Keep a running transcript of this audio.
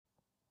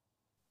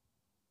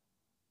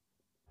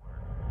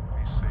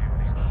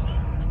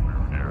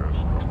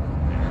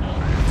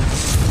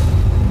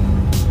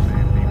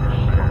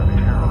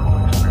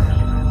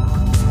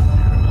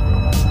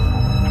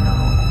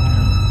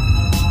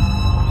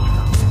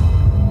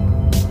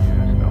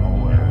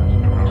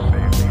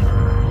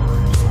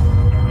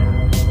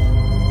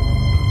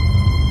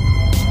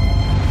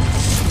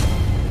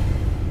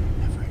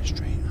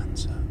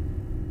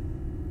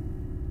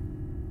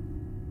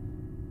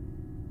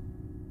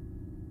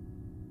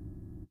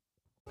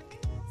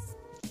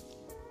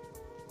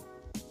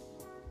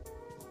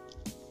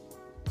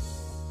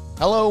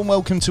Hello and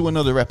welcome to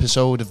another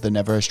episode of the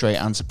Never a Straight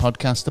Answer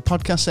podcast, the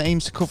podcast that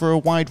aims to cover a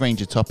wide range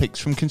of topics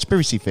from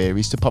conspiracy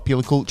theories to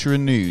popular culture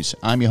and news.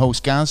 I'm your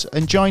host Gaz,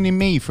 and joining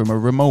me from a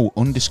remote,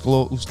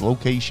 undisclosed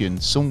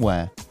location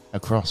somewhere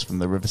across from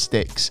the River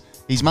Styx,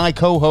 he's my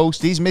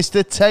co-host, he's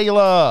Mr.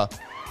 Taylor.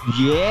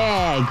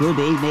 Yeah, good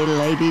evening,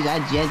 ladies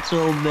and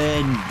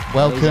gentlemen.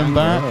 Welcome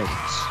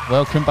back.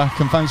 Welcome back,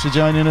 and thanks for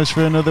joining us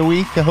for another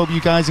week. I hope you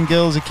guys and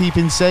girls are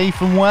keeping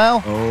safe and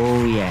well.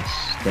 Oh, yes.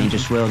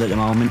 Dangerous world at the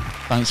moment.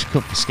 Thanks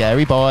for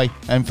Scary Boy,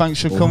 and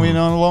thanks for coming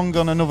on along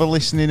on another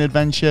listening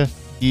adventure,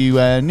 you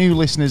new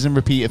listeners and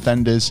repeat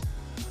offenders.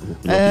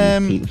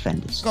 Repeat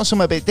offenders. Got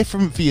something a bit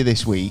different for you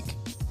this week.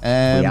 We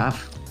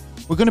have.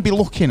 We're going to be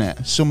looking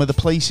at some of the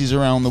places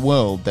around the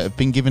world that have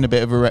been given a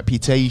bit of a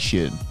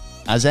reputation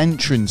as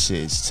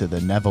entrances to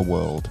the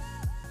netherworld.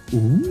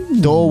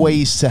 Ooh.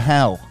 Doorways to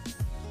hell.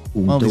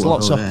 Ooh, Well, there's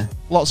lots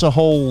of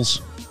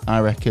holes, I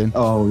reckon.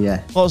 Oh,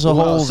 yeah. Lots of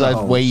holes,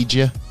 I'd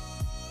wager.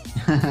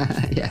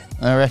 Yeah.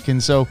 I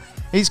reckon so.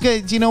 It's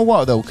good. Do you know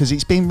what though? Because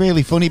it's been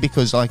really funny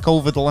because like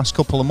over the last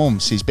couple of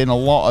months, there's been a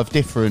lot of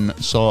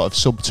different sort of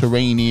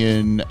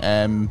subterranean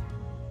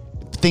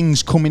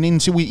things coming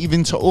into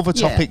even to other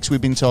topics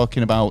we've been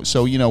talking about.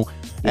 So you know,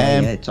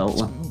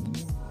 totally.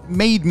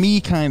 Made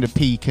me kind of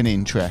pique an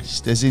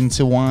interest as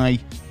into why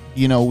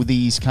you know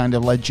these kind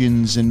of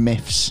legends and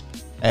myths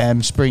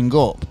spring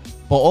up,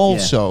 but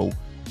also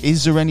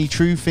is there any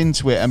truth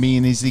into it? I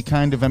mean, is the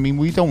kind of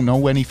we don't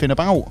know anything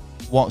about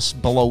what's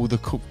below the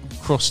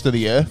crust of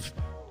the earth,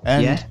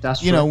 and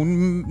that's you know,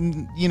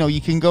 you know, you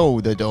can go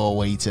the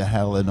doorway to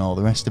hell and all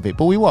the rest of it,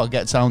 but we want to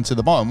get down to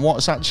the bottom.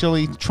 What's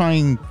actually try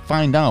and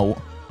find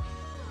out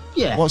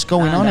what's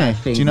going on here?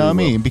 Do you know what I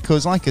mean?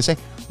 Because, like I say,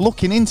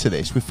 looking into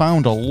this, we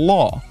found a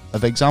lot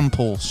of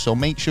examples, so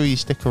make sure you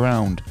stick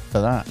around for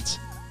that.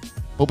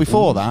 But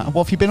before that,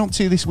 what have you been up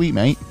to this week,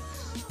 mate?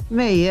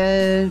 Me,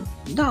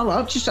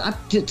 no,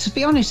 to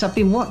be honest, I've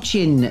been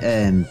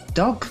watching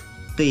Dog.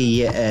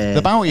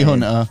 The bounty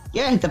hunter.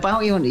 Yeah, the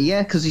bounty hunter.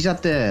 Yeah, because he's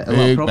had a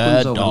lot of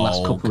problems over the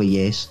last couple of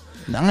years.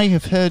 I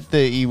have heard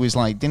that he was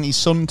like, didn't his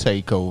son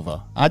take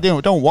over? I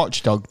don't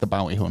watch Dog the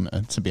Bounty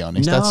Hunter, to be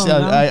honest.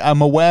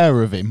 I'm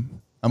aware of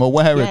him. I'm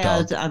aware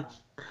of Dog.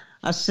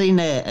 I've seen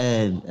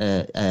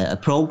a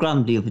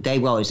program the other day.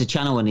 Well, it's a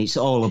channel and it's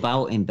all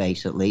about him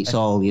basically. It's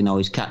all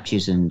his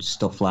captures and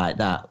stuff like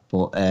that.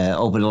 But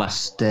over the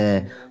last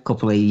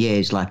couple of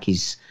years, like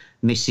his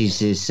missus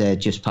has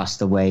just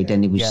passed away.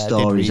 Then there was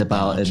stories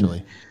about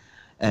him,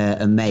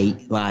 a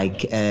mate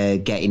like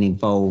getting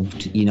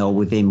involved,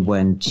 with him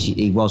when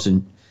he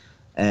wasn't,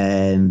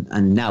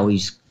 and now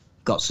he's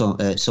got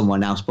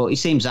someone else. But he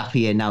seems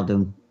happier now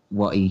than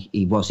what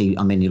he was. He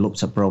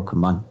looked a broken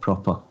man,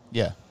 proper.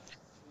 Yeah.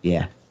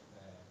 Yeah.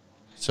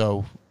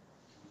 So.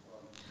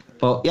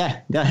 But yeah,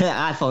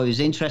 I thought it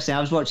was interesting.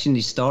 I was watching the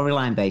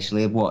storyline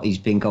basically of what he's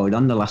been going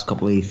on the last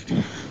couple of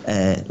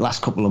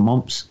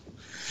months.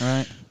 All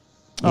right.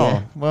 Yeah.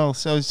 Oh, well,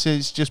 so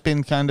it's just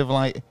been kind of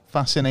like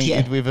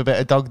fascinated with a bit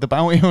of Dog the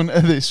Bounty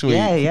Hunter this week.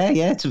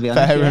 Yeah, to be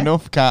honest. Fair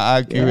enough,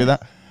 can't argue with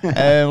that.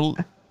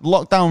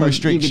 Lockdown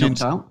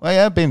restrictions. Well,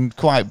 yeah, been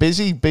quite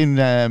busy.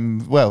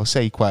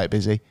 Say quite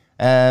busy.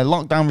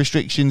 Lockdown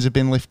restrictions have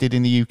been lifted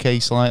in the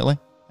UK slightly,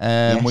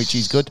 which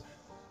is good.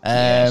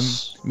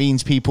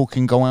 Means people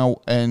can go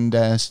out and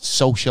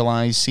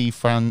socialise, see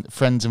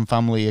friends and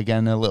family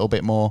again a little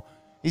bit more.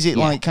 Is it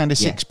like kind of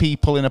 6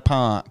 people in a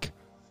park?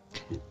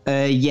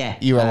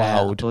 You're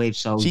allowed. I believe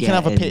so. So you can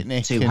have a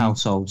picnic. Two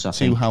households, I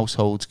think. Two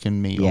households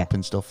can meet up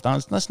and stuff.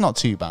 That's not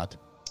too bad.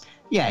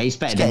 Yeah, it's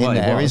better than what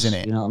it was, isn't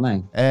it? You know what I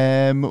mean?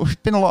 There's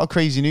been a lot of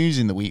crazy news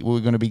in the week we're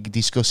going to be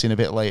discussing a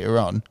bit later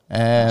on.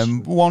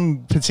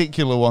 One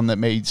particular one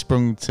that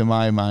sprung to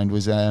my mind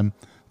was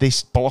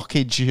this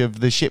blockage of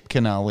the ship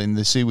canal in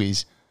the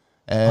Suez.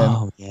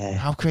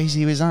 How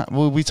crazy was that?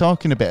 We'll be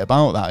talking a bit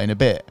about that in a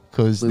bit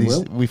because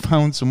we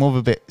found some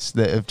other bits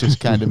that have just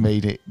kind of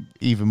made it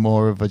even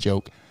more of a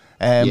joke.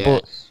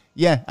 But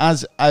yeah,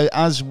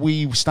 as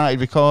we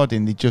started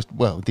recording,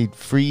 they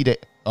freed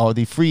it. Or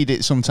they freed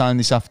it sometime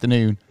this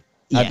afternoon,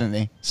 hadn't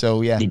they?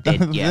 So yeah, they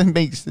did, that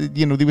makes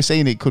they were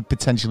saying it could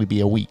potentially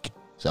be a week.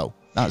 So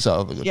that's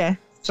all good. Yeah,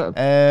 so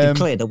they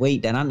cleared a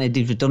week then, haven't they?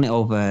 They've done it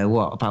over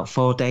about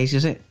 4 days,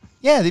 is it?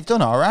 Yeah, they've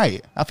done all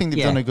right. I think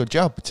they've done a good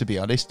job, to be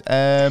honest.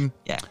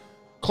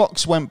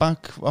 Clocks went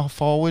back or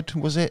forward,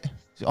 was it?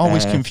 It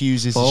always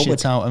confuses the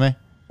shit out of me.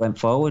 Went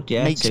forward,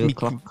 yeah. Makes 2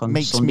 o'clock on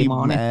Sunday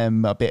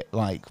morning. A bit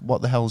like,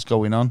 what the hell's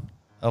going on?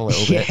 A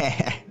little bit.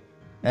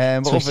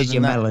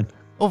 Melon.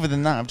 Other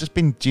than that, I've just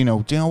been, do you know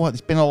what? There's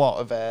been a lot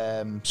of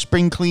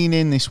spring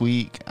cleaning this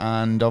week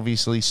and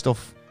obviously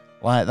stuff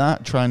like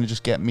that, trying to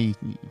just get me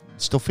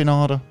stuff in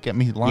order, get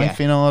me life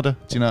in order.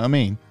 Do you know what I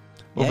mean?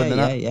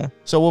 Yeah.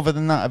 So other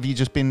than that, have you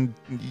just been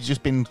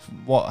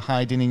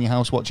hiding in your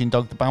house watching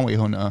Dog the Bounty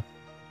Hunter?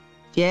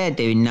 Yeah,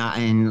 doing that,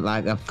 and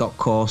like I've got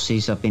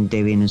courses I've been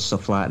doing and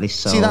stuff like this.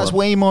 So see, that's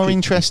way more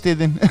interesting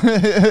than.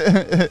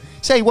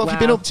 Say, what have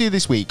you been up to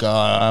this week?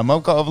 I've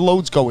got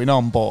loads going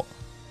on, but.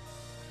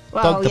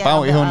 Dog the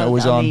Bounty Hunter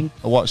was on.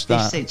 I watched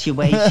that. This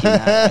situation,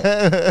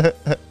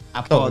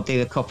 I thought I'd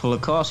do a couple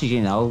of courses,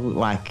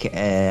 like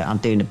I'm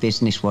doing a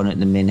business one at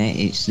the minute.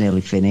 It's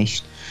nearly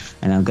finished.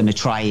 And I'm going to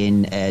try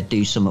and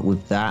do something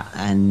with that.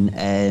 And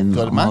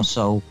I'm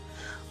also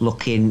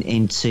looking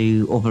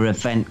into other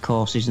event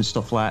courses and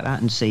stuff like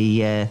that and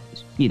see, a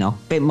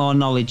bit more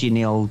knowledge in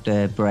the old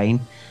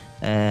brain,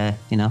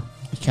 You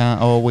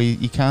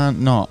can't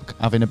knock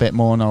having a bit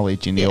more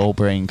knowledge in the old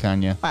brain,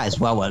 can you? Might as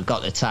well. I've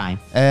got the time.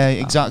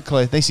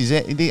 Exactly. This is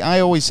it. I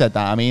always said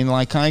that. I mean,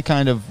 like, I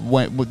kind of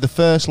went with the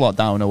first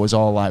lockdown. I was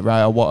all like,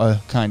 right, I want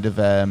to kind of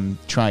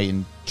try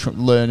and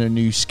learn a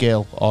new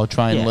skill or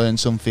try and learn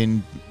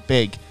something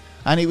big.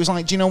 And it was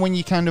like, do you know when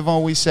you kind of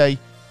always say,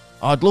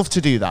 I'd love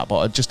to do that, but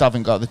I just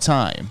haven't got the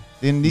time?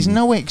 Then there's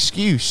no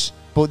excuse.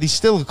 But there's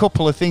still a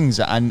couple of things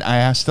that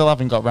I still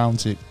haven't got round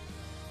to.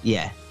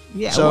 Yeah.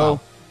 So,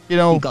 you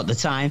got the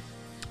time.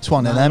 It's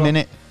one of them,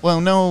 innit?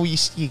 Well, no,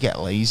 you get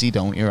lazy,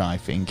 don't you, I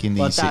think, in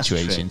these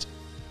situations. True.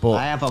 But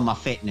I have on my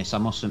fitness, I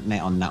must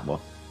admit, on that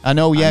one. I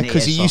know, yeah,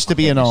 because he used to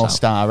be an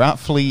all-star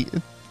athlete.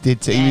 He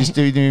was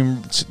doing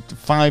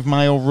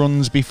 5-mile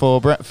runs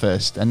before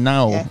breakfast, and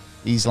now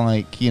he's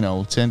like,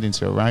 turned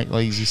into a right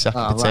lazy sack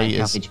of potatoes.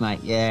 Right, cabbage, mate.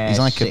 Yeah, he's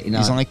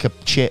like a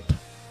chip.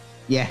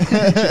 Yeah.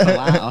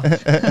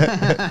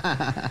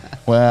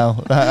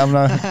 Well, I'm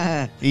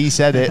not. He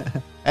said it.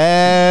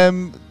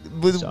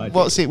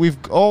 What's it? We've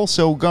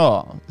also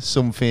got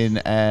something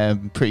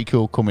pretty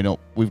cool coming up.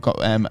 We've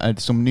got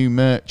some new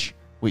merch,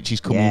 which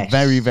is coming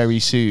very, very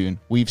soon.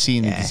 We've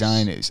seen the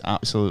design; it's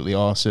absolutely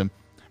awesome.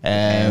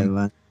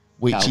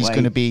 Which is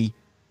going to be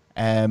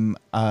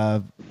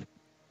a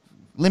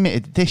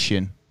limited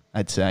edition,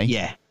 I'd say.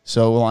 Yeah.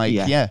 So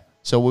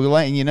So we're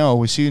letting you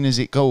know as soon as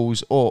it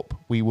goes up.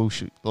 We will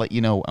let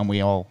you know, and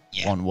we all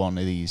want one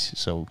of these.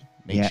 So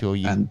make sure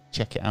you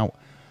check it out.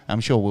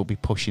 I'm sure we'll be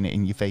pushing it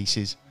in your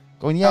faces.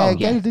 Going,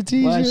 get the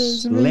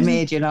t-shirts. Well,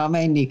 limited, you know what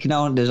I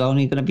mean? There's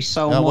only going to be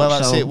so much. Well,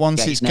 that's it.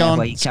 Once it's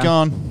gone, it's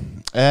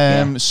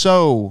gone.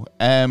 So,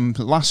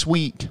 last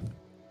week,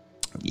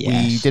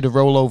 we did a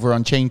rollover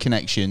on Chain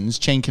Connections.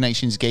 Chain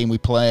Connections game we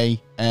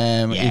play,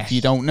 if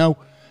you don't know,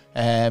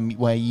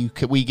 where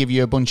we give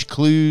you a bunch of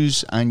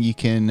clues and you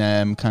can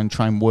kind of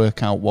try and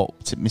work out what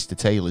Mr.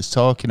 Taylor's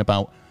talking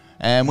about.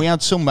 We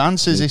had some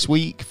answers this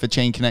week for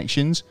Chain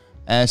Connections.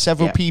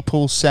 Several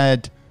people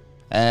said,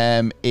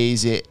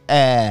 is it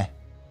air?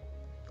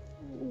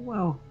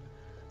 Well,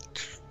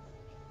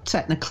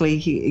 technically,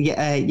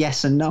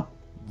 yes and no.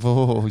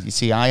 Oh, you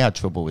see, I had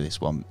trouble with this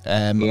one.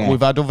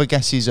 We've had other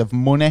guesses of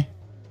money,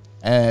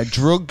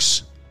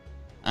 drugs,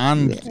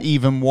 and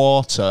even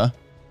water.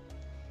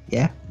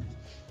 Yeah.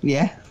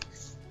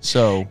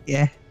 So,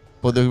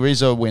 but there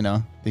is a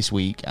winner this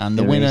week, and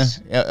the winner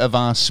of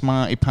our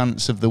Smarty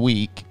Pants of the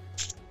week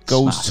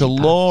goes to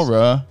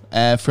Laura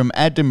from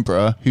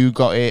Edinburgh, who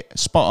got it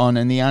spot on,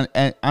 and the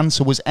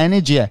answer was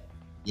energy.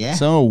 Yeah.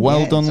 So,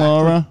 well done, exactly.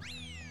 Laura.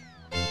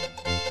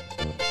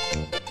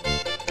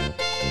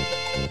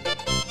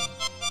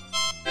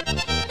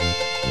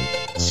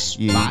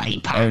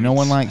 No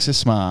one likes a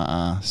smart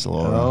ass,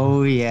 Laura.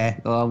 Oh,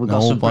 yeah. Oh, we've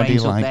got some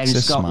brains up there in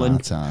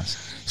Scotland. Smart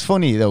ass. It's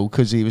funny, though,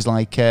 because he was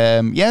like,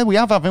 we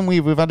have, haven't we?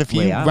 We've had a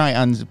few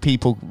right-hand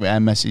people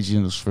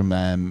messaging us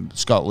from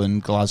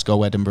Scotland,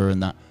 Glasgow, Edinburgh,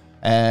 and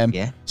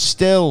that.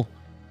 Still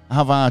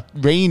have our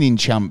reigning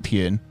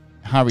champion,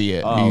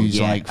 Harriet, who's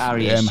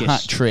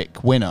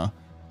hat-trick winner.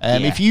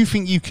 If you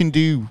think you can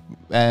do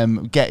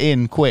get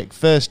in quick,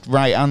 first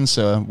right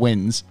answer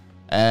wins.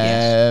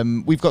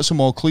 We've got some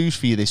more clues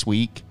for you this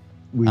week.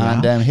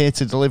 And here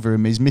to deliver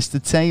them is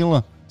Mr.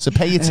 Taylor. So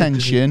pay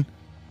attention.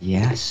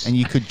 Yes. And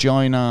you could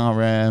join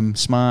our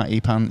Smarty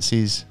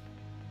Pantsies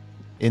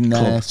in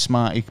the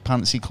Smarty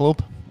Pantsy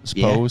Club, I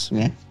suppose.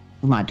 Yeah.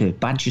 We might do a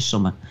badge or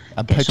something.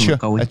 A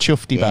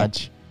Chufty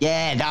badge.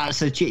 Yeah,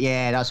 that's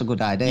a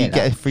good idea. You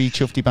get a free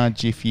Chufty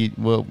badge if you.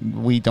 Well,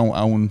 we don't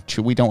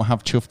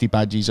have Chufty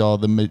badges or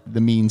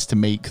the means to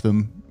make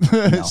them.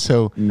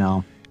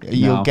 No.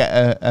 You'll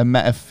get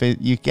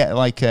you get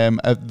like a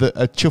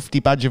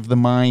Chufty badge of the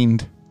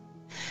mind.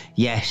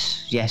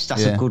 Yes,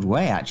 that's a good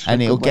way actually.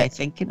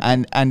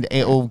 And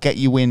it'll get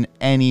you in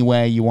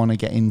anywhere you want to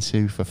get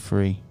into for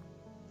free.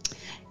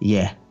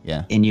 Yeah.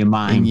 In your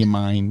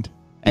mind.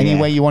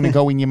 Anywhere you want to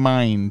go in your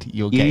mind,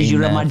 you'll get in there. Use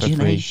your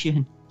imagination. For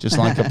free. Just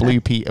like a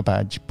Blue Peter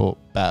badge, but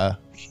better.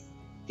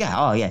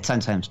 Yeah. 10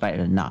 times better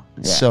than that.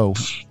 Yeah. So.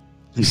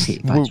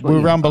 We're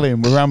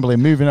rambling.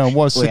 Moving on.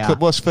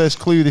 What's first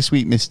clue this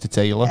week, Mr.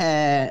 Taylor?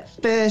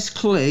 First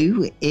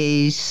clue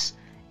is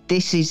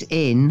this is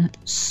in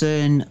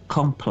CERN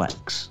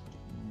complex.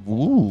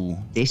 Ooh.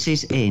 This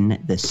is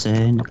in the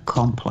CERN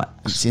complex.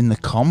 It's in the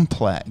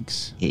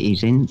complex. It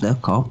is in the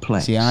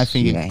complex. See, I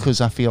think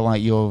because I feel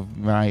like you're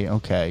right.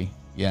 Okay.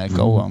 Yeah,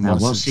 go on.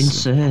 What's in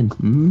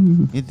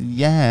CERN?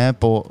 Yeah,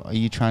 but are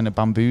you trying to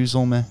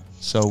bamboozle me?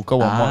 So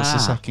go on. What's the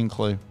second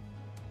clue?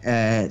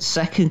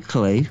 Second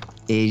clue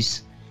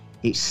is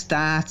it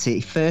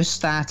first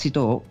started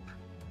up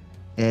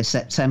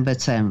September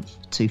 10th,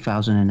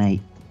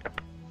 2008.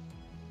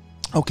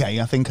 Okay,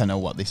 I think I know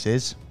what this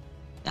is.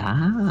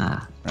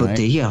 Ah, but Right.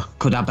 do you?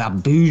 Could I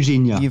bamboos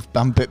in you? You've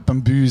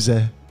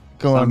bamboozle.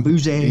 Go on.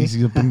 Bamboozle.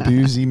 He's a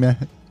bamboozy me.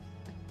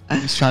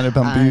 He's trying to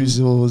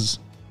bamboozle us.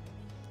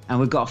 And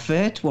we've got a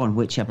third one,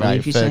 which I Right,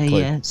 believe is third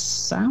clue. a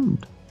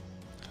sound.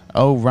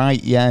 Oh,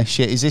 right. Yeah,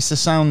 shit. Is this the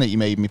sound that you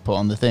made me put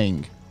on the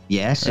thing?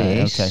 Yes, Right, it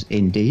is. okay.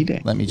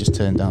 Indeed. Let me just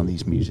turn down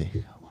these music.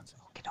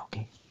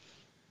 Okay.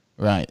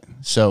 Right.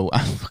 So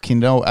I fucking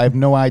know. I have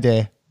no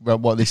idea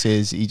what this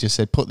is. He just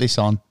said, put this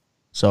on.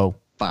 So,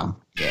 Bam.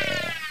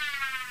 yeah.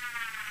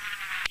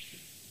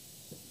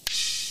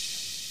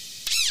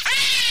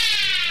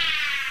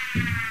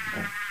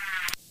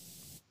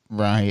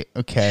 Right.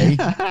 Okay.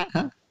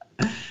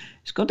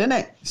 It's good, isn't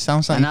it?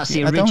 Sounds like And that's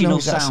the I don't know. original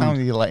Is that sound.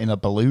 sound you're letting a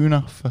balloon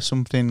off or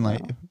something?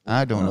 Like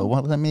I don't know.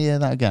 What? Let me hear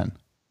that again.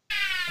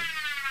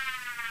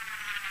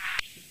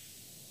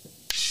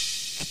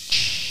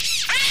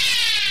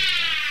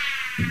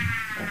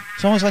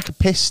 It's almost like a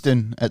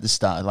piston at the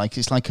start. Like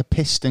it's like a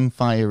piston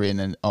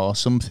firing or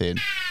something.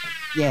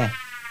 Yeah.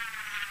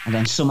 And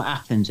then something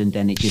happens, and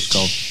then it just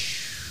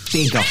goes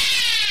bigger.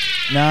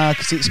 Nah,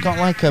 because it's got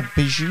like a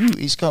bijou.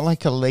 It's got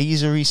like a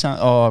lasery sound.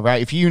 Oh,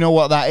 right. If you know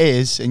what that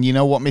is and you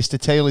know what Mr.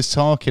 Taylor's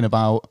talking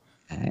about,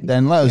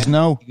 then let us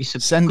know. Give you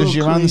some Send us good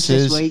your clues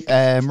this answers. week.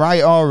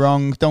 Right or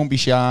wrong. Don't be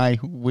shy.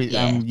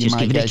 You just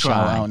might give it get a a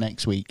shout try. out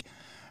next week.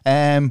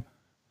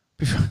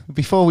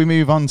 Before we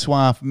move on to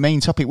our main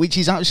topic, which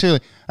is actually,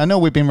 I know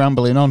we've been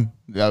rambling on,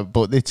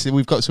 but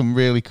we've got some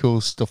really cool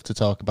stuff to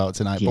talk about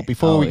tonight. Yeah. But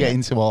before we get yeah.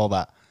 into all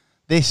that,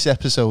 this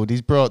episode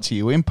is brought to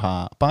you in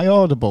part by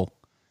Audible.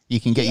 You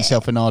can get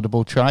yourself an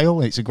Audible trial.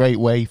 It's a great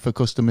way for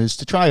customers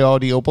to try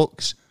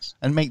audiobooks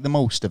and make the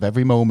most of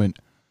every moment.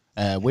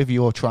 With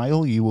your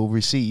trial, you will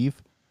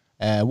receive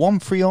one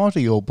free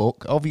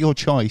audiobook of your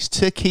choice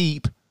to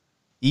keep,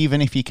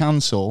 even if you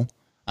cancel.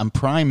 And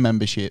Prime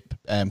membership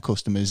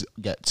customers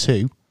get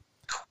two.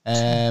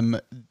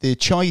 The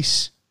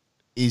choice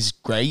is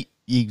great.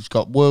 You've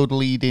got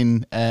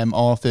world-leading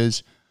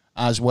authors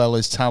as well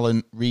as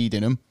talent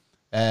reading them.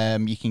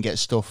 You can get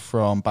stuff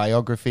from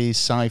biographies,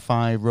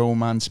 sci-fi,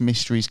 romance,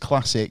 mysteries,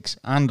 classics,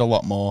 and a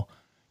lot more.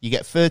 You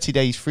get 30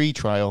 days free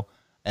trial,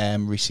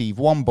 receive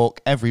one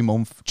book every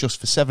month just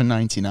for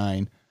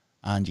 $7.99,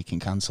 and you can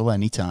cancel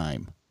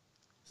anytime.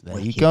 So there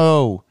you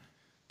go.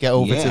 Get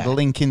over to the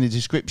link in the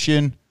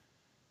description.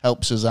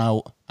 Helps us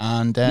out,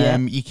 and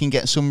you can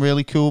get some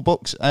really cool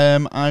books.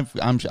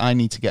 I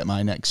need to get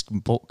my next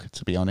book.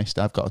 To be honest,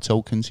 I've got a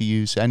token to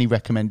use. Any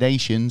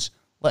recommendations?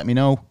 Let me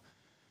know,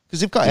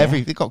 because they've got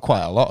they've got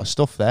quite a lot of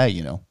stuff there.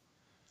 You know.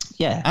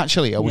 Yeah.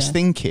 Actually, I was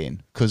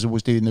thinking, because I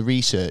was doing the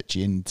research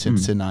into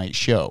tonight's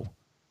show,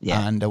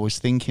 and I was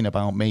thinking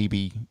about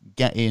maybe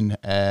getting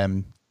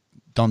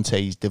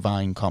Dante's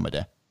Divine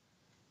Comedy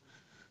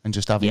and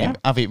just have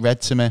it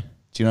read to me.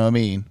 Do you know what I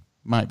mean?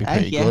 Might be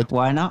pretty good.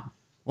 Why not?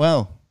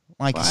 Well,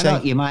 like I Why say,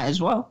 not? You might as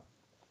well.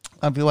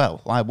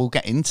 we'll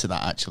get into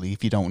that actually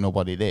if you don't know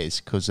what it is,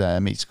 because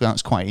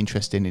that's quite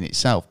interesting in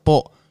itself.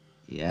 But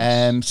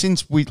Yes.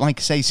 since we've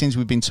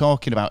been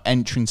talking about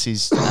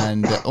entrances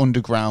and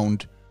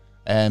underground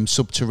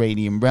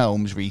subterranean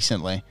realms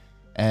recently,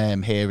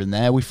 here and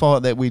there, we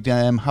thought that we'd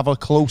have a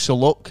closer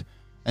look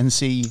and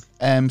see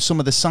some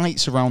of the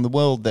sites around the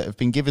world that have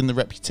been given the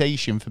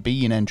reputation for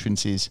being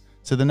entrances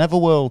to the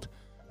Netherworld.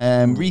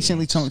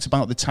 Recently talked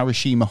about the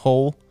Tarashima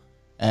Hole.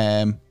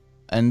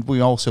 And we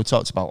also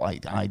talked about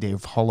like the idea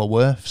of hollow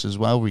earths as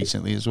well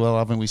recently as well,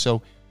 haven't we?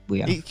 So We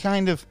have. it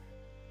kind of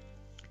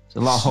It's a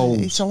lot of holes.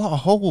 It's a lot of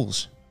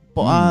holes,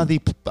 but are they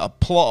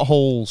plot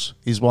holes?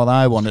 Is what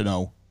I want to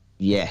know.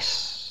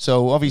 Yes.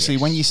 So obviously,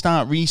 when you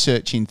start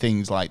researching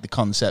things like the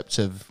concept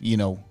of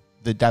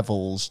the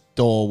devil's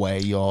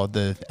doorway or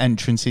the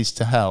entrances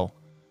to hell,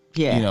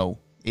 Yeah.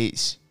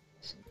 it's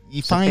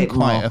a find bit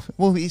quite more.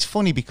 well. It's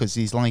funny because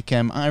he's like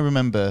I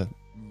remember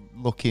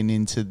looking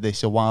into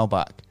this a while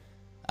back,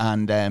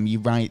 and you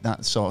write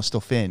that sort of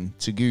stuff in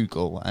to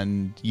Google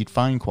and you'd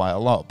find quite a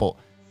lot. But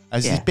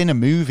there's been a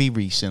movie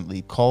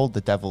recently called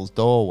The Devil's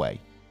Doorway,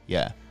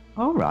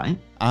 All right.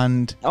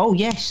 and Oh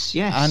yes.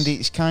 and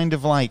it's kind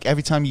of like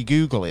every time you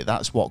Google it,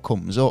 that's what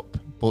comes up.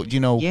 But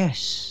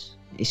Yes.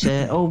 It's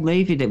an old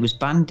movie that was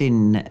banned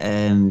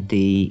in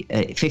the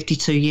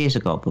 52 years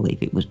ago, I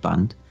believe it was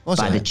banned Was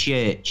by it? the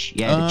church.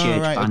 Yeah, the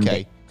church banned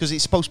it. Because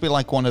it's supposed to be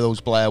like one of those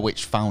Blair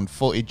Witch found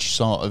footage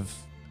sort of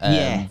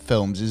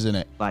films, isn't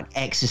it? Like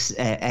Exorcist.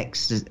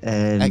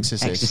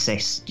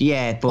 Exorcist.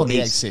 Yeah, but Well, The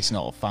it's, Exorcist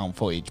not found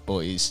footage, but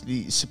it's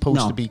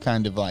supposed to be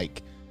kind of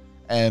like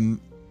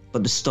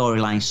but the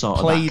storyline sort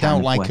of played that kind out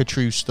of like way. a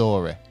true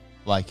story,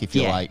 like if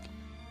you Yeah. like.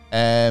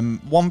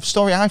 One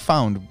story I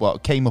found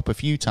what came up a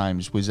few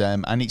times was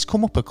and it's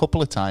come up a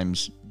couple of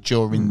times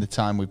during the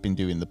time we've been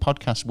doing the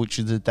podcast, which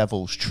is the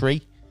Devil's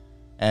Tree.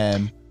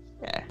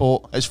 But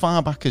as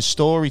far back as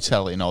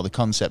storytelling or the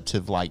concept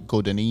of like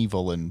good and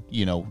evil and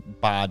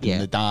bad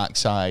and the dark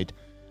side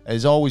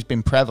has always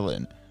been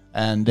prevalent,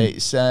 and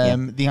it's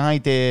the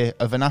idea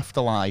of an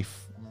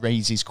afterlife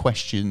raises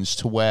questions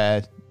to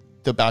where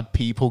the bad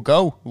people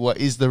go? What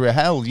is there a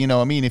hell? You know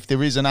what I mean? If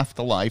there is an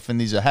afterlife and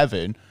there's a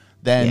heaven,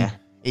 then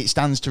it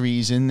stands to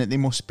reason that there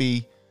must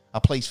be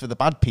a place for the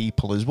bad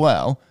people as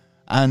well.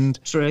 And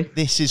True.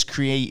 This has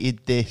created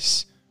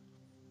this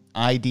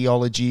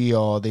ideology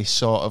or this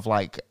sort of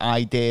like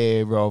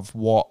idea of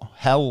what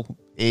hell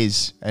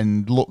is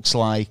and looks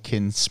like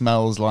and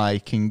smells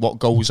like and what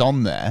goes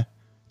on there.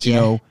 Do you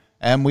know?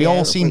 And we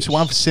all seem to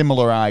have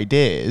similar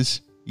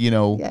ideas. You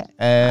know,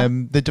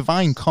 the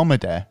Divine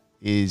Comedy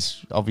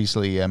is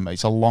obviously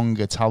it's a long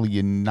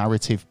Italian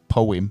narrative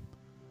poem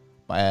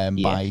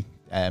by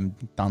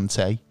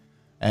Dante,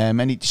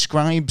 and it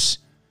describes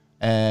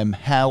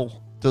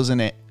hell, doesn't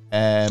it?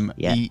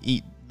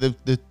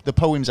 The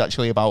poem's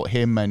actually about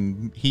him,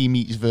 and he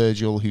meets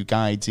Virgil, who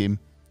guides him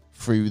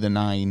through the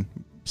 9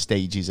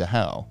 stages of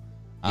hell,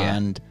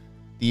 and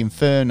the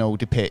Inferno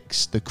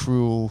depicts the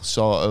cruel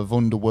sort of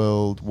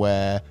underworld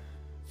where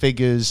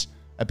figures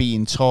are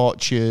being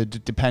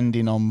tortured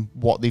depending on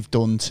what they've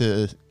done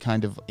to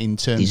kind of in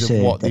terms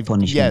of what they've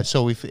punishment. Yeah,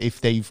 so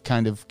if they've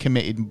kind of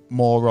committed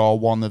more or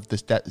one of the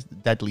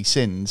deadly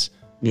sins,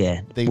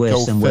 they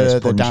go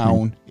further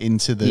down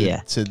into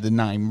the to the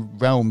 9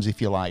 realms,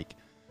 if you like.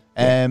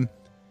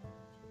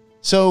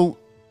 So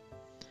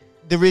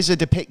there is a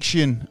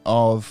depiction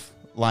of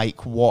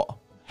like what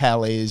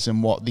hell is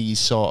and what these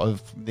sort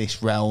of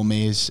this realm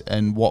is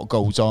and what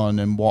goes on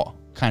and what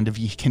kind of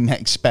you can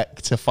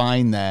expect to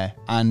find there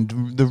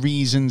and the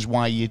reasons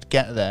why you'd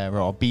get there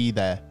or be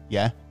there.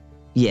 But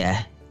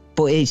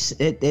it's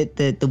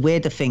the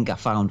weirder thing I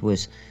found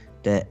was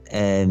that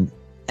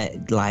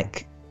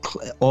like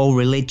all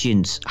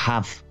religions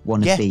have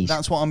one of these.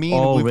 That's what I mean.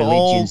 All We've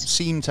religions all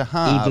seem to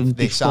have even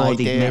this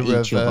idea of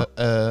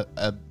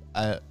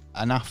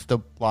an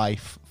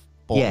afterlife,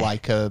 but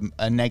like a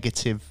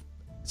negative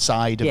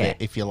side of it,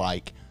 if you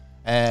like.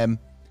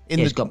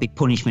 It's got to be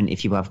punishment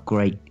if you have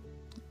great.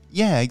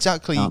 Yeah,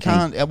 exactly. You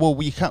can't. Well,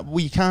 we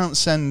can't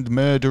send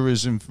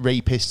murderers and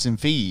rapists and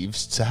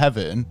thieves to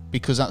heaven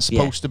because that's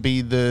supposed to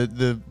be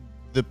the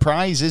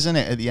prize, isn't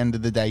it? At the end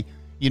of the day,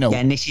 you know. Yeah,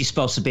 and this is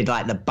supposed to be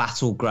like the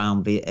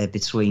battleground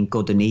between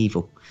good and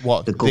evil.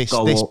 What the good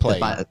this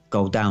play?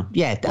 Go down.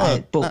 Yeah,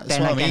 well, but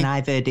then again,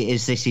 I've heard it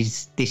as this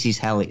is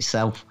hell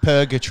itself.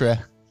 Purgatory.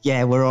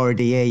 Yeah, we're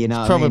already here, you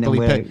know.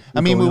 Probably.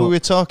 We were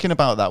talking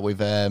about that with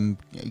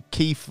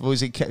Keith.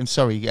 Was it?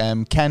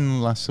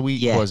 Ken last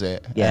week. Was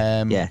it?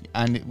 Yeah.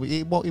 And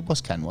it was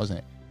Ken,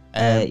 wasn't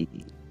it?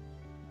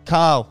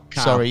 Carl.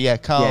 Sorry,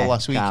 Carl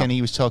last week, and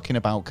he was talking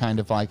about kind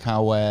of like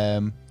how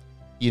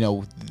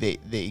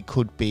it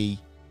could be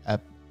a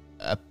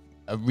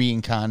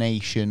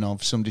reincarnation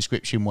of some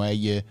description where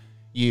you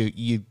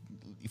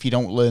if you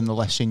don't learn the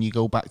lesson, you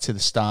go back to the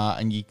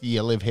start and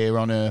you live here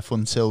on Earth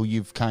until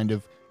you've kind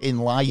of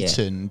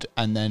enlightened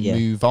and then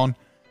move on.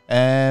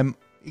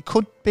 It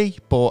could be,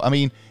 but I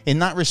mean, in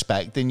that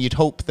respect, then you'd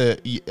hope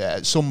that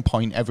at some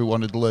point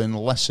everyone would learn the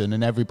lesson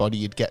and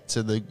everybody would get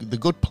to the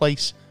good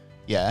place.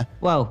 Yeah.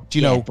 Well, do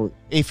you know, but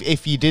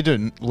if you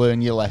didn't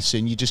learn your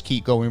lesson, you just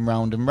keep going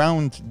round and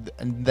round,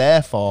 and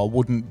therefore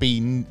wouldn't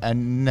be a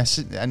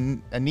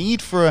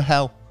need for a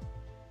hell.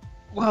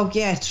 Well,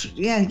 that's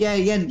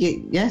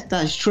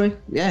true.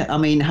 Yeah, I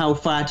mean, how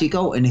far do you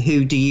go, and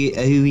who are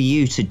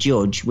you to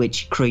judge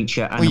which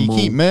creature, animal? Well,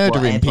 you keep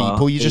murdering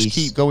people. You just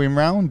keep going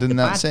round, and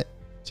that's it.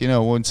 Do you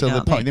know, until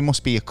the point, there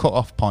must be a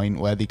cut-off point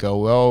where they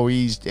go, oh,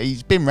 he's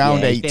been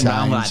round 8 times. He's been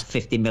round like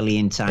 50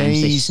 million times.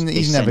 He's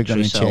never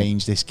going to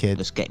change, this kid.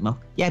 Let's get him off.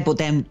 Yeah, but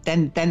then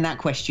that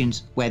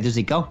question's, where does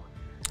he go?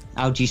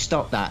 How do you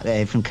stop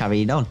that from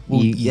carrying on?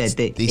 Well, this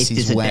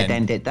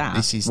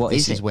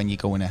is when you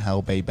go into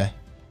hell, baby.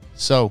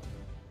 So,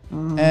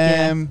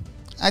 I'd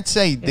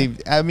say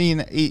I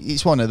mean,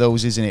 it's one of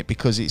those, isn't it?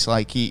 Because it's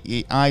like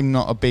I'm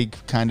not a big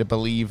kind of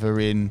believer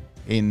in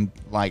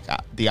like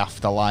the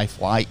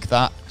afterlife like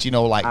that. Do you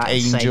know, like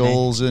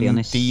angels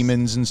and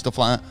demons and stuff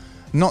like that?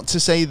 Not to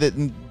say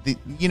that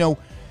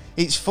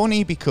it's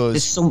funny because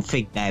there's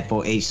something there,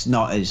 but it's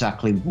not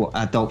exactly what.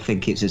 I don't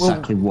think it's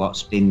exactly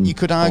what's been. You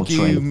could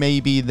argue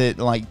maybe that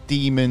like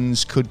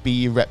demons could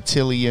be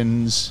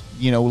reptilians,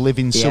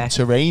 living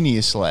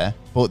subterraneously,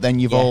 but then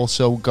you've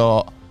also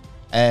got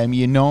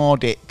your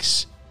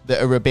Nordics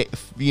that are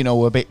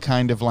a bit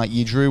kind of like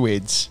your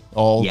druids,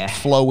 all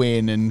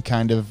flowing and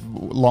kind of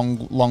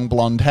long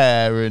blonde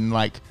hair and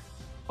like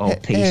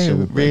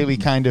really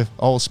kind of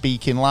all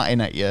speaking Latin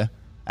at you,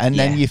 and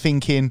then you're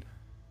thinking,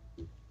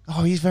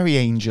 oh, he's very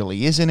angel-y,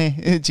 isn't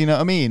he? Do you know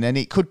what I mean? And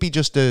it could be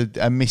just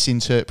a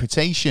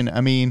misinterpretation.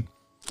 I mean,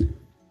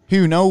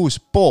 who knows?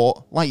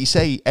 But like you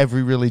say,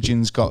 every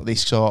religion's got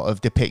this sort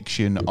of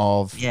depiction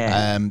of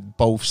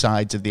both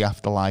sides of the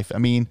afterlife. I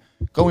mean,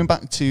 going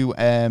back to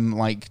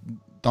like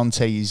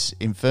Dante's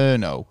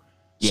Inferno.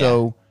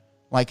 So,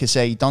 like I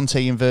say,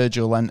 Dante and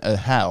Virgil enter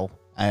hell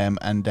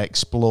and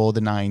explore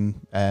the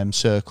 9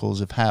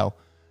 circles of hell,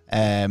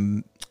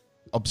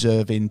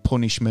 observing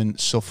punishment,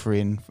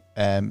 suffering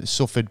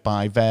suffered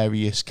by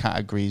various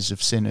categories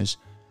of sinners.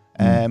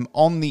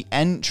 On the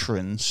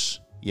entrance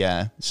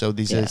Yeah. So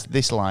there's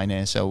this line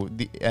here. So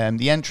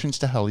the entrance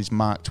to hell is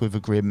marked with a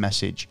grim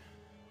message.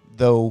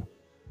 Though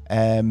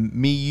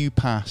me you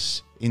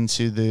pass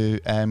into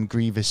the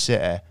grievous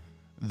city,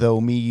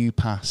 though me you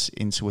pass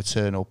into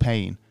eternal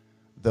pain,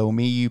 though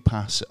me you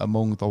pass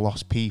among the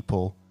lost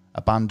people,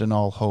 abandon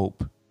all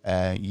hope,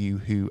 you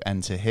who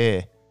enter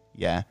here.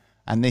 Yeah.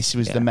 And this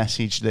was the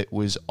message that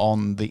was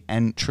on the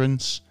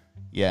entrance.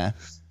 Yeah.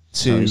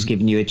 So he's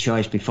giving you a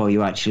choice before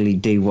you actually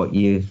do what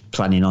you're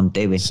planning on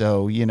doing.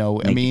 So, you know,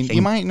 I mean,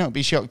 you might not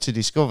be shocked to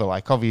discover,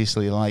 like,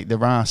 obviously, like,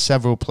 there are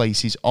several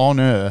places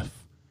on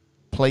Earth,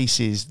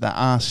 places that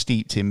are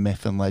steeped in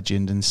myth and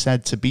legend and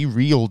said to be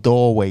real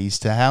doorways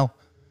to hell.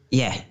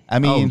 Yeah. I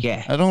mean,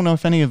 I don't know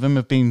if any of them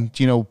have been,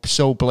 you know,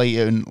 so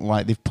blatant,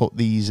 like they've put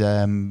these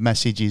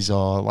messages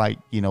or, like,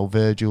 you know,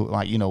 Virgil,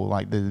 like, you know,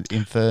 like the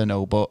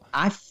Inferno, but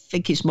I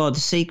think it's more the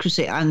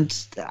secrecy. And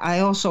I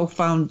also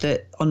found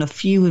that on a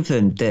few of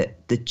them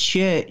that the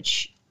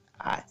church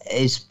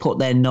has put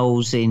their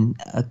nose in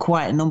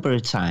quite a number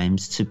of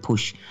times to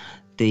push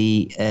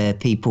the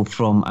people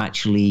from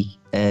actually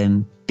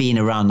being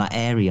around that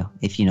area,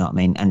 if you know what I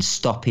mean, and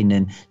stopping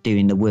and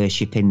doing the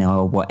worshipping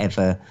or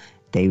whatever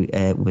they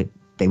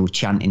were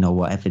chanting or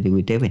whatever they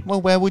were doing.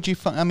 Well, where would you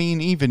find, I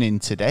mean, even in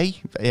today,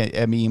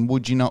 I mean,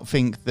 would you not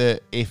think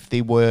that if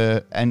there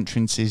were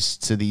entrances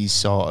to these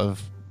sort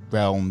of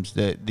realms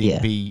that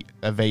they'd be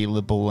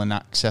available and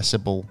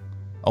accessible,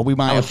 or we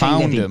might have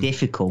found them?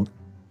 Difficult.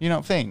 You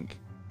don't think?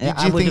 Do you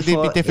think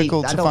they'd be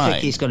difficult to find? I don't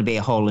think it's going to be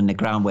a hole in the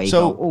ground where you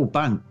go, oh,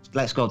 bang,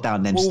 let's go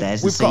down them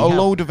stairs. We've got a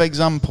load of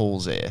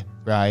examples here,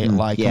 right? And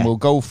we'll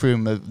go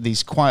through them.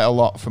 There's quite a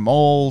lot from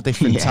all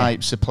different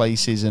types of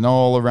places and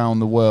all around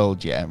the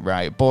world,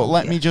 right? But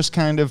let me just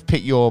kind of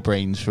pick your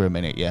brains for a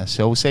minute,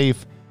 So say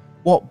if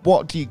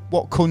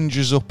what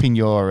conjures up in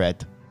your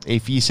head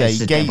if you say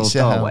gates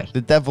of hell,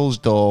 the devil's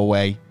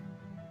doorway,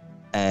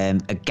 a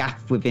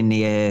gap within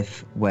the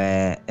earth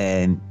where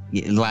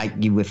like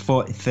you were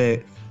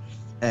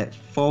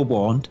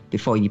forewarned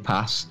before you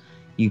pass,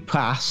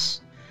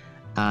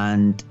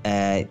 and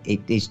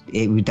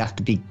it would have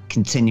to be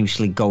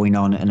continuously going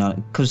on and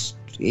on, because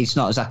it's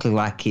not exactly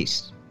like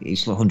it's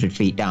 100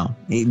 feet down.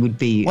 It would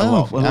be a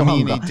lot longer. I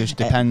mean, it just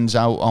depends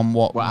out on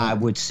what I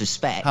would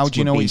suspect. How do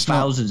you know it's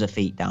thousands of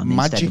feet down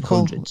magical? Instead of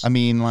hundreds? I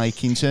mean,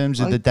 like in terms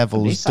of the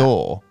devil's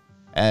door,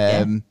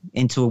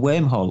 into a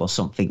wormhole or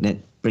something that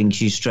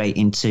brings you straight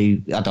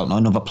into, I don't know,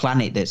 another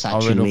planet that's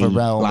actually or another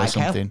realm like or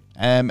something.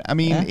 I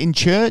mean, in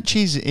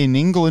churches in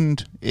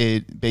England,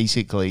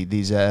 basically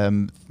these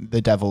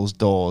the devil's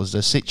doors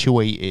are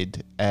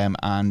situated,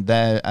 and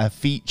they're a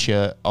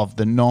feature of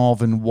the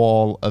northern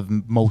wall of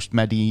most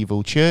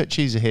medieval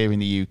churches here in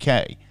the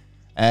UK.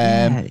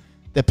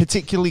 They're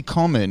particularly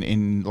common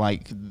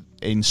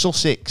in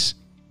Sussex,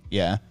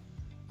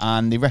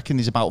 and they reckon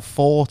there's about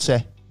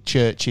 40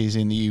 churches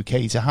in the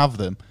UK to have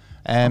them.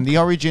 The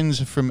origins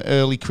are from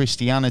early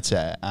Christianity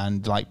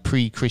and like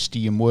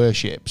pre-Christian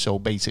worship, so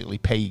basically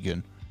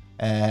pagan.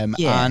 And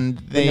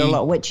there are a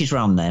lot of witches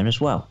around there as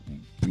well.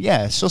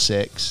 Yeah,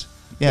 Sussex.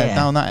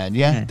 Down that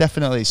end.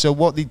 Definitely. So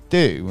what they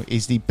do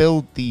is they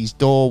build these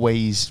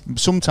doorways,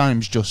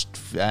 sometimes just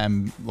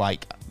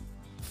like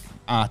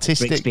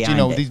artistic. You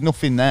know, there's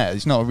nothing there.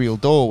 It's not a real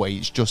doorway.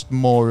 It's just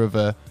more of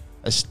a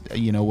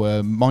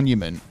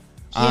monument.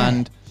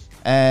 And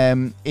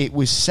it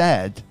was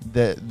said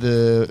that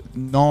the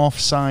north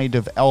side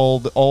of all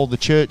the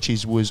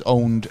churches was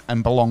owned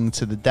and belonged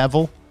to the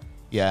devil.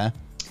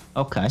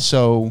 Okay.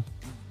 So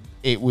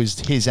it was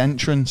his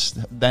entrance,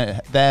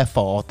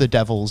 therefore the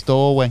devil's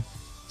doorway.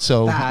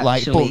 So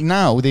but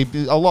now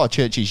a lot of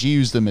churches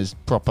use them as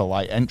proper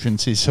like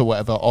entrances or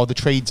whatever, or the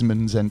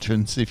tradesman's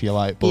entrance, if you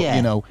like. But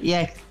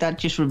that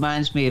just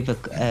reminds me of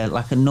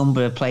a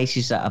number of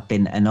places that I've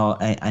been,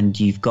 and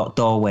you've got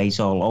doorways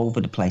all over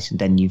the place, and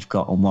then you've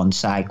got on one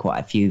side quite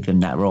a few of them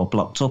that are all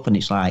blocked up, and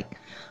it's like,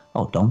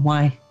 hold on,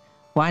 why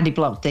they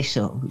blocked this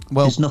up?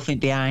 Well, there's nothing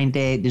behind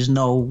it. There's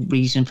no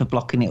reason for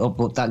blocking it up,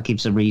 but that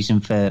gives a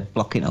reason for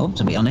blocking it up,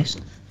 to be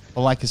honest.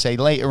 Well, like I say,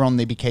 later on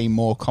they became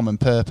more common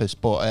purpose,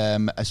 but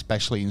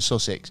especially in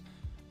Sussex.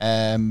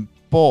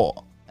 But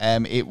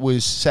it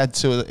was said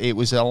it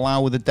was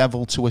allow the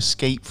devil to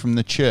escape from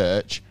the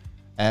church.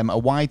 A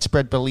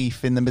widespread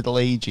belief in the Middle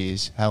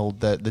Ages held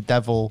that the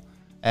devil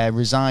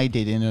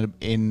resided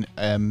in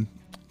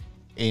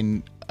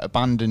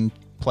abandoned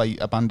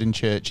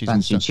churches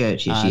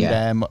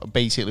and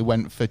basically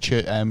went for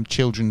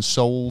children's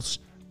souls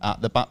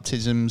at the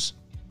baptisms.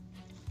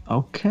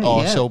 Okay.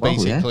 So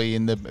basically,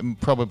 in the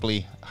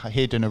probably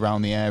hidden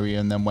around the area,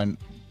 and then went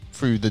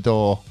through the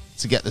door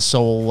to get the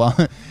soul. I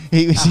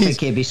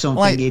think it'd be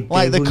something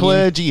like the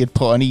clergy had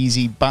put an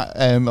easy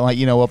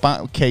a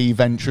bat cave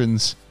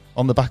entrance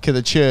on the back of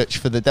the church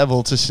for the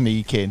devil to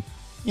sneak in.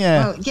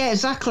 Yeah. Well, yeah,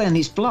 exactly, and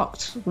it's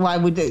blocked. Why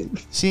would it?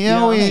 See, you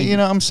know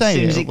what I'm saying?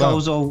 As soon as it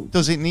goes all...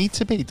 Does it need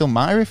to be? It doesn't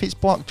matter if it's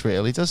blocked,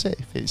 really, does it?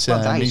 If it's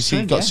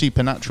you've got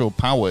supernatural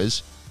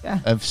powers.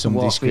 Of some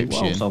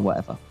description or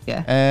whatever.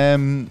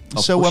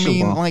 So I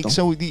mean,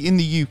 in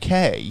the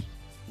UK,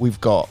 we've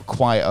got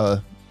quite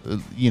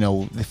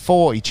the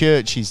 40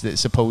 churches that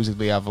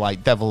supposedly have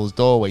like devil's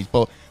doorways,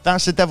 but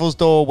that's the devil's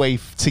doorway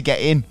to get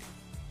in.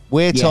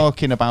 We're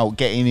talking about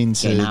getting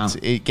into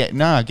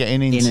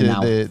getting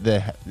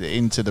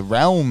into the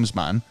realms,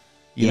 man.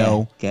 You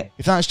know,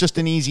 if that's just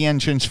an easy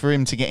entrance for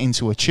him to get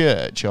into a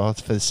church, or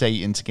for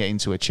Satan to get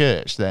into a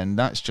church, then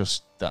that's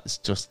just the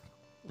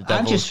devil.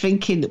 I'm just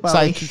thinking, well, it's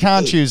like you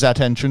can't choose that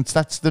entrance.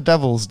 That's the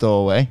devil's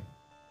doorway.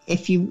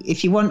 If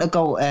you want to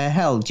go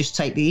hell, just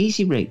take the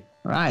easy route,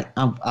 right?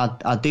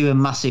 I'll do a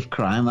massive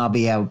crime. I'll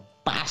be a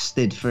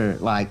bastard for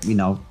like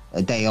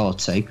a day or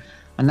two.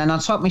 And then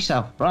I'll stop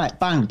myself. Right,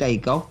 bang, there you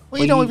go.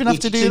 Well, you don't even have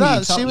to do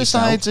that.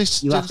 Suicide's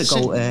just... You have to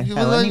go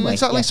hell anyway.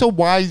 Exactly, so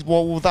why...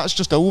 Well, that's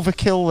just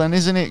overkill then,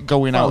 isn't it?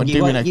 Going out and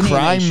doing a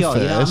crime first. You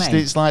know what I mean?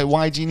 It's like,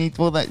 why do you need...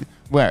 Well,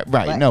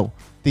 right, no.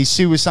 These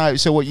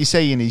suicide... So what you're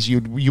saying is you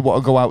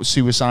want to go out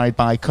suicide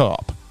by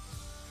cop?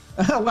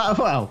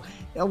 well,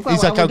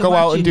 he's like, I'll go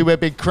out and do a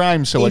big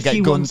crime so I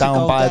get gunned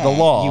down by the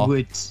law.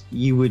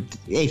 You would,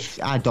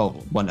 if I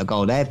don't want to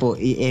go there, but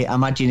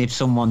imagine if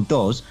someone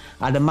does,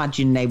 I'd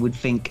imagine they would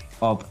think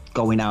of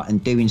going out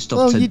and doing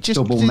stuff to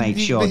double make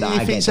sure that I get down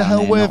there. If it's a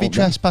hell-worthy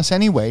trespass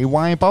anyway,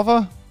 why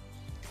bother?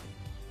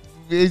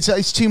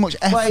 It's too much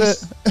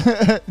effort.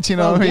 Do you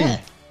know what I mean? Yeah.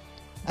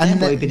 And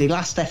then it'd be the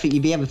last effort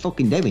you'd be ever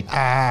fucking doing.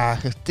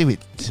 Do it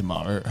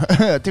tomorrow.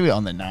 Do it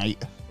on the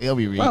night. It'll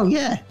be real. Well,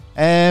 yeah.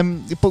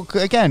 But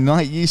again,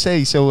 like you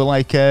say, so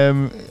like, I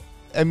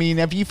mean,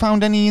 have you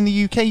found any in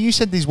the UK? You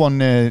said there's one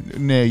near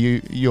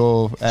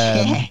your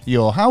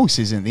house,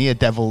 isn't there? A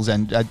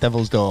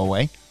Devil's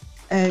Doorway.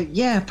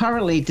 Yeah,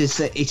 apparently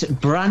it's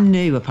brand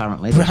new.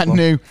 Apparently, brand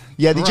new.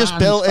 Yeah, they just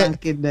built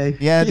it. New.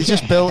 Yeah, they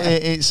just built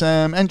it. It's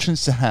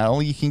entrance to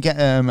hell. You can get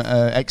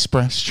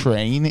express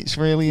train. It's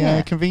really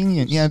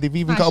convenient. Yeah, they've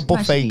even got a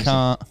buffet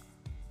cart.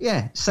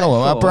 Yeah.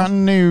 A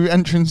brand new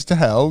entrance to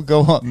hell.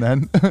 Go on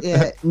then.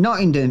 Yeah,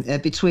 Nottingham,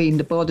 between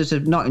the borders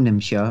of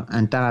Nottinghamshire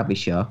and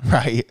Derbyshire.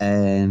 Right.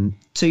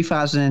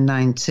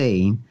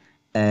 2019,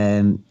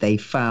 they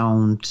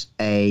found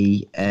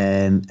a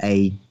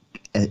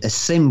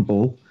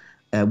symbol.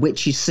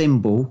 Witch's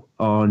symbol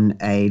on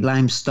a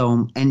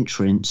limestone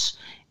entrance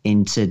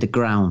into the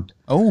ground.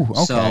 Oh,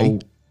 okay. So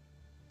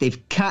they've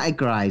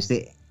categorized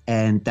it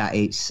that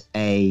it's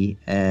a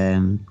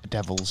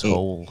devil's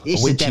hole.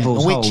 It's a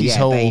devil's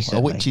hole, basically.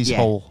 A witch's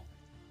hole.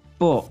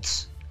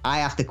 But I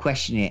have to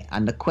question it,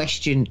 and the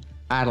question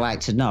I'd like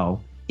to know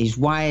is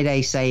why are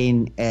they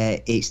saying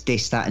it's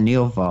this, that, and the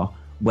other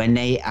when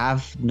they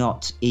have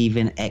not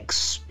even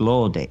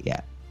explored it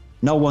yet?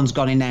 No one's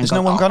gone in there and There's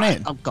no one gone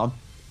in? I'm gone.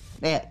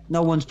 Yeah,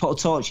 no one's put a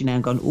torch in there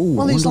and gone, ooh,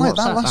 well, it's like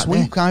that last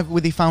week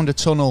where they found a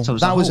tunnel. So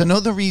that was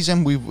another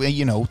reason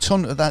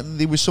that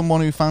there was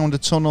someone who found a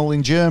tunnel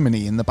in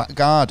Germany in the back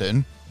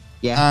garden.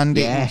 Yeah. And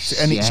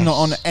it's not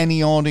on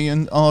any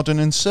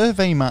ordnance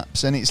survey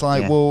maps. And it's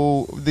like,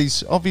 well,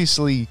 there's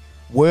obviously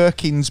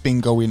working's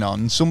been going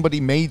on.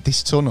 Somebody made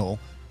this tunnel.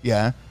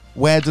 Yeah.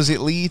 Where does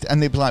it lead?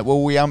 And they'd be like,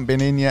 well, we haven't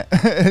been in yet.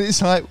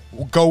 It's like,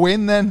 well, go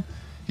in then.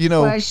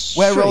 Where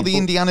are all the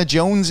Indiana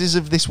Joneses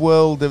of this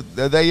world?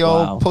 Are they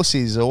all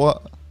pussies or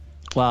what?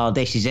 Well,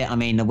 this is it. I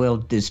mean, the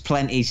world, there's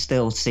plenty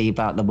still to see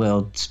about the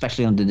world,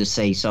 especially under the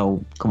sea.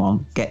 So come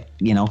on, get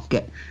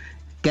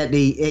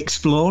the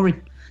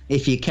exploring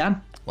if you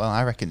can. Well,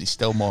 I reckon there's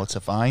still more to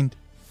find.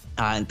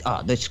 And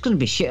there's going to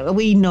be shit.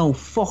 We know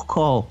fuck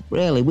all,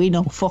 really. We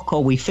know fuck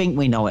all. We think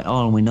we know it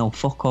all, and we know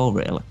fuck all,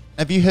 really.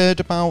 Have you heard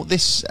about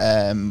this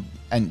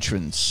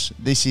entrance?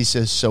 This is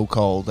a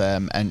so-called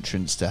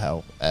entrance to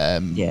hell,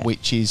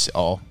 which is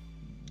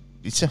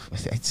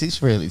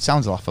it's really, it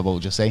sounds laughable.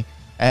 Just say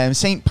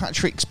St.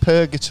 Patrick's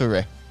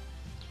Purgatory,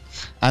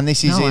 and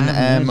this is in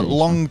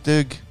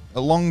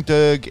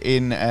Longderg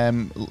in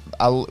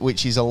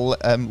which is a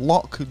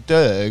Loch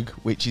Derg,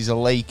 which is a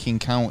lake in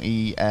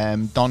County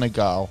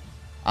Donegal,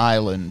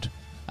 Ireland,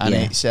 and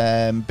it's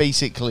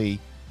basically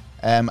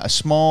a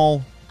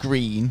small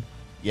green,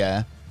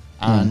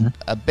 and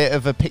a bit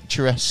of a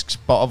picturesque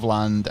spot of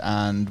land,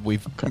 and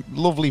with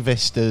lovely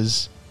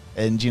vistas,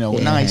 and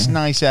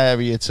nice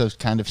area to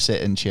kind of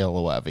sit and chill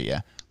or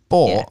whatever.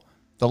 But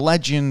the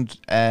legend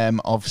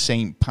of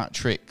St.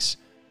 Patrick's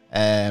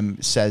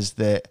says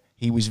that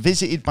he was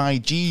visited by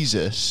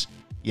Jesus,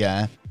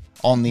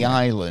 on the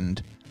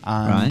island,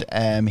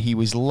 and he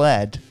was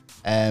led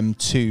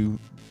to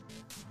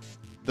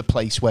the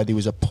place where there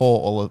was a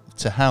portal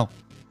to hell.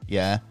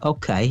 Yeah.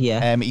 Okay.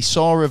 Yeah. He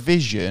saw a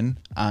vision,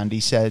 and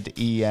he said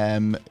he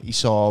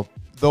saw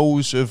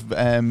those of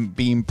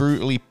being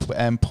brutally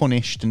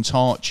punished and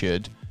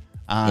tortured,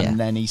 and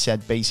then he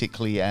said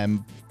basically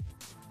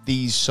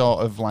these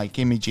sort of like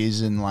images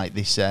and like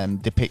this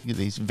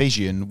this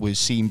vision was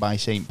seen by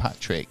Saint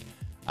Patrick,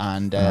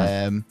 and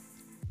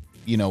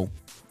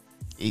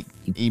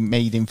it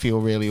made him feel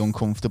really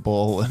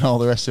uncomfortable and all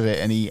the rest of it,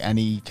 and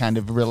he kind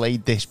of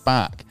relayed this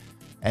back,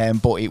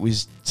 but it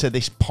was to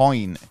this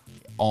point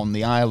on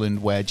the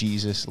island where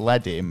Jesus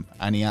led him,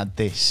 and he had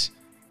this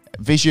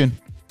vision.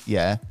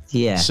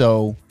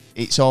 So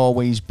it's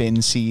always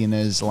been seen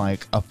as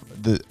like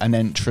an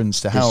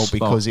entrance to hell spot.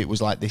 because it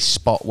was like this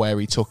spot where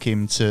he took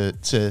him to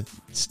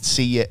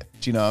see it.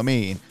 Do you know what I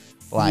mean?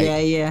 Like,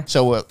 yeah.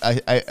 So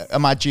I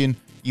imagine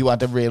you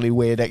had a really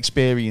weird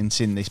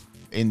experience in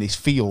this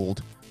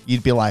field.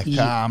 You'd be like,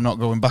 I'm not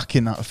going back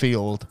in that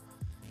field.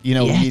 You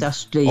know,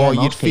 or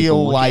you'd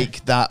feel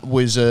like that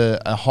was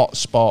a hot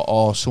spot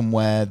or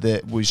somewhere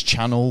that was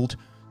channeled.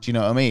 Do you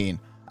know what I mean?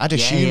 I'd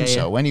assume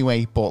so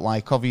anyway, but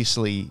like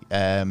obviously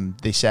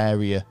this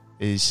area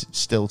is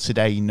still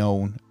today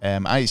known.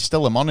 It's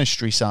still a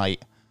monastery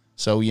site,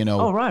 so you know.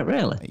 Oh right,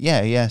 really?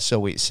 Yeah.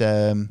 So it's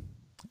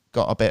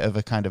got a bit of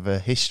a kind of a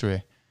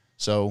history.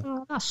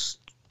 So that's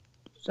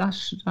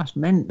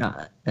meant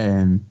that.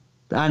 And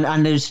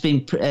there's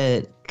been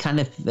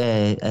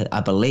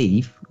I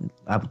believe,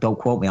 don't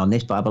quote me on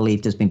this, but I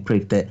believe there's been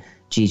proof that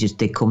Jesus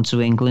did come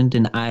to England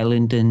and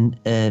Ireland and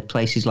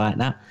places like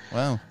that.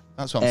 Well,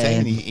 that's what I'm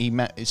saying. He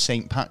met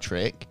St.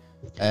 Patrick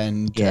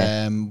and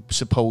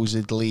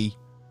supposedly,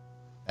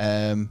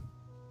 you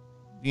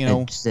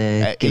know,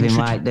 give him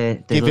like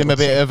give him a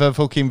bit of a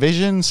fucking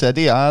vision. Said,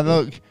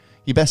 look,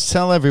 you best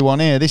tell everyone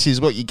here, this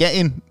is what you're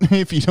getting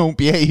if you don't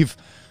behave.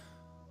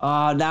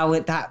 Oh, now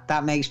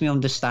that makes me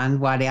understand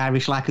why the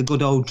Irish like a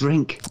good old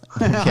drink.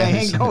 I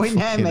ain't going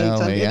there, mate.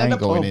 I ain't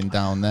going in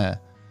down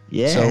there.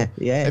 Yeah, so,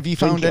 yeah. Have you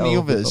found any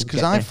others?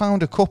 Because I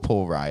found a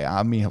couple, right?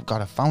 I mean,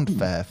 I found a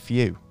fair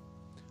few.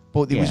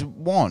 But there was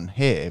one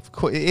here.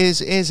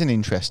 It is an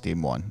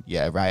interesting one.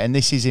 Yeah, right. And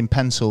this is in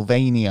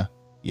Pennsylvania.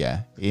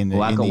 Yeah, in the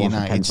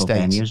United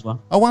States. As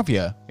well. Oh, have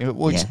you?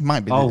 It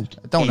might be. I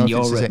don't know if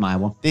Europe, this is my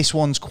one. This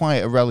one's quite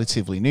a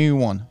relatively new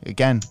one.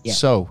 Again,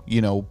 so,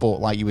 you know,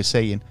 but like you were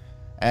saying,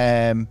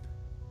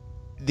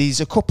 there's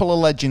a couple of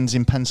legends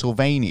in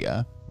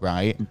Pennsylvania,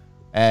 right?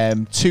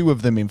 Two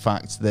of them, in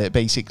fact, that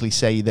basically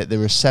say that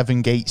there are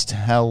 7 gates to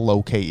hell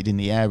located in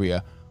the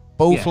area.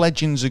 Both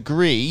legends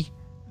agree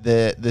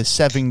that the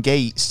 7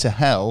 gates to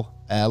hell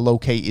are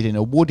located in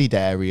a wooded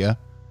area,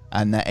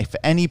 and that if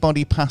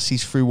anybody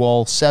passes through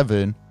all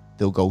 7,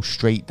 they'll go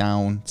straight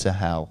down to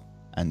hell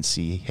and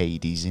see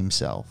Hades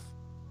himself.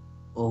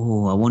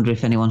 Oh, I wonder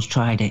if anyone's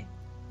tried it.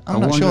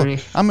 I'm not sure.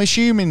 I'm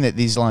assuming that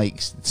there's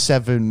like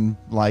 7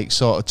 like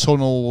sort of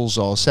tunnels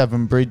or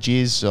 7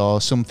 bridges or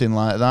something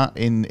like that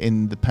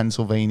in the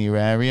Pennsylvania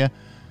area.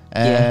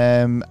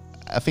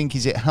 I think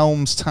is it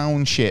Helms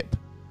Township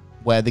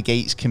where the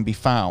gates can be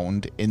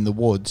found in the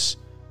woods.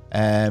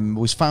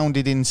 Was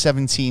founded in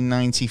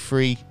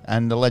 1793,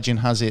 and the legend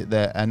has it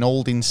that an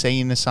old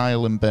insane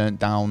asylum burnt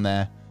down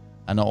there,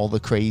 and all the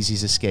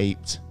crazies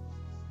escaped.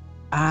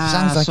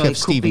 Sounds like a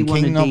Stephen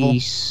King novel.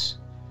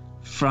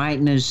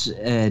 Frighteners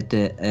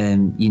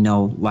that you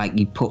know, like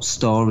you put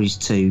stories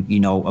to, you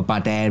know, a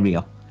bad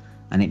area,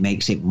 and it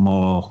makes it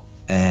more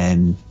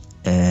you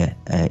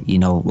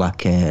know,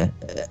 like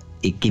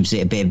it gives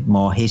it a bit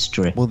more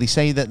history. Well, they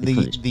say that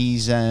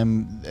these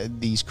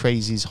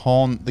crazies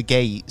haunt the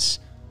gates,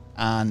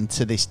 and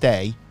to this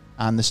day,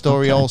 and the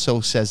story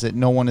also says that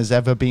no one has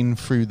ever been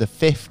through the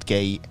 5th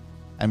gate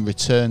and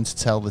returned to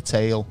tell the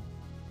tale.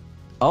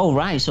 Oh,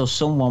 right. So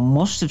someone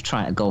must have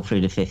tried to go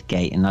through the 5th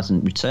gate and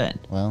hasn't returned.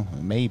 Well,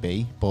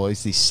 maybe. But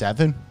is this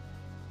 7?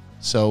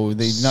 So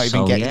they're not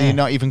even You're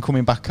not even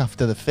coming back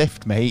after the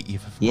 5th, mate.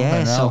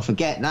 So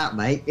forget that,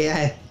 mate.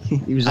 Yeah,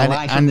 he was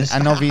alive from the start.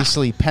 And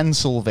obviously,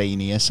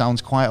 Pennsylvania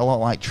sounds quite a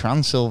lot like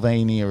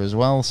Transylvania as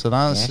well. So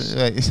that's,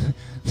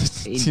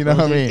 you know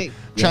what I mean?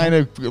 Trying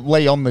to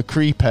lay on the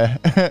creeper.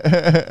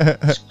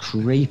 It's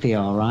creepy,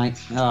 all right.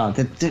 Oh,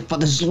 but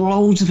there's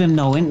loads of them,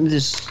 though, isn't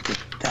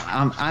there?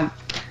 I'm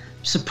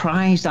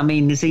surprised. I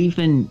mean, there's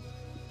even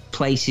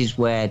places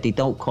where they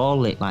don't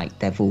call it like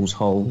devil's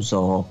holes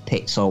or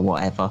pits or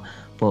whatever,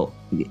 but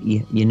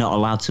you're not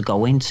allowed to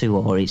go into,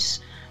 or it's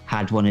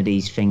had one of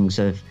these things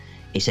of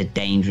it's a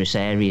dangerous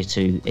area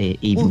to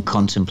even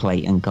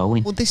contemplate and go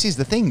in. Well, this is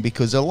the thing,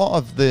 because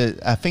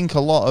I think a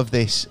lot of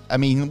this, I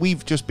mean,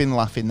 we've just been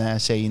laughing there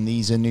saying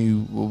these are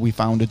new, we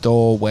found a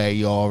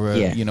doorway or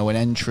you know, an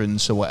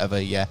entrance or whatever,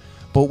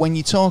 but when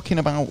you're talking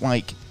about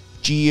like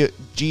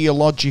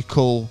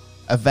geological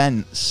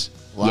events,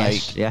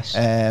 like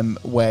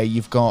where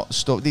you've got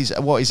stuff, these,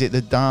 what is it,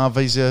 the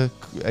Darvaza,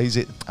 is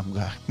it,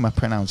 my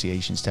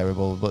pronunciation's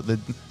terrible, but the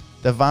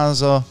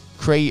Vaza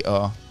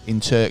crater in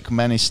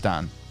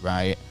Turkmenistan,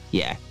 right?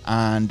 Yeah.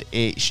 And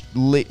it's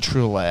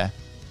literally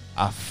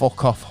a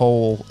fuck off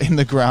hole in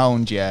the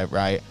ground,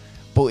 right?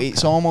 But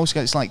it's almost,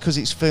 it's like, because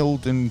it's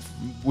filled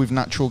with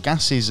natural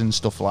gases and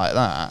stuff like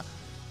that.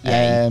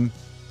 I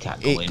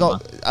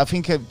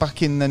think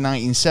back in the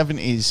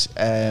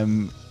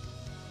 1970s,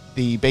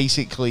 they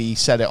basically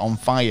set it on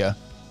fire,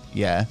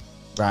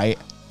 right,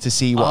 to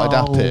see what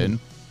had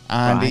happened,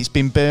 and it's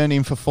been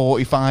burning for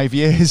 45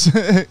 years,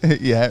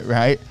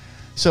 right.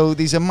 So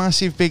there's a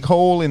massive big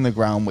hole in the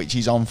ground which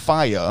is on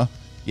fire,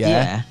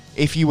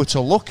 If you were to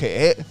look at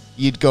it,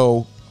 you'd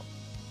go,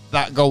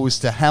 that goes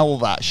to hell,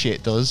 that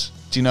shit does.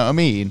 Do you know what I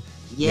mean?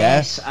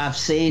 Yes, I've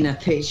seen a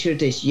picture of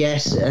this,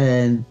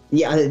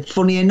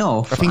 funny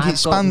enough, I think it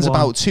spans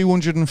about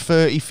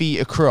 230 feet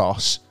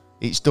across,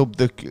 It's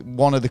dubbed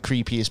one of the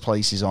creepiest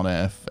places on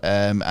Earth,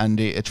 and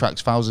it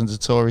attracts thousands of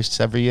tourists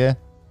every year.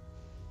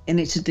 And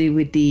it's to do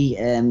with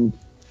the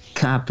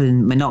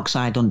carbon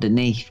monoxide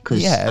underneath,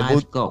 because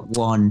I've got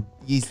one.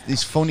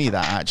 It's funny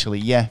that actually.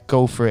 Yeah,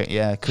 go for it.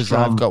 Yeah, because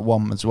I've got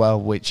one as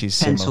well, which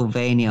is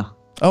Pennsylvania. Similar.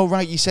 Oh,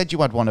 right. You said you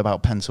had one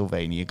about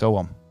Pennsylvania. Go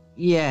on.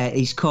 Yeah,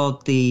 it's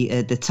called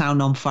the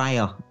Town on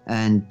Fire,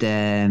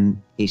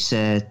 and it's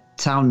a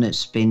town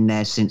that's been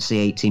there since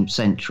the 18th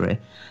century,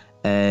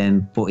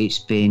 but it's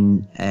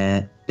been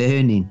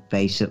burning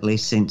basically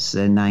since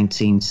the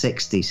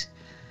 1960s.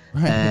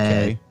 Right.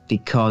 Okay.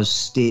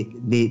 Because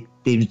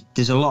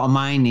there's a lot of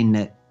mining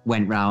that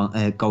went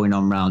going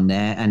on around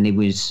there, and there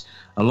was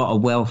a lot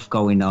of wealth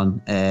going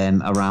on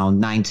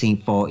around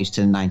 1940s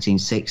to the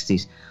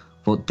 1960s.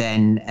 But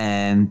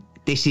then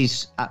this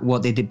is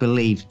what they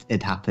believed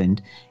had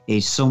happened,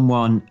 is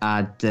someone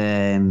had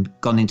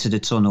gone into the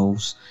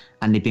tunnels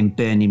and they've been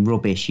burning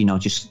rubbish,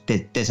 just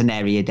there's an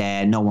area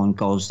there, no one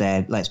goes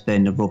there, let's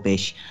burn the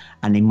rubbish.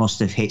 And they must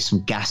have hit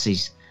some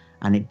gases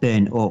and it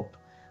burned up.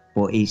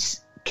 But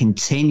it's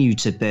continued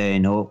to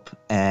burn up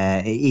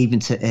even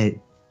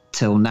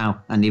till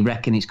now. And they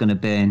reckon it's going to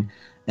burn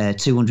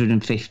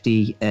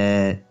 250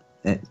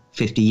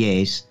 50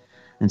 years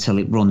until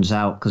it runs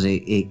out, because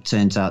it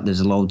turns out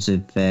there's loads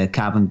of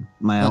carbon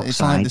monoxide.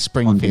 It's like the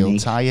Springfield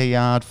underneath. Tyre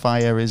Yard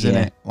fire, isn't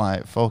it?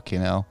 Like,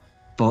 fucking hell.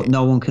 But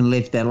no one can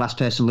live there. Last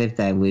person lived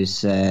there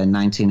was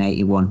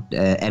 1981.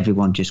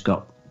 Everyone just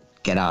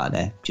get out of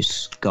there,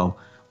 just go.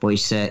 But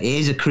it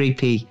is a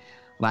creepy,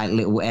 like,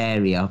 little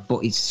area.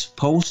 But it's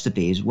supposed to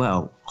be as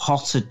well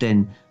hotter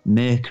than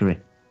mercury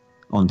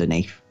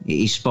underneath. It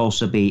is supposed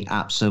to be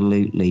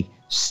absolutely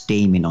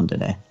steaming under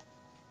there.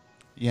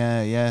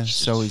 Yeah.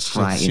 So it's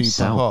Right, super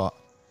itself. hot.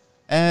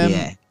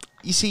 Yeah.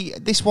 You see,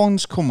 this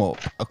one's come up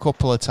a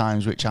couple of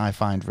times, which I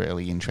find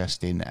really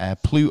interesting.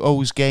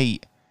 Pluto's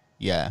Gate.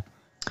 Yeah.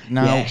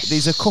 Now, Yes.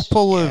 there's a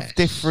couple of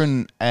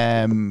different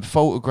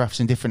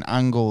photographs and different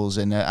angles.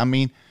 And I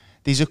mean,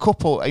 there's a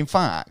couple. In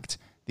fact,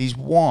 there's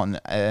one.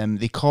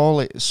 They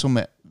call it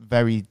something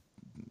very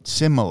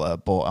similar,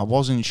 but I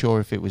wasn't sure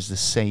if it was the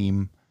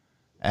same.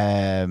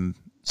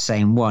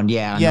 Same one,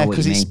 yeah. I Yeah, know what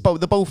because you it's mean.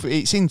 they're both.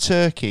 It's in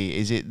Turkey.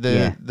 Is it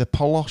the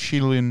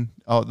Polosian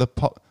or the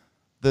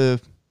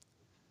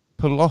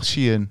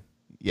Polosian?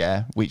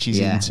 Yeah, which is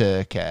in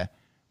Turkey,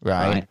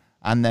 right?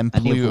 And then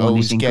And the other one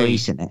Pluto's is in Gate.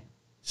 Greece, isn't it?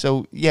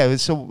 So yeah,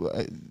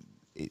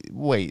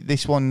 wait,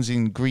 this one's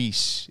in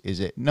Greece,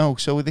 is it? No,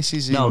 so this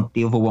is No,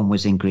 the other one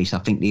was in Greece. I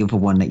think the other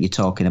one that you're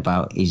talking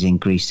about is in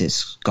Greece.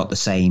 It's got the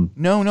same.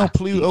 No, attributes.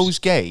 Pluto's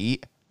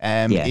Gate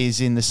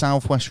is in the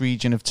southwest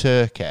region of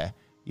Turkey.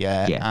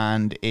 Yeah,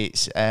 and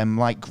it's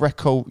like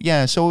Greco.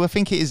 Yeah, so I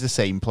think it is the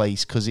same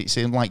place because it's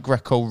in like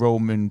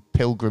Greco-Roman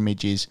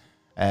pilgrimages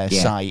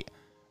site.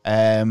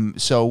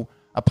 So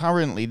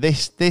apparently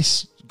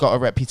this got a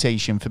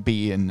reputation for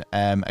being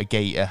a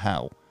gate of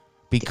hell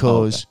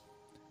because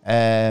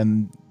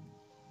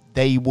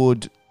they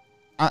would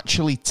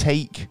actually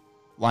take,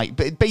 like,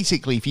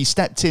 basically if you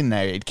stepped in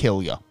there, it'd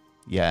kill you.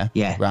 Yeah.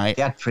 Right.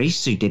 They had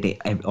priests who did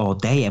it all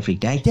day, every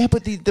day. Yeah,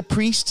 but the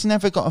priests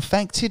never got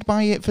affected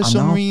by it for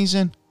some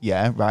reason.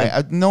 Yeah,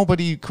 right.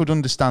 Nobody could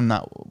understand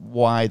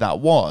why that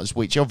was,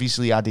 which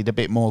obviously added a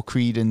bit more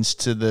credence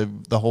to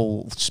the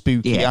whole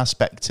spooky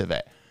aspect of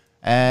it.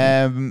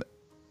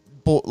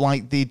 But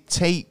like they'd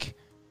take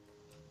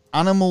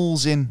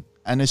animals in,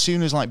 and as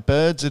soon as like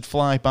birds would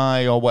fly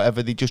by or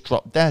whatever, they just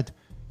drop dead.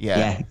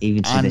 Yeah,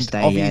 even to this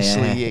day.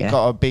 Obviously, it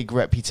got a big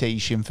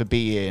reputation for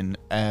being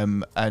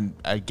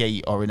a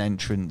gate or an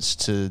entrance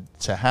to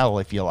hell,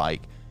 if you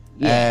like.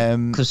 Yeah,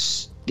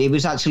 because it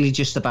was actually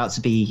just about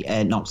to be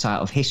knocked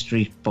out of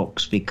history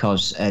books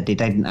because they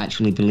didn't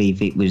actually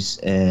believe it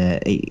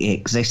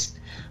exists.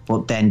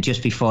 But then,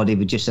 just before they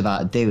were just about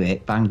to do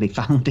it, bang! They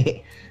found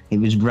it. It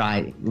was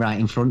right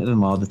in front of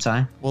them all the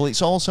time. Well,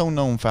 it's also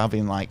known for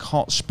having like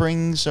hot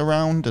springs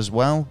around as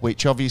well,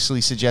 which obviously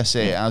suggests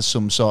it has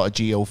some sort of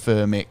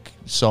geothermic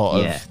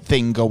sort of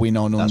thing going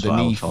on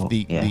underneath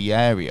the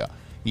area.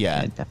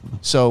 Yeah, definitely.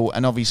 So,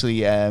 and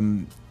obviously,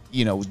 the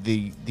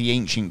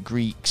ancient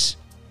Greeks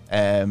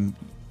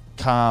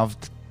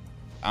carved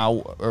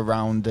out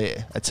around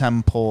it a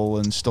temple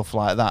and stuff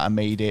like that and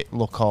made it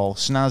look all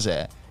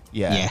snazzy.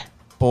 Yeah.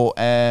 But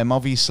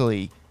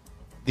obviously,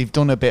 they've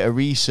done a bit of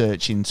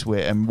research into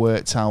it and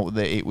worked out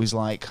that it was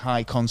like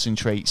high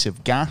concentrates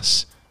of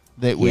gas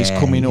that was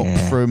coming up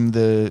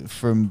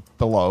from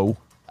below,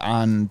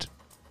 and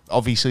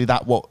obviously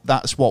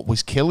that's what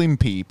was killing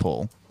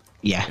people.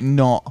 Yeah,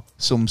 not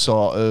some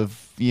sort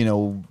of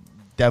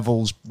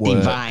devil's work,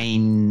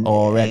 divine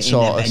or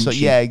sort of. So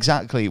yeah,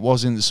 exactly. It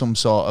wasn't some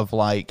sort of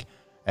like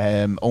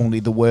only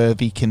the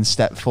worthy can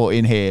step foot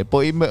in here.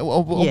 But I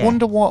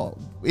wonder what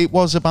it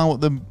was about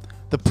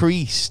the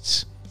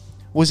priests.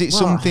 Was it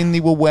something they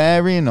were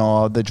wearing,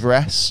 or the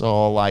dress,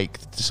 or like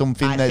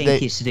something I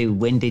think it's to do with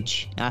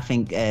windage. I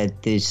think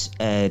there's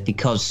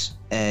because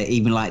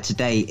even like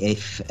today,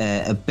 if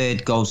a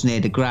bird goes near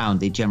the ground,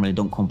 they generally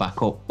don't come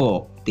back up,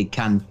 but they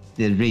can.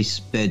 There is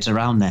birds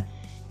around there.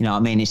 You know what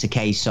I mean? It's a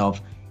case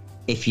of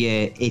if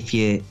you're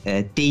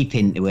deep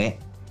into it,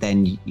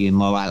 then you're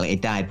more likely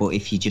to die. But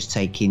if you're just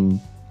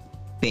taking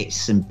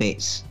bits and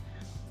bits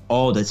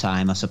all the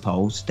time, I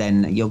suppose,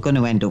 then you're going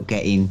to end up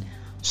getting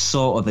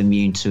sort of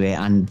immune to it,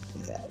 and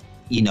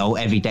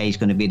every day is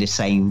going to be the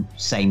same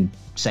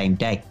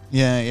day.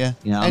 Yeah.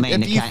 You know what I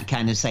mean?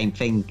 Kind of same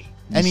thing.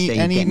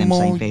 Any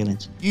more same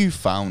feelings. You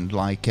found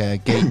like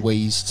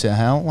gateways to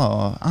hell,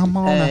 or I'm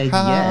on a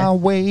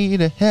highway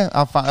to hell?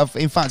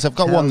 In fact, I've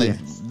got one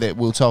that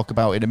we'll talk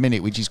about in a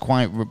minute, which is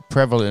quite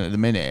prevalent at the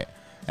minute.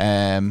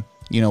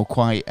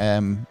 Quite.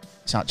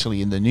 It's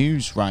actually in the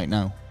news right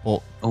now.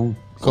 But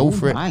go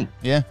for right.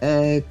 it.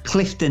 Yeah.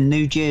 Clifton,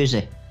 New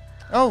Jersey.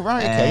 Oh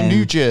right, okay,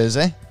 New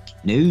Jersey.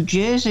 New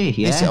Jersey,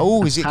 yeah.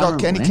 Has it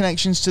got any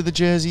connections to the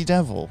Jersey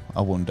Devil,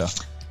 I wonder?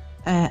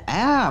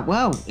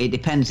 Well, it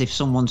depends if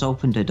someone's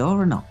opened a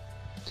door or not.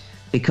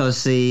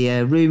 Because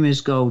the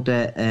rumours go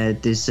that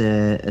there's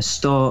a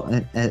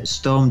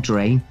storm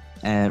drain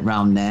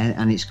around there,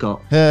 and it's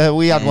got...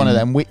 we had one of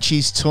them,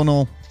 Witch's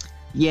Tunnel.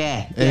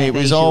 Yeah. And it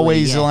was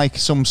always like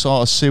some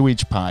sort of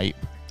sewage pipe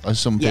or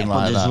something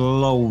like that.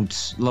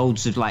 There's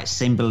loads of like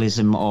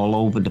symbolism all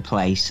over the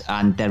place,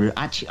 and there are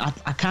actually...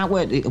 I can't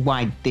work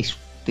why this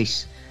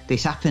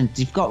happened.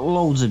 You've got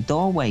loads of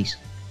doorways.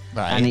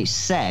 Right. And it's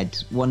said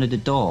one of the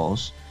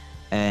doors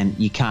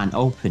you can't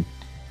open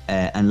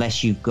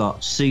unless you've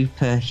got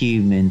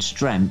superhuman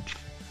strength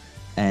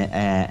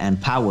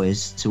and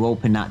powers to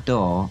open that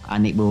door,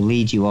 and it will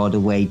lead you all the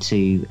way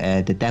to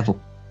the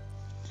devil.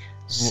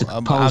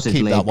 I'll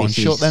keep that one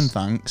shut then,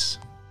 thanks.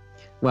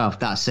 Well,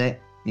 that's it.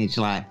 It's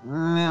like,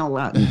 well,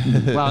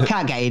 I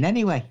can't get in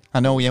anyway. I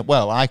know, yeah.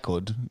 Well, I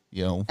could,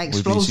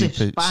 Explosives,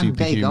 with bang,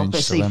 there you go, the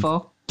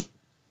C4.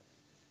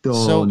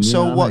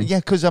 So what? Yeah,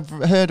 because I've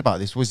heard about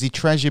this. Was the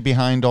treasure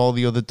behind all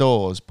the other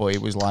doors? But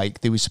it was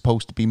like there was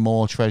supposed to be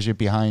more treasure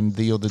behind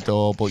the other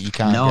door, but you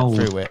can't get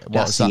through it.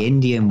 That's the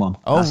Indian one.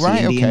 Oh, that's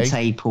right, the Indian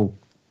okay.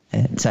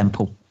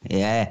 Temple.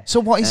 Yeah. So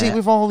what is it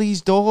with all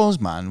these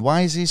doors, man?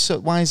 Why is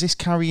this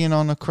carrying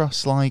on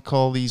across like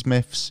all these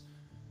myths?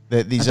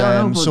 That there's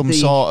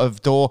sort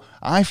of door.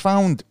 I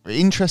found,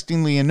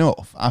 interestingly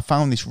enough,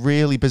 this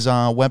really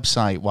bizarre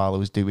website while I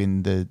was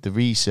doing the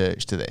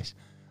research to this.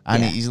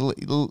 And it is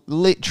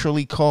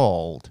literally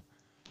called,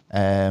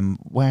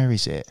 where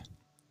is it?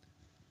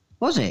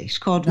 Was it? It's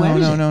called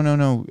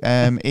No.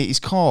 It is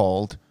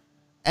called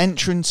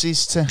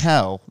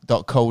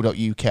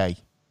entrancestotehell.co.uk.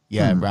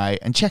 Yeah, right.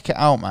 And check it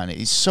out, man.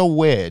 It's so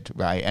weird,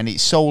 right? And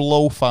it's so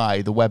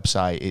lo-fi, the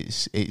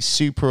website. It's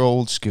super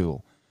old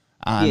school.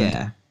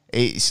 And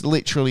it's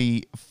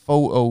literally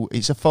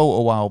it's a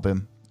photo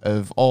album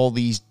of all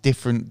these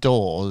different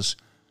doors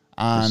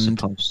and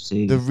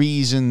the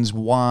reasons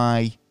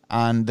why,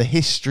 and the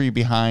history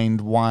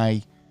behind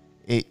why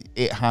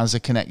it has a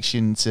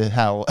connection to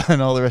hell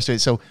and all the rest of it.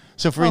 So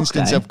for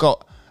instance,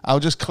 I'll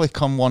just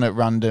click on one at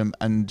random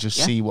and just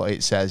see what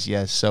it says.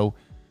 Yes. So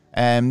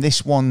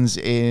this one's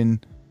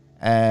in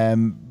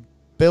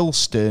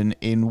Bilston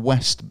in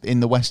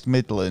the West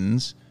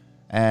Midlands.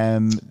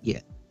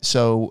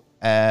 So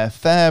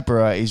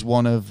Fairborough is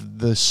one of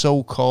the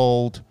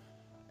so-called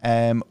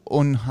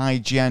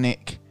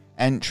unhygienic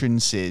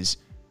entrances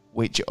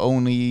which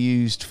only are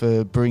used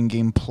for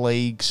bringing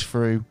plagues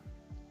through.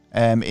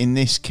 In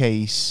this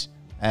case,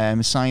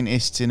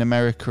 scientists in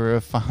America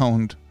have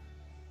found,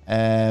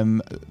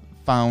 and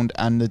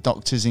the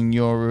doctors in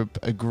Europe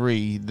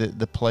agree that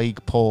the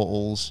plague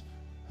portals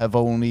have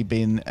only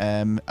been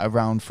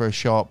around for a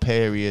short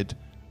period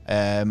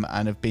and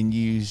have been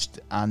used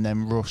and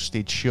then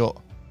rusted shut.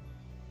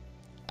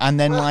 And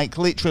then,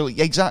 literally,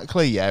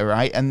 exactly, yeah,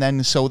 right? And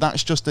then, so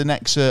that's just an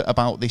excerpt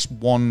about this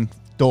one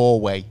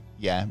doorway.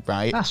 Yeah,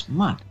 right. That's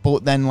mad.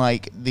 But then,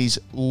 there's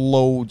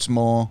loads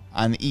more,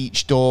 and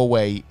each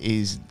doorway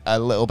is a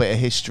little bit of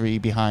history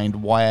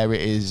behind where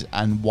it is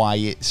and why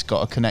it's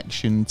got a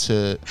connection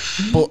to.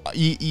 But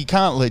you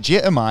can't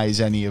legitimize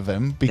any of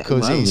them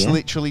because it's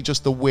literally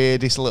just the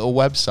weirdest little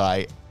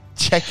website.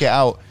 Check it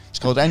out. It's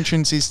called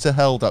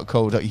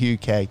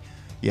entrancestotehell.co.uk.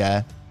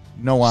 Yeah,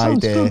 no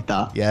Sounds idea. Good,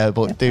 that. Yeah,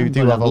 but do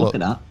have a look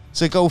at that.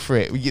 So go for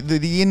it.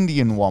 The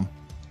Indian one.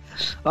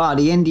 Oh,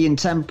 the Indian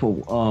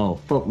temple. Oh,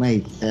 fuck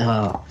me.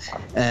 Oh.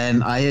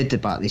 I heard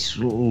about this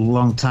a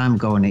long time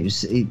ago, and it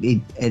was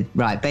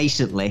right.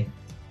 Basically,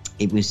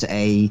 it was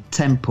a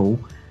temple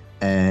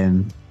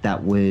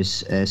that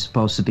was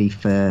supposed to be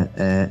for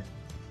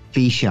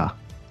Visha.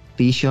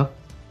 Visha,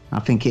 I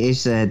think it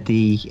is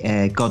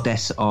the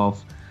goddess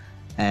of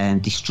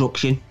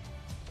destruction.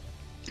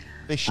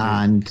 Vishnu.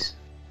 And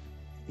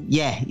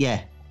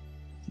yeah.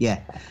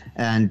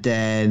 And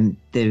there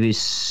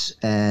is.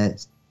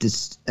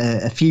 There's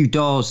a few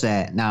doors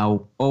there.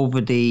 Now,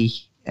 over the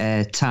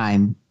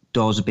time,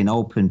 doors have been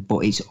opened,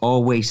 but it's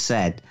always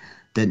said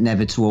that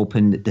never to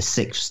open the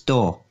sixth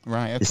door.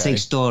 Right, okay. The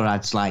sixth door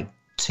has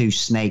two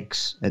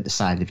snakes at the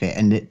side of it,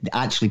 and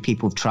actually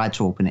people have tried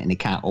to open it and they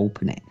can't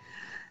open it.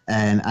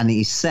 And it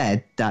is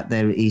said that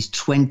there is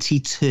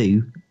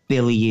 22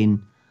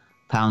 billion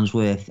pounds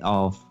worth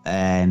of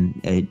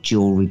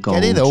jewellery,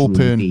 gold, Get it open.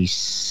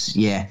 rubies.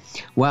 Yeah.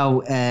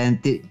 Well,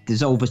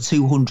 there's over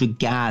 200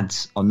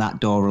 guards on that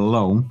door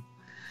alone,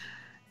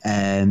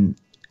 and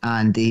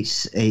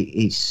it's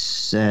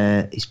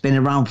been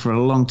around for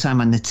a long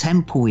time. And the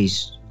temple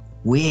is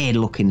weird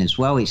looking as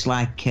well. It's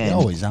like They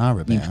always are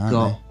a bit, you've aren't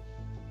got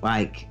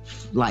they?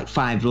 like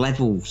 5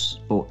 levels,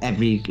 but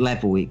every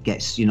level it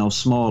gets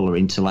smaller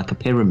into like a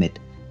pyramid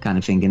kind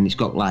of thing, and it's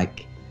got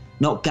like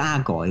not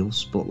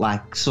gargoyles but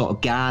like sort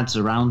of guards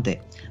around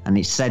it. And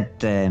it said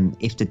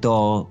if the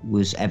door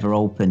was ever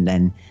open,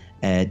 then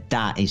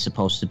that is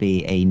supposed to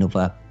be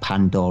another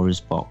Pandora's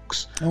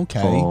box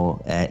for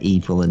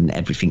evil and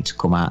everything to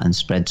come out and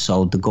spread.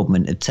 So the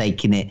government have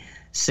taken it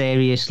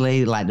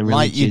seriously, like the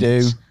religions. Like you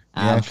do.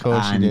 Yeah, of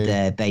course and you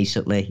do.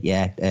 Basically,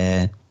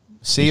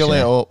 Seal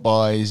it up,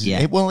 boys.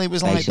 Yeah, it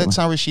was like the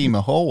basically.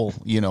 Hiroshima Hole,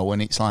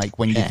 and it's like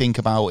when you think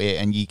about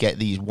it and you get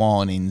these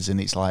warnings and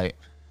it's like,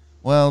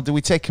 well, do we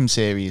take them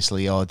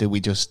seriously or do we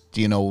just,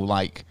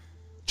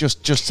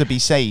 just to be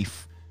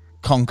safe,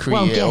 concrete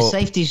Well, it yeah, up?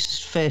 safety's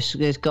first.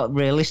 It's got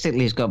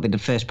to be the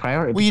first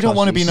priority. Well, you don't because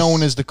want to be it's-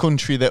 known as the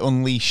country that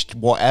unleashed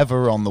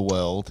whatever on the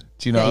world.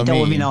 Do you know Yeah, you what I don't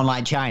want to mean? be known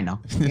like China.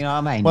 You know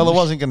what I mean? Well, I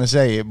wasn't going to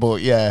say it,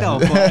 but yeah. No,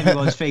 but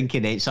everyone's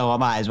thinking it, so I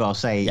might as well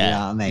say it. Yeah. You know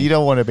what I mean? You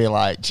don't want to be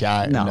like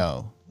China. No.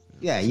 No.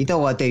 Yeah, you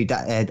don't want to do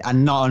that.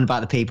 I'm not on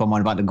about the people. I'm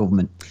on about the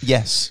government.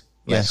 Yes.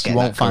 Let's Yes. get You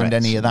won't that find correct.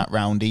 any of that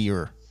round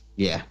here.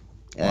 Yeah.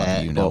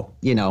 Well,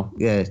 you know.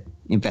 But,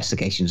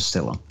 investigations are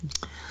still on.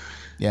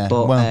 Yeah.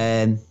 But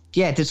well,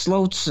 there's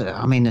loads.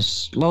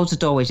 There's loads of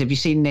doorways. Have you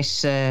seen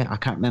this? I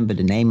can't remember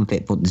the name of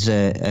it, but there's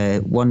a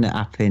one that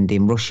happened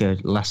in Russia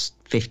last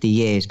 50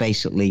 years.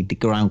 Basically, the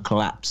ground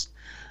collapsed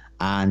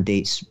and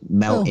it's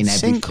melting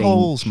everything.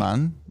 sinkholes,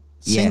 man.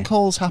 Yeah.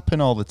 Sinkholes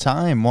happen all the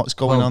time. What's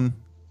going on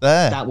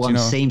there? That Do one you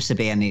know? seems to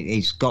be, and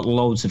it's got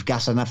loads of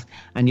gas enough.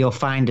 And you'll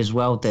find as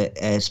well that,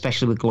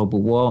 especially with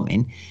global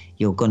warming,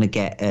 you're going to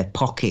get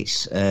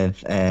pockets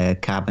of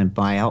carbon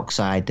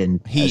dioxide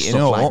and Heating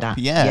stuff up, like that.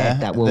 yeah,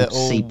 that will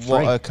that'll seep through.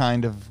 what a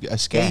kind of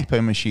escape,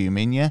 I'm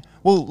assuming, yeah.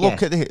 Well,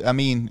 look at it. I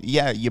mean,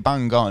 yeah, you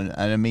bang on,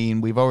 and I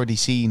mean, we've already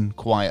seen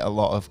quite a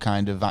lot of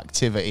kind of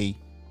activity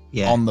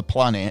on the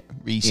planet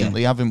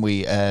recently, haven't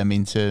we?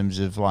 In terms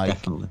of like,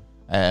 Definitely.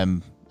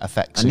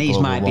 Effects. And of these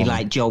global might be warming.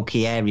 like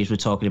jokey areas. We're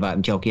talking about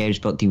them jokey areas,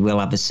 but they will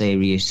have a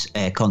serious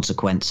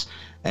consequence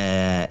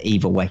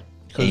either way,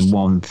 in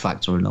one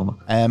factor or another.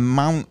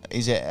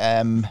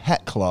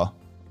 Hekla?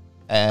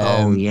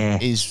 Yeah.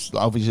 Is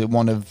obviously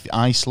one of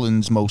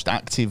Iceland's most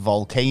active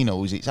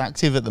volcanoes. It's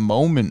active at the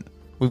moment.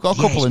 We've got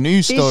a couple of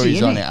news busy,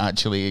 stories on innit? it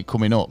actually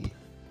coming up.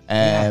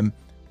 But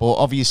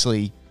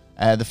obviously,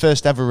 the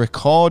first ever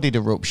recorded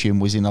eruption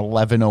was in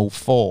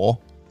 1104,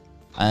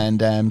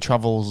 and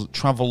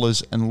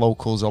travelers and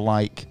locals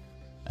alike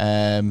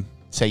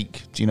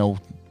take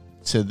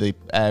to the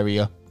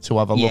area to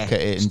have a look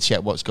at it and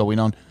check what's going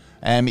on.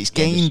 It's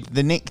gained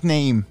the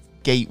nickname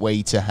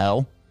Gateway to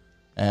Hell.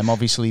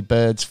 Obviously,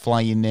 birds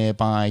flying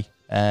nearby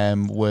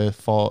were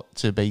thought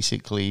to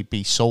basically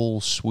be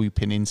souls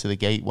swooping into the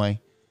gateway.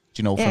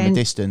 From a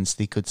distance,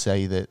 they could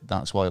say that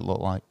that's what it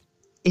looked like.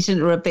 Isn't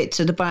there a bit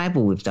to the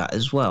Bible with that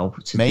as well?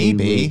 To Maybe,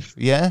 do with,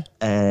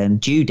 yeah.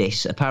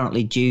 Judas.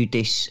 Apparently,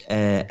 Judas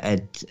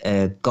had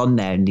gone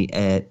there, and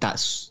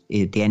that's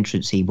the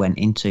entrance he went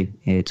into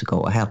to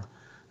go to hell.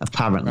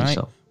 Apparently, Right.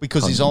 so.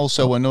 Because there's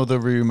also another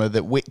rumour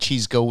that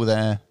witches go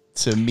there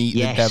to meet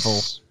the devil.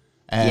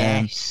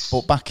 Yes.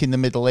 But back in the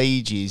Middle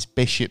Ages,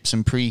 bishops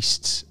and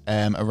priests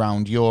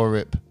around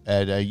Europe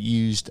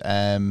used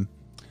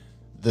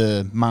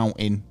the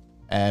mountain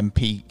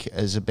peak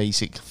as a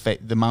basic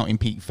the mountain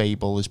peak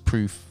fable as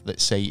proof that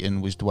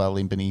Satan was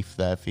dwelling beneath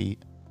their feet.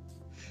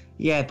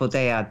 Yeah, but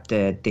they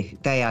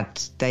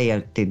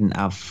didn't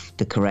have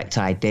the correct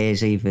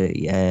ideas either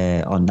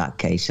on that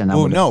case. And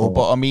Oh no,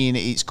 but I mean,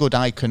 it's good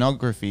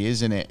iconography,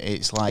 isn't it?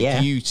 It's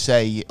like you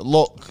say,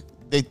 look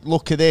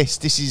at this.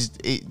 This is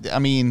it. I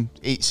mean,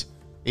 it's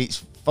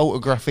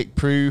photographic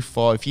proof.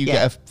 Or if you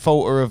get a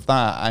photo of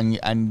that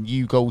and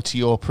you go to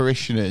your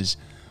parishioners,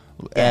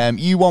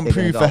 you want They're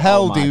proof gonna of go,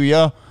 hell, "Oh do my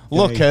you?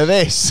 Look at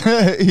this."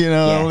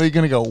 They're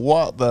gonna go,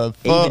 "What the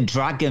fuck?" Even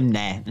drag them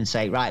there and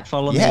say, right,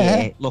 follow me Yeah.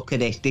 here. Look at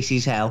this. This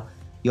is hell.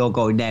 You're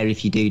going there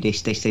if you do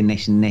this, this, and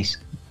this, and this.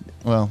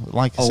 Well,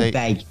 like I say,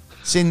 Obey.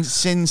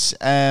 since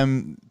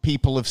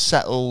people have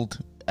settled,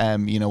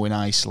 in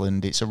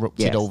Iceland, it's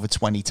erupted over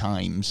 20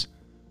 times,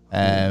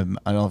 and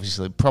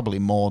obviously probably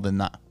more than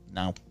that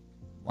now.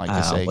 Like I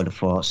say, I would have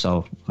thought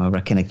so. I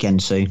reckon again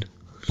soon.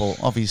 but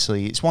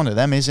obviously it's one of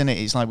them, isn't it?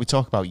 It's like we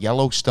talk about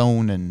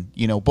Yellowstone, and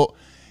but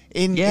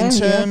in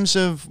terms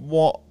of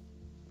what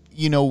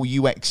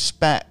you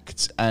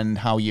expect and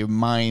how your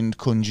mind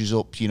conjures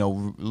up,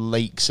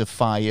 lakes of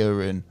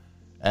fire and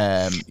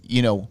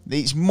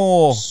it's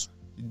more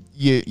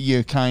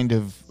you kind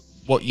of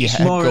what your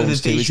head more of goes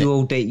a to.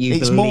 visual that you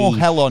It's more believe.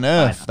 hell on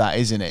earth, that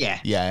isn't it?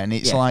 Yeah. And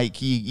it's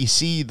like you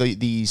see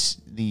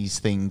these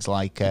things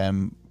like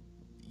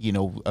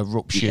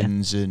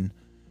eruptions and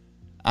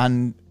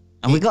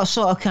And we got a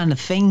sort of kind of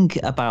thing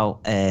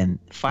about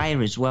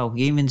fire as well.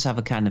 Humans have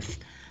a kind of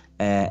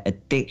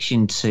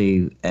addiction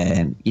to,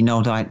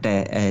 like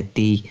when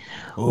the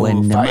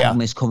fire.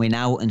 magma's coming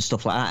out and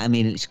stuff like that. I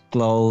mean, it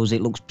glows,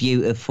 it looks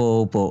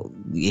beautiful, but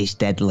it's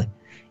deadly.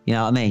 You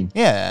know what I mean?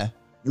 Yeah.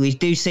 We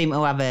do seem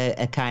to have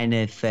a kind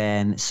of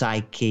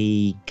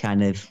psyche,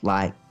 kind of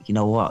like, you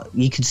know what?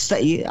 You can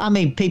say. I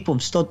mean, people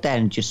have stood there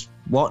and just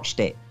watched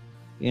it.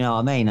 You know what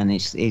I mean? And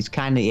it's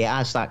kind of, it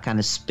has that kind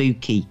of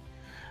spooky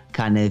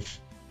kind of,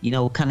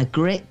 kind of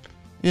grip.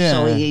 Yeah.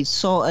 So it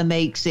sort of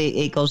makes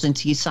it goes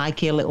into your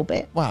psyche a little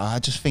bit. Well, I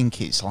just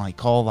think it's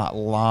like all that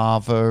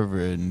lava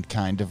and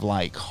kind of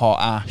like hot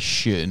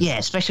ash and Yeah,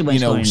 especially when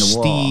it's going in the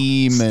water.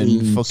 steam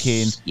and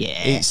fucking.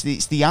 Yeah.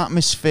 It's the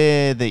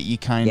atmosphere that you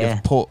kind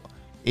of put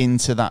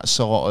into that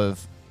sort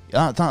of.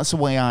 That's the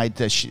way I'd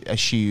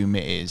assume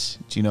it is.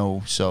 Do you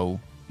know?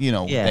 So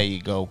there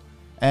you go.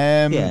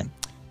 Yeah.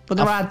 But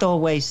there are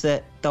doorways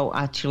that don't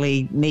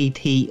actually need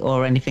heat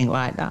or anything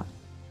like that.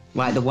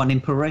 Like the one in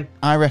Peru.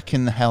 I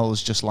reckon the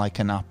hell's just like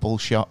an Apple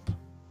shop.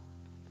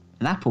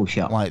 An Apple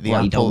shop? Like the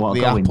Well,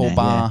 Apple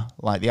bar,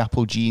 like the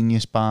Apple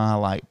Genius bar,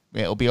 like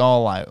it'll be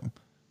all like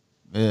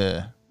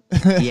Yeah,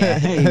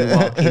 you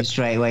walk in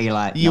straight away, you're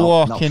like... You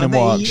walk in and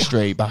walk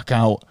straight back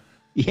out.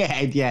 Yeah,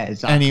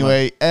 exactly.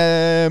 Anyway,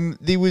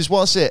 there was,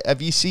 what's it?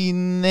 Have you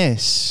seen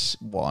this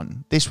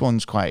one? This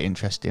one's quite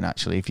interesting,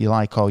 actually, if you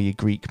like all your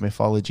Greek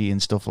mythology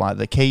and stuff like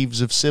the Caves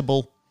of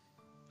Sibyl.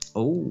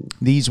 Oh.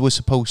 These were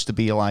supposed to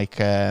be like,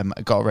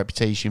 got a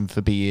reputation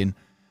for being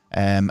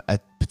a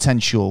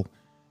potential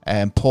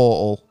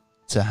portal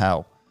to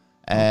hell.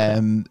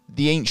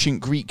 The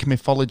ancient Greek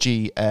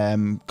mythology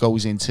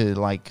goes into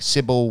like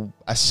Sibyl.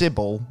 A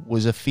Sibyl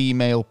was a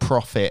female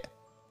prophet,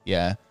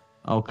 yeah.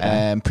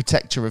 Okay.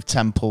 Protector of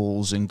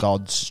temples and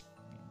gods,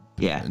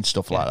 and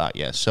stuff like that.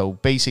 Yeah. So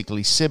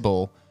basically,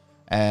 Sibyl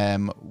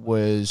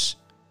was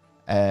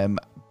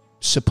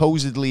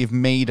supposedly have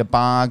made a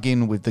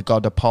bargain with the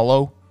god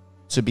Apollo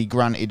to be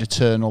granted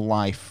eternal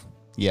life.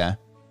 Yeah.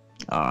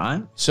 All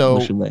right.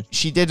 So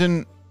she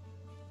didn't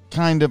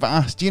kind of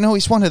ask. Do you know,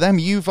 it's one of them.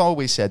 You've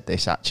always said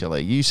this,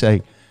 actually. You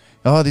say,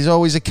 "Oh, there's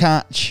always a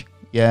catch."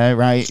 Yeah,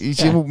 right.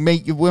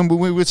 When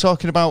we were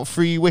talking about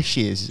free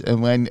wishes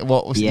and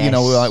what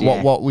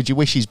would your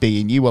wishes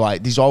be? And you were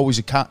like, "There's always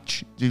a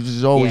catch.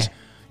 There's always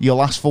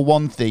you'll ask for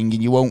one thing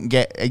and you won't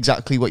get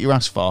exactly what you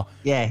asked for."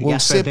 Yeah, you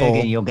ask for a burger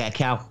and you'll get a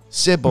cow.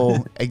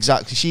 Sibyl,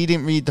 exactly. She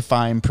didn't read the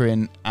fine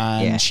print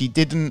and she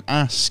didn't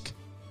ask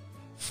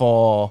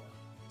to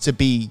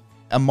be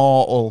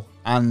immortal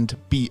and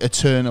be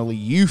eternally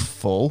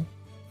youthful.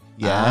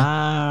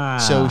 Yeah.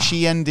 So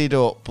she ended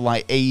up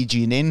like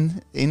aging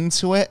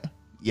into it.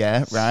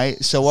 Yeah,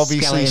 right. So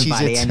obviously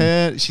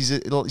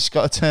she's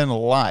got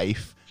eternal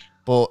life,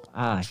 but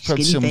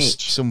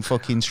some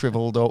fucking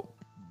shriveled up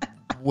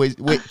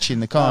witch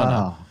in the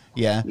corner.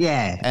 Yeah.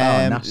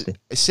 Nasty.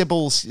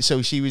 Sibyl,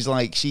 so she was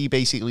like, she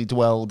basically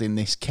dwelled in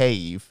this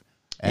cave,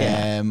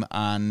 and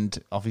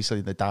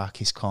obviously the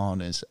darkest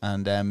corners,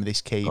 and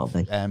this cave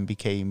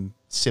became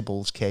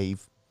Sibyl's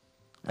cave,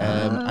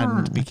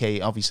 and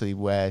became obviously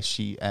where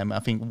she, I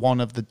think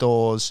one of the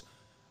doors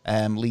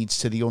leads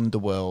to the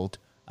underworld,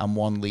 and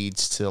one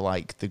leads to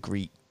like the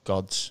Greek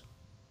gods.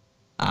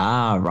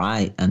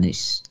 Right. And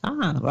it's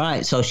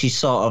right. So she's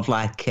sort of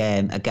like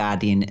a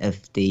guardian of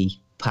the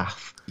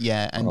path.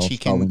 Yeah, and she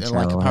can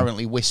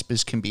apparently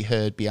whispers can be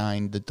heard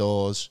behind the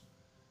doors.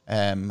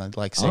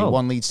 Like I say,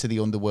 one leads to the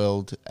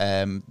underworld,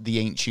 the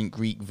ancient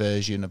Greek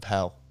version of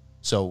hell.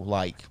 So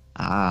like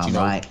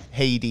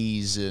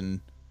Hades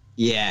and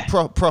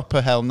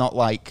proper hell, not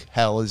like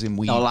hell as in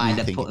we think.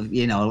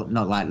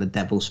 Not like the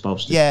devil's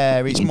supposed to.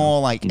 Yeah, it's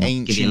more like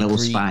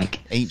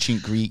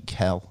ancient Greek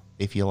hell,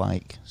 if you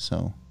like.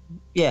 So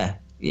yeah.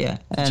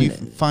 Do you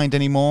find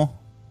any more?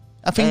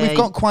 I think we've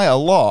got quite a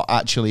lot,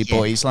 actually,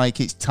 boys. Like,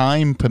 it's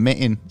time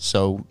permitting,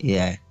 so...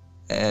 Yeah.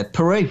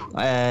 Peru.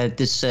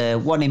 There's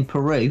one in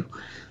Peru,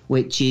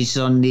 which is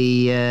on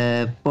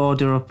the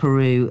border of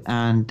Peru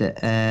and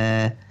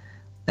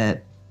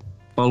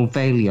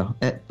Bolivia.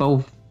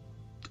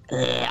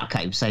 I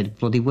can't even say the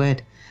bloody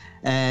word.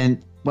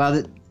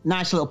 The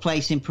nice little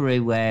place in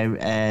Peru where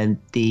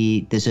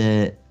there's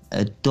a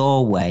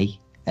doorway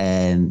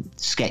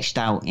sketched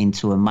out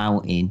into a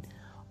mountain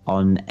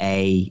on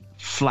a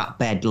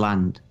flatbed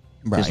land.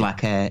 Right. There's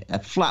like a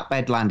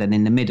flatbed land, and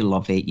in the middle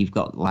of it you've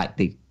got like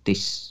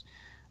this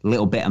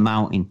little bit of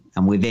mountain,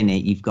 and within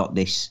it you've got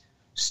this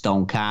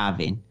stone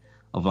carving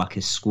of like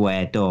a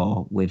square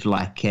door with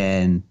like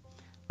a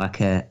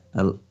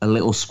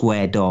little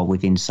square door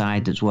with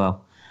inside as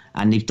well.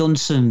 And they've done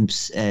some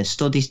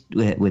studies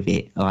with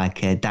it,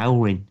 like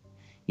dowering,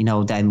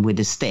 them with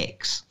the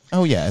sticks.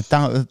 Oh yeah,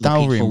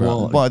 dowering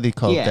rods. What are they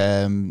called?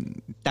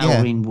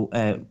 Dowering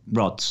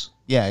rods.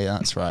 Yeah,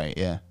 that's right.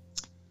 Yeah.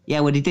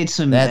 Yeah, well, they did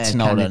some. That's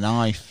not a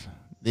knife.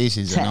 This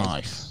is a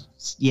knife.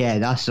 Yeah,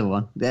 that's the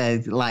one.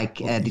 They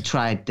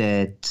tried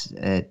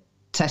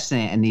testing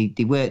it, and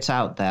they worked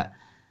out that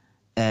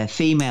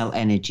female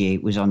energy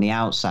was on the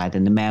outside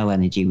and the male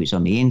energy was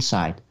on the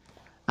inside.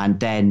 and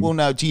then. Well,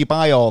 now, do you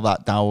buy all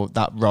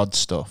that rod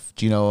stuff?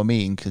 Do you know what I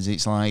mean? Because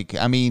it's like,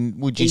 I mean,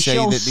 would you say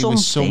that there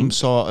was some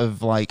sort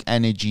of like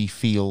energy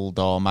field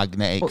or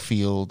magnetic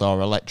field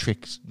or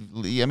electric?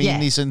 I mean,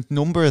 there's a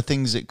number of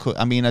things that could.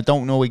 I mean, I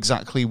don't know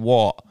exactly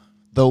what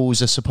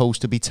those are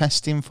supposed to be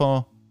testing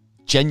for.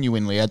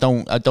 Genuinely, I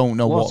don't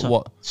know what. He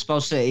was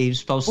supposed to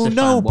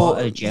find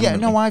water. Yeah,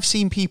 no, I've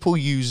seen people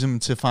use them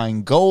to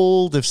find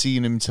gold. I've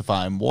seen them to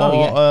find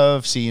water.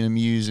 I've seen them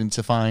use them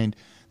to find.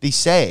 They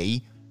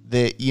say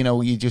that, you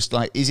know, you just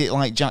like, is it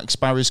like Jack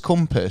Sparrow's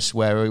compass,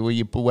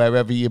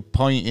 wherever you're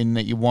pointing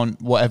that you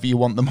want whatever you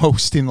want the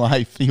most in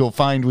life, you'll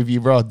find with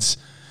your rods.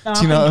 No,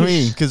 do you know what I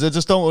mean? Because I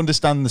just don't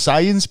understand the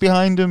science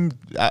behind them.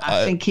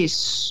 I think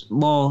it's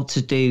more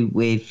to do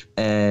with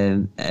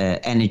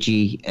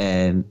energy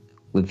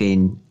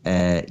within,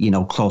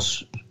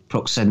 close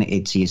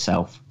proximity to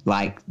yourself.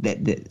 Like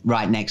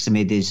right next to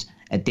me, there's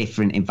a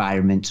different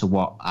environment to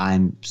what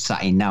I'm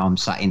sat in now. I'm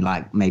sat in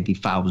like maybe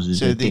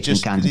thousands of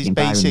different kinds of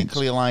environments.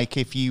 Basically like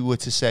if you were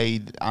to say,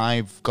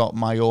 I've got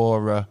my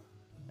aura,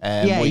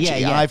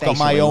 I've got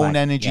my own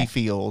energy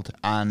field,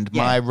 and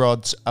my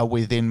rods are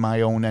within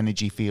my own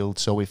energy field.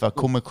 So if I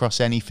come across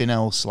anything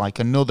else like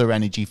another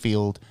energy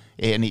field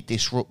and it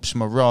disrupts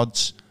my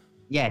rods,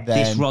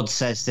 this rod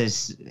says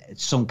there's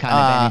some kind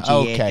of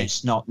energy here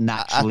that's not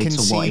naturally to what it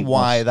was. I can see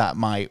why that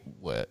might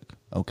work.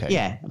 Okay.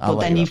 Yeah, but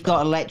then you've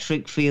got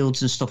electric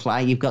fields and stuff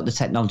like that. You've got the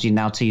technology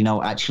now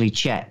to, actually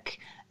check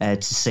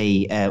to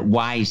see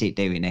why is it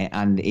doing it.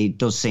 And it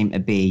does seem to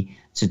be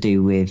to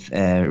do with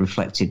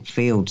reflected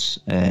fields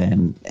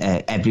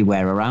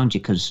everywhere around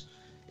you, because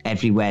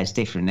everywhere is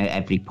different at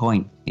every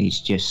point. It's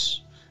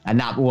just, and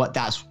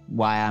that's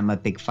why I'm a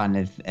big fan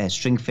of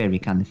string theory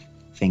kind of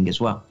thing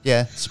as well.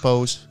 Yeah,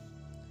 suppose.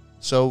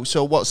 So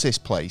what's this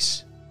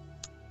place?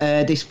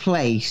 This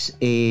place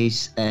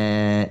is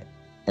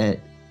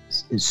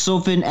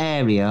southern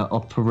area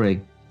of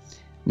Peru,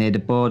 near the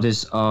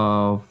borders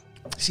of.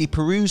 See,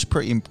 Peru's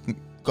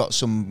got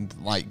some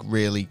like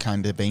really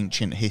kind of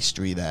ancient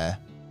history there.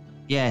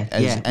 Yeah,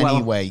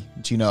 Anyway,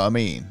 do you know what I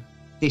mean?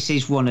 This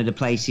is one of the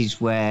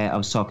places where I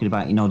was talking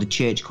about. The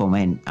church come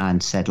in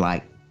and said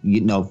like,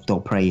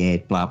 don't pray here,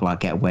 blah blah,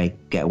 get away.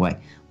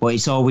 But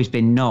it's always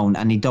been known,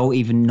 and they don't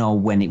even know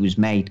when it was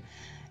made.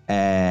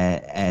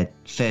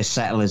 First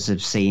settlers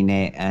have seen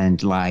it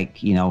and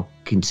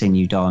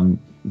continued on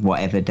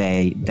whatever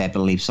their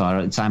beliefs are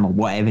at the time, or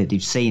whatever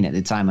they've seen at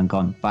the time, and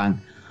gone bang.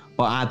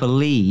 But I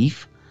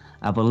believe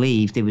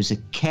there was a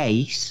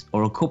case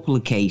or a couple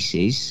of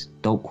cases,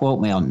 don't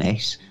quote me on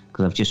this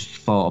because I've just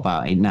thought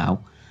about it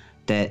now,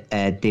 that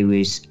there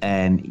was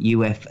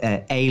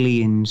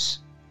aliens,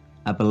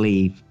 I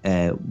believe,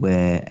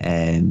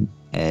 were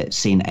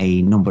seen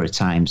a number of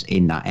times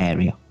in that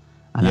area.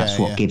 And that's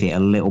what give it a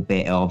little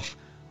bit of,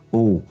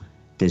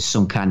 there's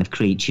some kind of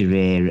creature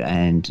here,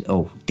 and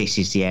this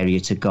is the area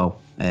to go.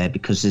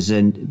 Because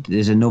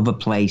there's another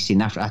place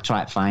in Africa. I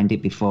tried to find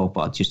it before,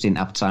 but I just didn't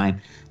have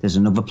time. There's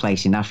another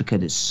place in Africa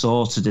that's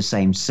sort of the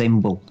same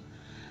symbol,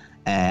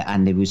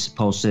 and there was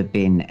supposed to have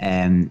been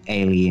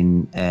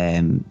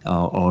alien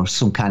or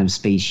some kind of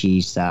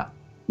species that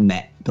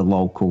met the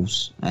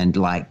locals and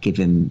give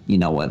them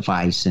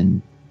advice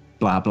and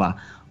blah blah.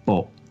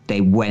 But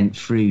they went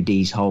through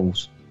these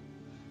holes.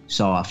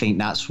 So I think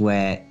that's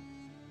where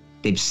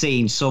they've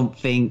seen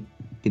something,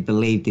 they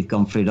believe they've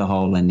gone through the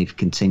hole, and they've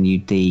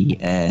continued the,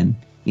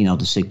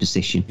 the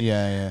superstition.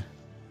 Yeah.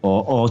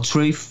 Or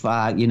truth,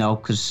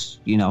 because,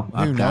 who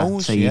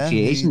knows? If it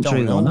isn't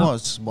true or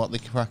not. What the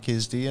crack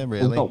is, do you,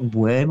 really? We've got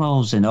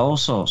wormholes and all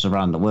sorts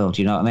around the world,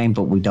 you know what I mean?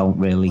 But we don't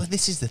really. Well,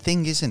 this is the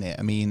thing, isn't it?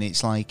 I mean,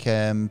 it's like,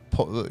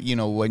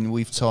 when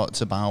we've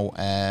talked about,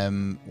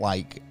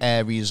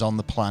 areas on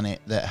the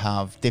planet that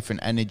have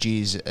different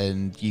energies,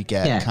 and you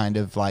get kind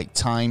of like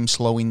time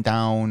slowing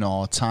down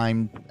or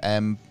time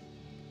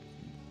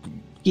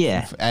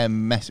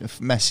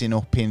messing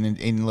up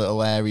in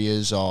little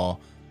areas, or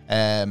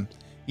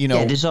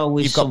there's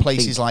always you've got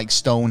places like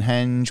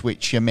Stonehenge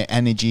which emit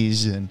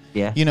energies, and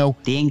the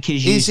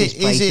Incas use this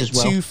place as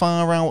well. Is it too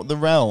far out the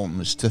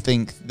realms to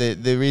think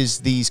that there is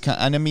these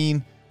and I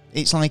mean,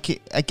 it's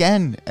like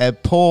a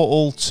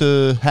portal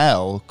to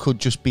hell could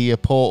just be a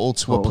portal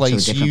to a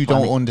place you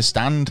don't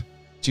understand.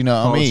 Do you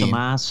know what I mean? To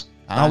Mars.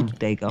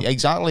 There you go.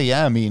 Exactly,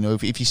 yeah. I mean,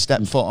 if you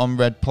step foot on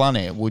Red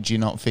Planet, would you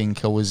not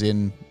think I was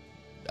in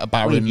a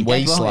barren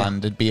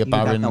wasteland? It'd be a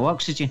barren. You'd have no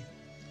oxygen.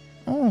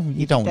 Oh,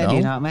 you don't know.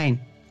 You know what I mean?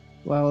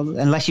 Well,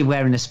 unless you're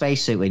wearing a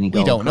spacesuit when you go.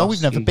 We don't know.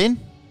 We've never been.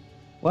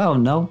 Well,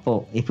 no,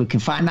 but if we can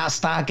find that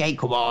Stargate,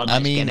 come on. I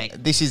mean,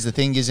 this is the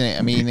thing, isn't it?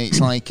 I mean, it's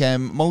like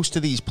most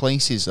of these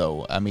places,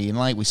 though. I mean,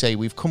 like we say,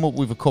 we've come up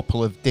with a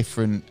couple of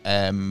different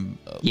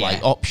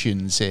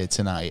options here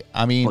tonight.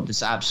 I mean, but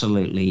there's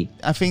absolutely.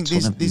 I think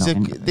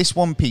this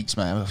one piques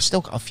me. I've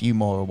still got a few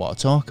more of what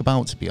to talk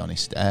about, to be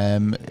honest.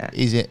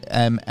 Is it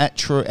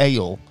Etra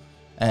Ale?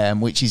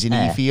 Which is in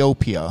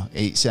Ethiopia.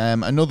 It's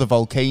another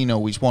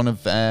volcano. It's one of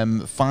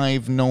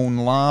 5 known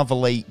lava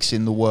lakes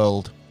in the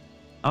world.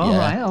 Oh,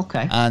 right,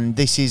 okay. And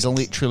this is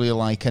literally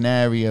like an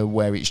area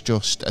where it's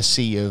just a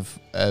sea of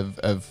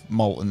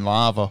molten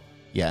lava.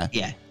 Yeah.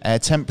 Yeah.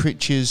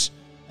 Temperatures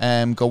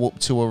go up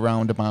to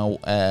around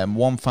about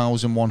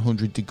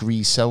 1,100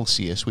 degrees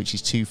Celsius, which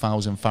is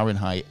 2,000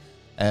 Fahrenheit.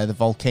 The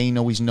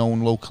volcano is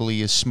known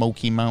locally as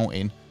Smoky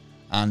Mountain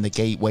and the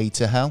gateway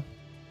to hell.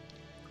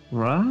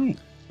 Right.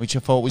 Which I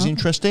thought was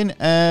interesting.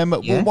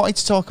 We wanted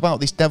to talk about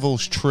this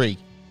Devil's Tree.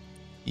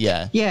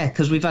 Yeah. Yeah,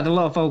 because we've had a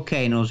lot of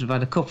volcanoes. We've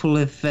had a couple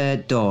of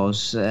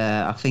doors.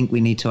 I think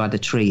we need to add a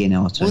tree in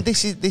order. Well,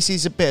 this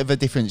is a bit of a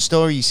different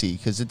story, you see,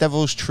 because the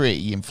Devil's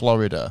Tree in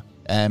Florida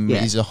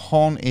is a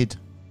haunted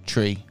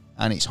tree,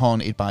 and it's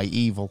haunted by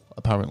evil,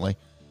 apparently.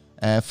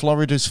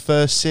 Florida's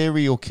first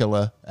serial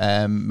killer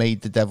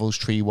made the Devil's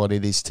Tree what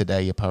it is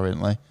today,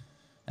 apparently.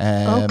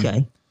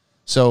 Okay.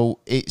 So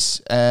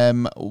it's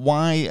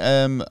why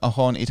a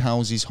haunted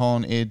house is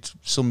haunted.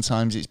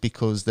 Sometimes it's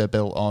because they're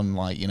built on,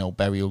 like, you know,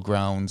 burial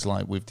grounds,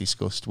 like we've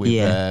discussed with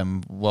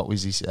what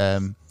was this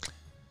the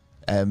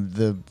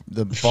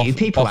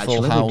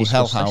Bothell House,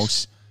 Hell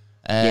House,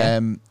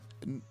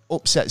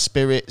 upset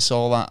spirits,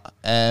 all that.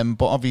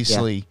 But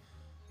obviously,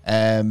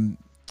 I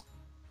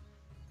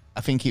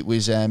think it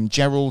was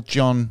Gerald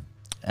John.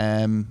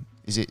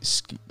 Is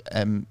it?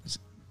 I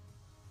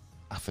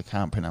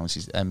can't pronounce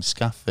his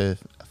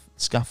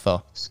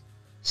Scaffer.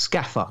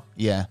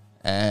 Yeah.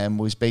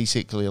 Was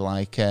basically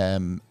like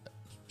son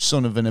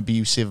of an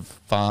abusive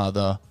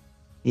father.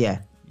 Yeah.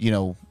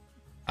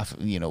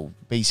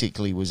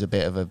 Basically was a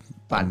bit of a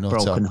bad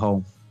broken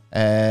home.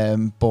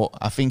 But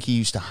I think he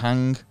used to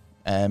hang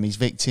his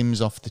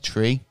victims off the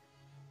tree.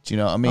 Do you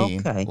know what I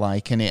mean? Okay.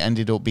 Like, and it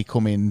ended up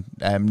becoming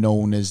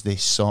known as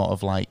this sort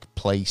of like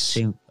place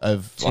Too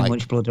like,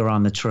 much blood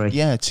around the tree.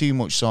 Yeah, too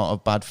much sort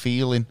of bad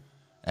feeling.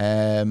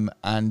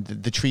 And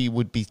the tree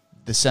would be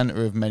the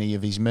center of many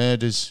of his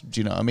murders.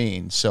 Do you know what I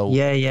mean? So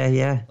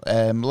yeah.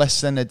 Less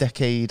than a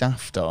decade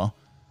after,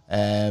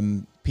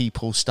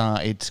 people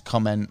started to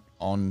comment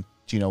on,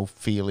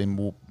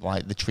 feeling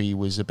like the tree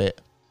was a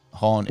bit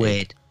haunted.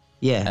 Weird.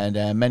 Yeah.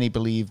 And many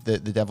believe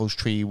that the Devil's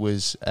Tree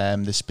was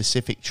the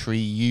specific tree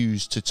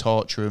used to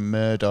torture and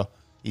murder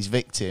his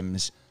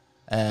victims.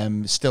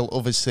 Still,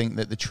 others think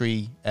that the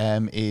tree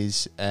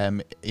is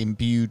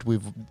imbued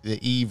with the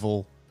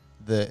evil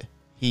that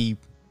he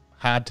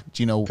had,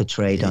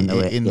 portrayed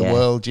in the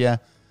world. Yeah.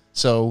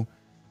 So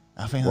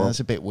I think that's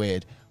a bit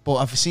weird. But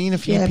I've seen a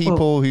few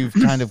people who've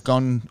kind of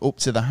gone up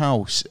to the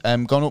house,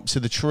 gone up to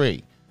the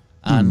tree,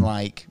 and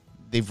like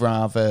they've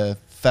rather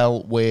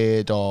felt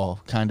weird or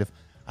kind of.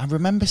 I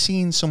remember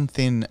seeing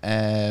something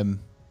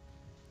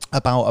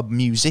about a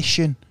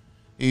musician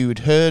who'd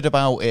heard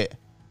about it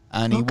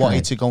and he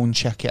wanted to go and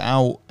check it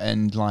out,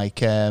 and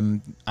like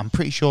I'm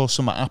pretty sure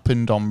something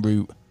happened en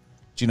route.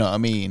 Do you know what I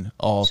mean?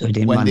 Or so he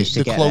didn't manage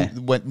to get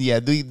there.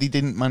 They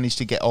didn't manage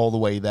to get all the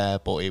way there,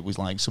 but it was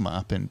like something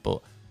happened.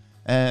 But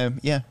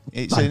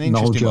it's like an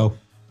interesting one.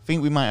 I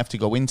think we might have to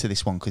go into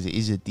this one because it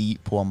is a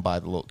deep one by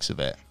the looks of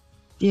it.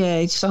 Yeah,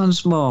 it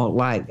sounds more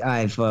like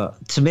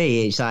to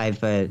me, it's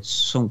either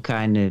some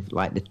kind of,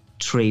 like the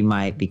tree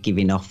might be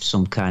giving off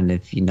some kind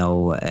of,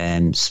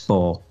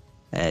 spore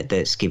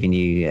that's giving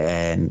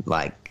you,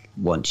 like,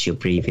 once you're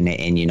breathing it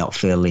in, you're not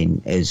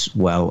feeling as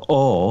well.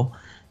 Or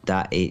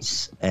that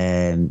it's,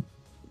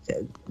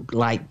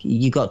 like,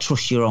 you got to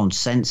trust your own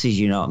senses,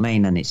 you know what I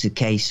mean? And it's a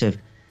case of,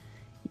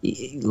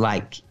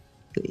 like,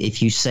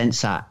 if you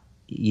sense that,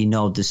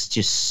 there's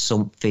just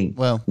something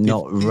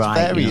not right.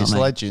 There's various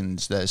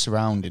legends that are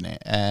surrounding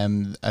it.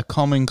 A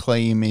common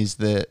claim is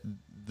that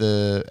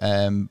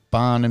the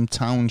Barnum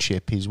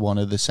Township is one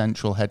of the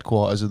central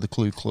headquarters of the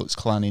Ku Klux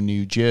Klan in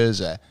New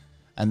Jersey,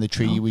 and the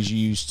tree was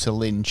used to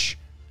lynch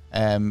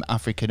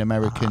African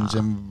Americans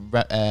and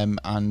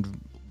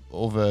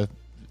other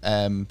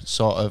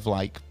sort of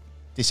like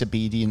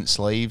disobedient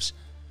slaves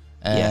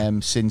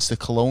since the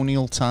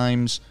colonial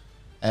times.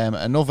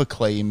 Another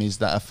claim is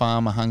that a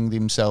farmer hanged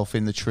himself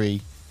in the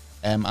tree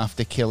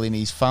after killing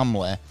his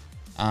family,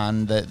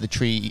 and that the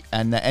tree,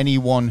 and that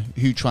anyone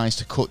who tries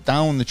to cut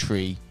down the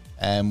tree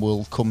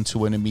will come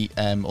to an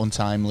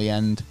untimely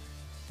end.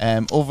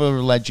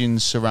 Other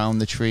legends surround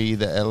the tree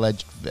that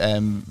alleged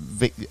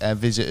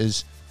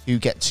visitors who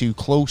get too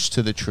close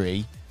to the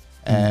tree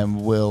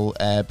will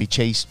be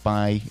chased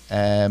by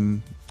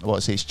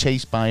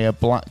chased by a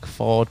black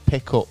Ford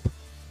pickup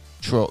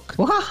truck.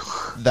 What?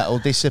 That'll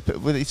disappear.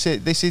 Well, I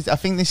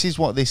think this is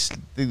what this.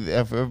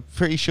 I'm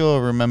pretty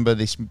sure I remember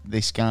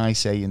this guy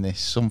saying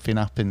this. Something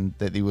happened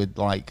that they would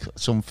like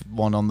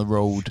someone on the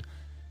road.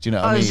 Do you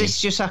know what I mean? Does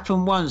this just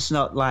happen once,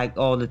 not like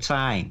all the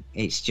time?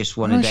 It's just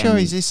one of them. I'm not sure.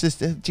 Is this?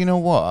 Do you know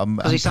what? I'm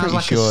pretty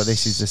sure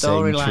this is the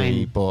same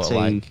tree, but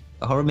like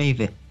a horror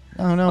movie.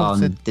 No,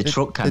 the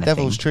truck kind of thing. The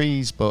Devil's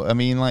Trees, but I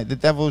mean, like the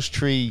Devil's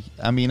Tree.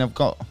 I mean, I've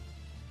got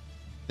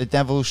the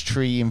Devil's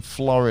Tree in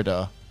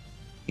Florida.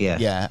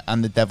 Yeah,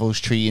 and the Devil's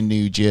Tree in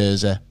New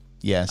Jersey.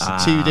 Yeah, so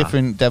two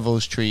different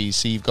Devil's Trees.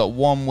 So you've got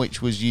one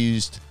which was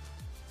used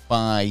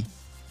by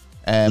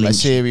a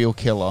serial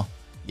killer.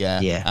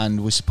 Yeah,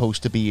 and was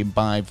supposed to be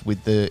imbibed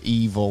with the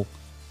evil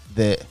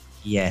that,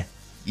 Yeah.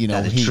 you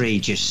know, That the tree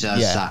just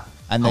has that.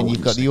 And then you've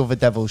got potency. the other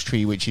Devil's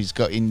Tree, which is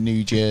got in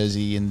New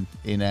Jersey and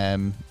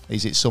in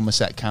is it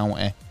Somerset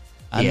County,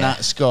 and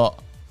that's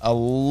got a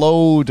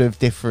load of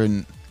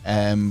different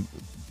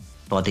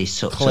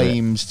bodies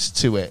claims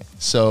to it.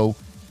 So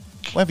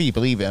whether you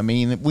believe it, I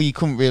mean, we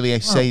couldn't really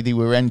say they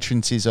were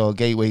entrances or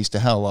gateways to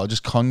hell, or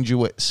just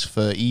conduits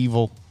for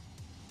evil.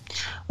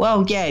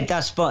 Well, yeah,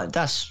 that's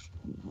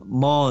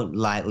more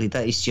likely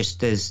that it's just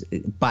there's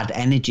bad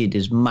energy.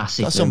 There's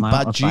massive. That's some amount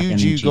bad of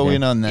juju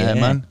going on there,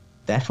 man.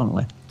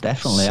 Definitely. I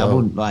So-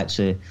 wouldn't like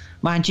to.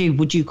 Mind you,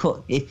 would you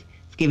cut if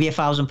give you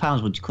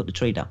 £1,000? Would you cut the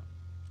tree down?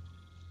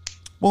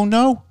 Well,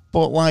 no,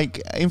 but like,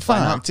 in Why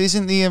not? fact,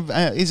 isn't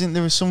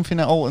there something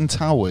at Alton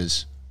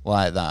Towers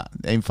like that?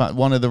 In fact,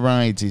 one of the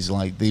rides is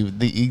like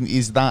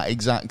is that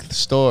exact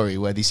story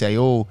where they say,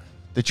 oh,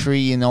 the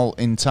tree in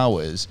Alton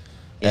Towers,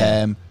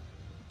 Yeah.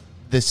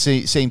 the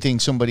same thing.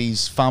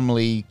 Somebody's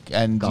family,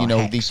 and Got you know,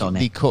 hex on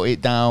they it. cut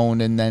it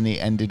down, and then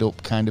it ended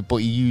up kind of. But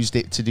he used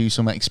it to do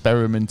some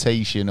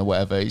experimentation or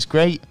whatever. It's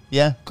great.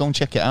 Yeah, go and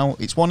check it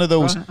out. It's one of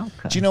those. Right,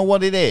 okay. Do you know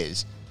what it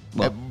is?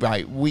 What?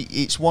 Right,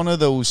 it's one of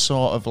those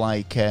sort of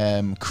like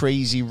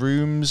crazy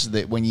rooms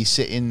that when you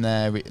sit in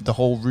there, the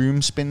whole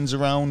room spins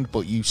around,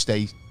 but you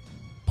stay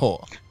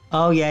put.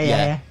 Oh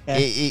yeah.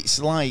 It's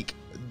like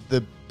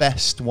the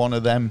best one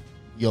of them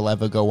you'll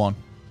ever go on.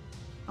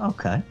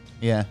 Okay.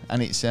 Yeah,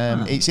 and it's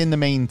in the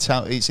main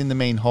it's in the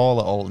main hall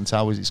at Alton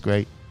Towers. It's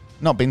great.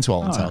 Not been to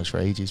Alton Alright. Towers for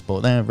ages,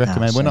 but I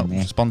recommend. We're not same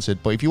here. sponsored,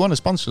 but if you want to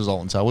sponsor us,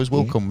 Alton Towers,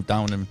 we'll come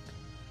down and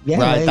Yeah,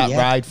 ride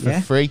ride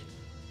for free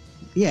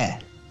Yeah.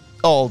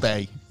 all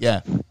day.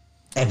 Yeah.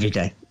 Every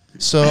day.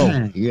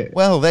 So, Yeah.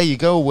 well, there you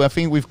go. I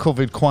think we've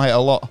covered quite a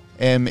lot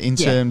in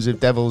terms of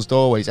Devil's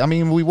Doorways. I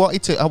mean, I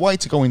wanted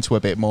to go into a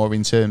bit more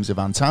in terms of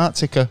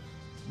Antarctica,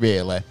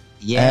 really.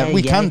 Yeah,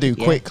 we can do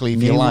quickly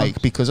if you New like, ones.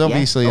 because Yeah,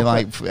 obviously,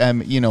 go for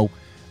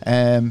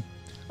like,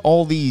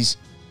 all these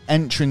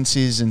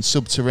entrances and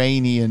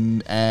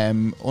subterranean,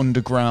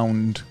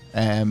 underground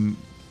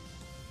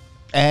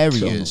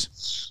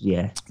areas.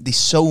 Yeah. There's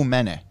so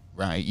many,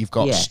 right? You've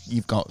got Yeah.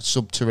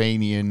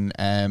 subterranean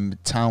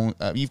town.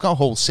 You've got a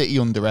whole city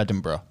under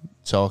Edinburgh.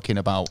 Talking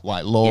about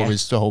like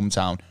Laura's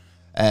hometown,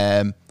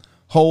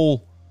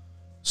 whole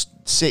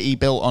city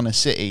built on a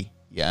city.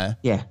 Yeah.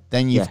 Yeah.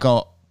 Then you've Yeah.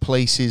 got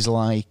places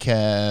like,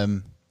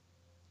 France.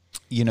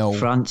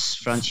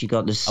 France, you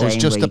got the same. I was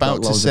just where you about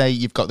got to loads say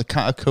you've got the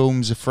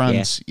catacombs of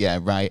France. Yeah,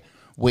 right.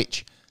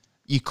 Which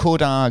you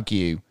could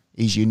argue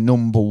is your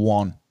number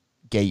one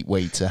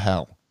gateway to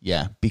hell.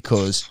 Yeah,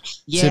 because to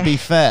Yeah. be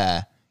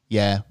fair,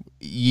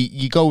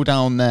 you go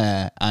down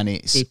there and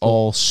it's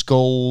all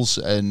skulls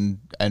and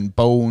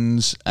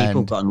bones people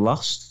and gotten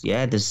lost.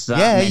 Yeah, there's that.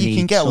 yeah, many you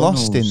can get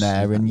lost in tunnels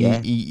there and yeah.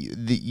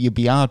 you'd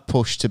be hard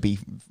pushed to be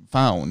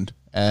found.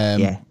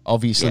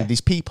 Obviously, Yeah.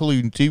 there's people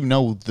who do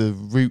know the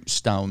routes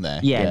down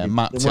there.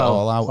 Mapped it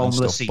all out and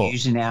homeless stuff. are But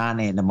using it, aren't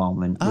they, at the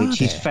moment? Are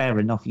Which is they? fair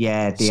enough.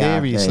 Yeah, they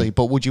seriously, are.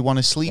 but would you want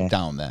to sleep Yeah.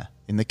 down there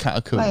in the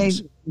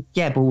catacombs?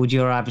 Yeah, but would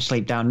you rather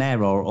sleep down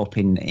there or up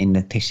in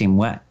the pissing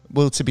wet?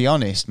 Well, to be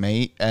honest,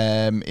 mate,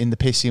 in the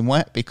pissing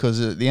wet,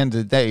 because at the end of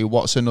the day,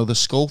 what's another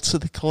skull to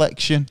the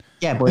collection?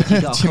 Yeah, but if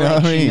you've got a Do you know what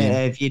I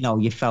collection mean?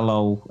 of, your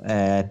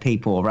fellow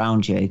people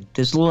around you,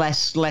 there's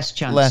less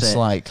chance. Less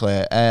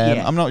likely.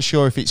 Yeah. I'm not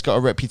sure if it's got a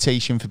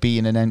reputation for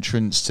being an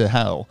entrance to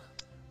hell.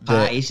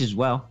 Parties as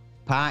well.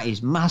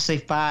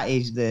 Massive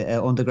parties,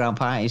 the underground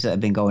parties that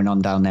have been going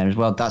on down there as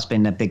well. That's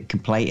been a big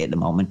complaint at the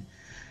moment,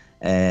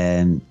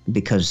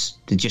 because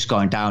they're just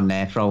going down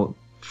there,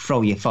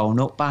 throw your phone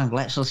up, bang,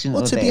 let's listen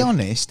Well, to to a be bit.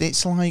 honest,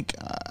 it's like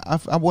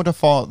I would have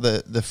thought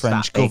that the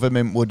French big.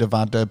 government would have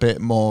had a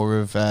bit more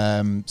of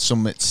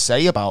something to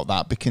say about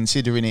that, but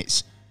considering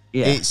it's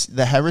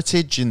the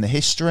heritage and the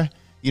history,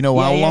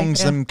 how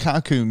long's them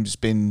catacombs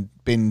been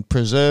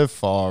preserved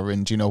for,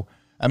 and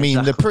I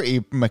mean they're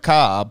pretty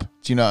macabre.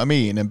 Do you know what I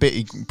mean? A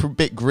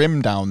bit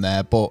grim down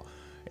there, but.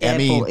 Yeah, I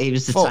mean, but it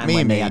was the fuck time me,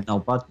 when mate. they had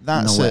nowhere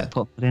That's to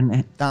put it in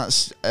it.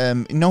 That's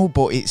no,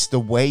 but it's the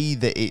way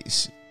that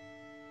it's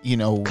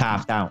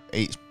Carved out.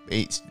 it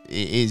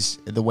is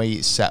the way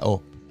it's set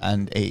up,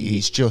 and it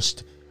is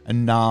just a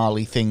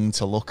gnarly thing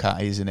to look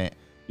at, isn't it?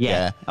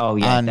 Yeah. Oh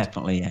yeah, And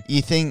definitely. Yeah.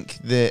 you think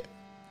that,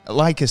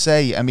 like I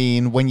say, I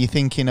mean, when you're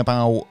thinking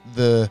about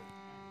the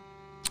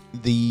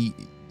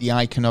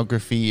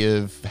iconography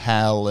of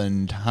hell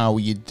and how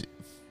you'd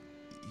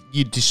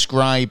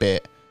describe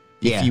it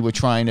if you were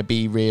trying to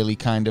be really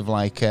kind of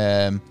like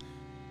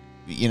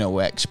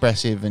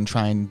expressive and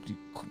try and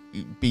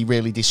be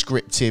really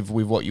descriptive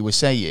with what you were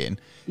saying,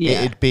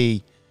 it'd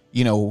be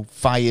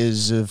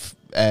fires of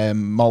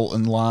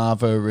molten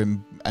lava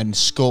and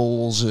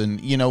skulls, and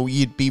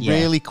you'd be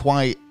really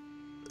quite,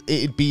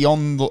 it'd be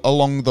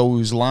along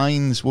those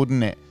lines,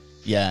 wouldn't it?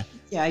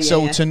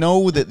 So to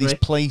know that there's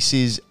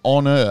places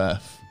on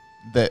Earth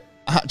that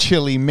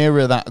actually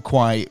mirror that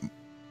quite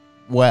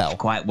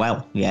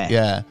well.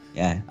 Yeah.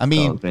 I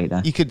mean, agree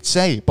there. you could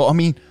say, but I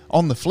mean,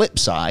 on the flip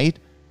side,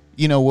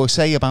 we'll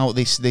say about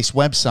this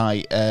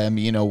website,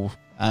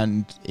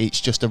 and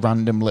it's just a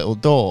random little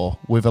door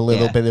with a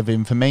little bit of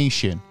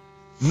information.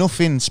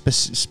 Nothing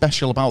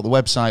special about the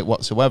website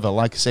whatsoever.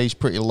 Like I say, it's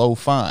pretty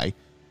lo-fi.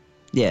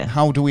 Yeah.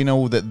 How do we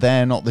know that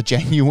they're not the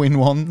genuine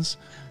ones?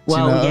 Well,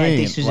 you know what I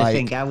mean? This was the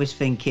thing. I was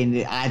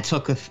thinking, I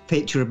took a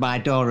picture of my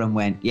door and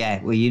went,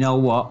 well, you know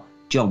what?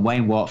 John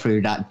Wayne walked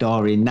through that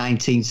door in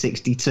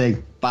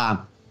 1962.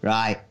 Bam.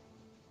 Right.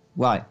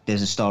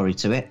 There's a story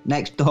to it.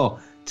 Next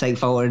door. Take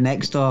photo of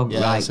next door. Yeah,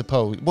 right. I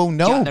suppose. Well,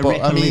 no,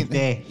 but I mean,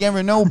 yeah,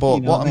 I know,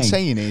 but what I'm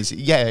saying is,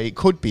 yeah, it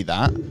could be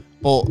that,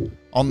 but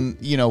on,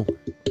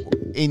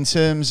 in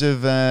terms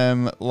of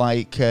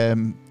unless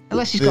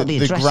he's got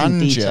the addressing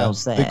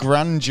details there. The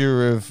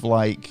grandeur of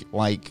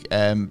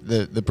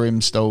the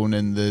brimstone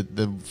and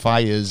the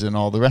fires and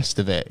all the rest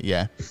of it,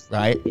 yeah,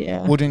 right?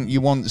 Yeah. Wouldn't you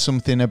want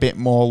something a bit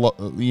more,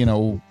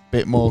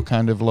 bit more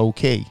kind of low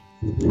key?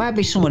 Might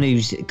be someone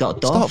who's got a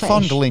door Stop fetish.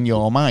 fondling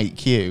your mic,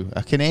 Hugh.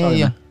 I can hear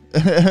you.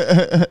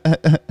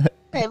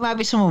 It might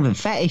be someone with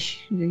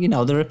fetish.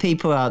 There are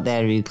people out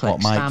there who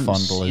collect stamps.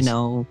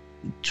 Fondlers?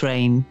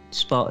 Train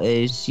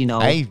spotters.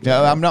 Hey,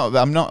 no, I'm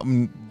not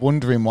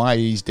wondering why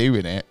he's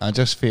doing it. I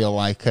just feel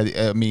like,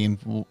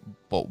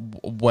 but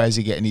where's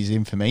he getting his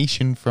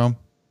information from?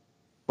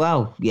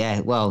 Well, yeah.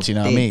 Well, do you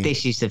know what I mean?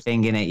 This is the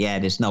thing, innit? Yeah,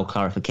 there's no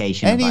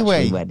clarification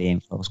anyway, of where the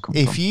info's come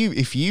from. If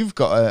you've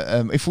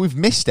got if we've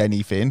missed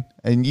anything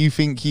and you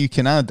think you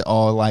can add,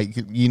 or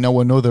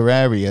another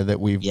area that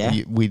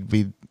we'd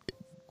be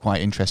quite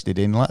interested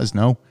in, let us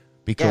know.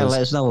 Because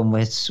let us know. I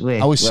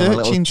was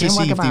searching to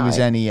see if there was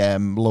any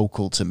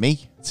local to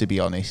me, to be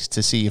honest,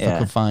 to see if I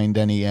could find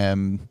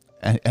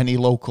any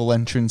local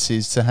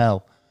entrances to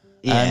hell.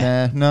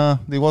 Yeah. And no,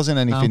 there wasn't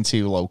anything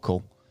too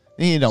local.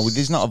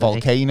 There's not a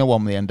volcano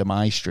on the end of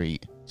my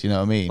street. Do you know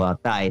what I mean? Well,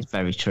 that is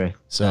very true.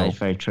 That is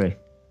very true.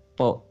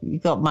 But you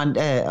got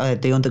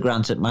the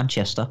undergrounds at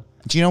Manchester.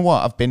 Do you know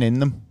what? I've been in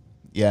them.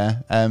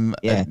 Yeah. I've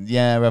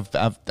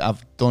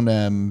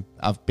done.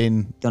 I've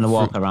been done a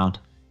walk around.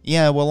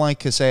 Yeah. Well,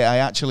 like I say, I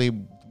actually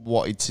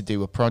wanted to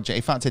do a project.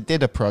 In fact, I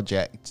did a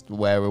project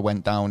where I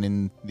went down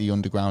in the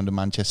underground of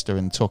Manchester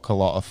and took a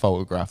lot of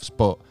photographs.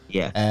 But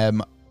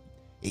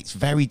it's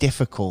very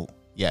difficult.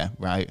 Yeah.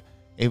 Right.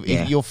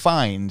 You'll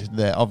find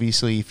that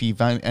obviously if you've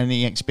had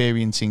any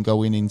experience in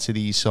going into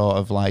these sort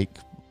of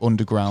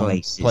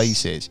underground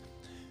places,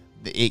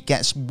 it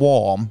gets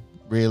warm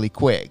really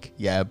quick,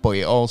 but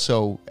it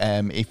also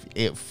if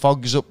it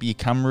fogs up your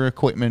camera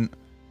equipment,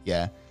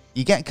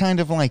 you get kind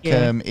of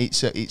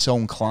its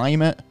own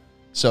climate,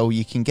 so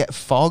you can get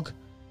fog,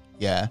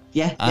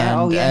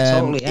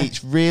 totally.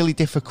 It's really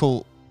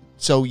difficult.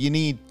 So you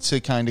need to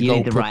kind of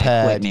go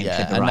prepared,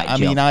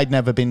 I'd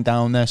never been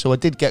down there, so I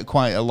did get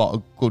quite a lot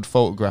of good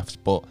photographs,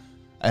 but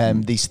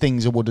these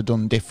things I would have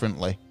done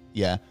differently,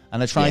 and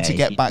I tried to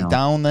get back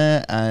down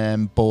there,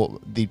 but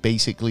they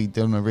basically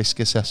done a risk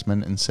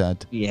assessment and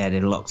said,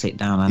 they locked it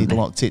down. I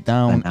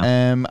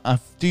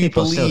do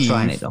believe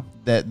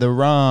that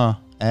there are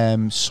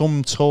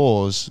some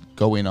tours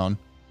going on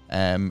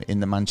in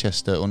the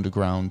Manchester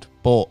Underground,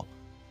 but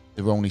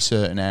there are only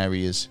certain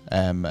areas,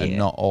 and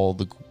not all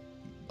the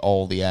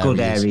areas.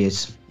 Good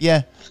areas.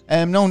 Yeah.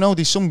 No,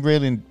 there's some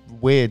really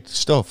weird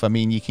stuff. I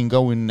mean, you can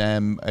go and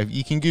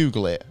you can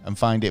Google it and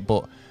find it,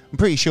 but I'm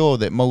pretty sure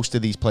that most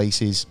of these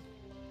places,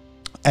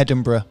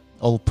 Edinburgh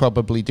will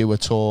probably do a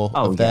tour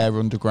of their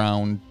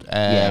underground.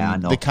 I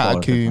know. The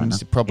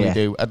Catacombs probably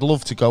do. I'd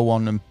love to go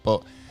on them,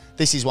 but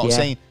this is what I'm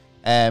saying.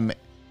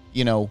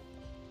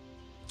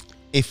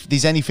 If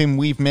there's anything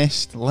we've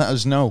missed, let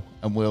us know,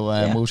 and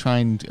we'll try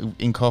and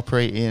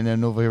incorporate it in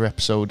another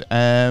episode.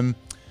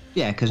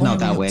 Because no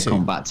doubt we'll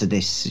come back to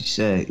this.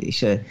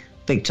 It's a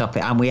big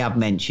topic, and we have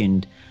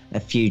mentioned a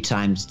few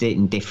times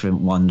in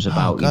different ones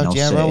about I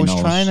was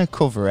trying to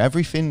cover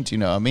everything. Do you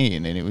know what I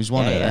mean? And it was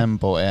one of them,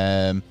 but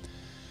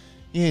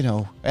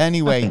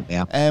anyway,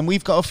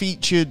 we've got a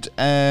featured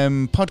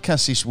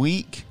podcast this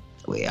week.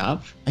 We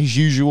have, as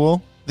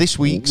usual. This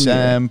week's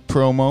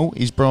promo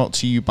is brought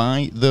to you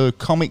by the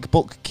Comic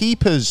Book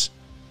Keepers.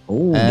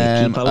 Oh,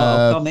 they keep a lot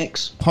of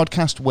comics.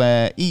 Podcast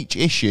where each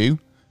issue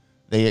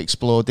they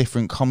explore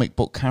different comic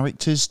book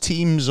characters,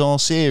 teams, or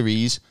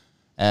series,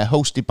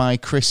 hosted by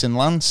Chris and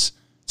Lance,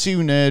 two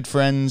nerd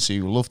friends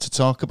who love to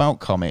talk about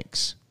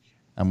comics.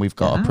 And we've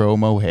got a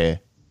promo here.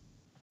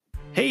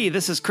 Hey,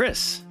 this is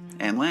Chris.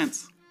 And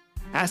Lance.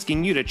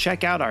 Asking you to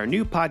check out our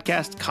new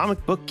podcast,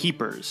 Comic Book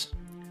Keepers.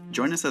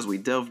 Join us as we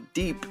delve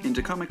deep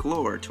into comic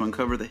lore to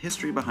uncover the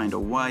history behind a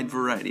wide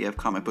variety of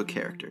comic book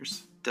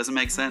characters. Doesn't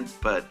make sense,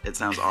 but it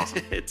sounds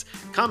awesome. It's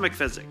comic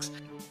physics.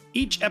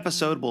 Each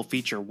episode will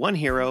feature one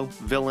hero,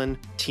 villain,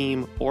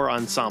 team, or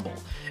ensemble,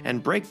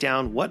 and break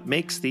down what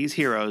makes these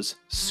heroes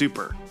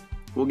super.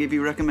 We'll give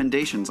you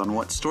recommendations on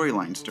what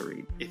storylines to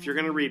read. If you're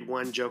going to read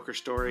one Joker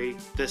story,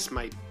 this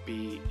might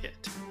be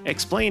it.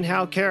 Explain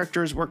how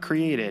characters were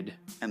created.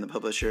 And the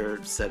publisher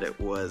said it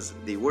was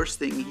the worst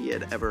thing he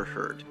had ever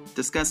heard.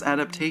 Discuss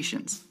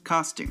adaptations,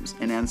 costumes,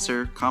 and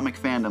answer comic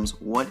fandom's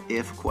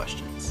what-if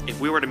questions. If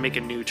we were to make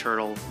a new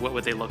turtle, what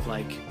would they look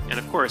like? And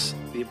of course,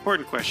 the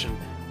important question,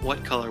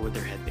 what color would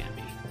their headband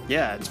be?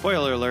 Yeah, and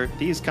spoiler alert,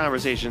 these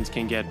conversations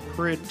can get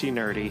pretty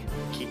nerdy.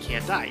 He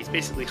can't die. He's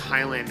basically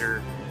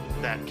Highlander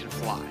that can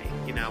fly,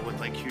 you know, with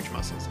like huge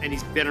muscles. And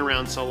he's been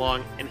around so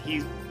long, and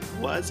he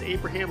was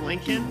Abraham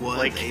Lincoln. He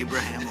was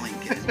Abraham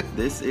Lincoln.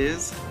 This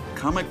is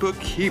Comic Book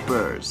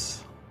Keepers.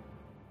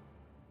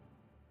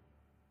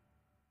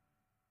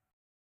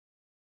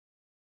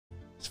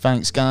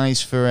 Thanks,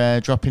 guys, for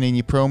dropping in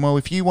your promo.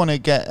 If you want to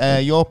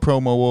get your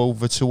promo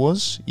over to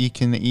us, you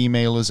can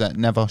email us at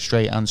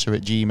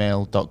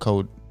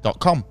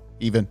neverstraightanswer@gmail.com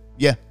even.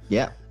 Yeah.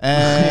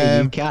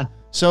 You can.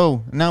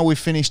 So, now we've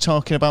finished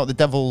talking about the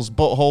devil's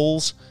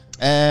buttholes.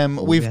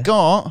 We've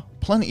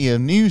got plenty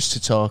of news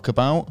to talk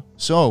about,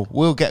 so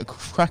we'll get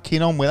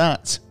cracking on with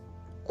that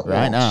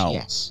right now.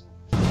 Yes.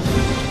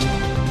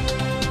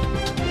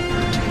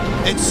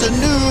 It's the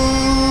news!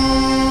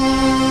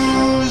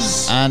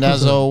 And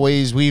as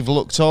always, we've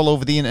looked all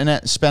over the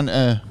internet, spent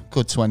a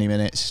good 20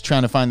 minutes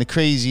trying to find the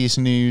craziest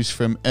news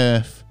from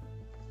Earth,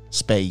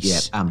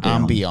 space,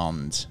 and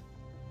beyond.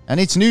 And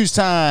it's news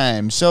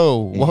time! So,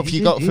 what have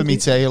you got for me,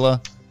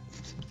 Taylor?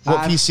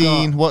 What have you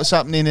seen? What's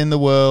happening in the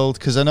world?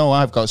 Because I know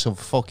I've got some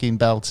fucking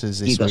belters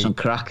this week. You got some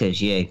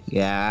crackers, you.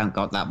 Yeah, I haven't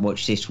got that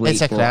much this week.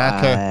 It's a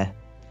cracker.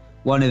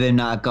 One of them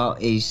that I got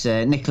is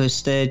Nicola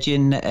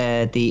Sturgeon,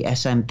 the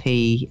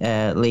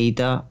SNP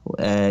leader.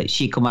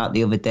 She come out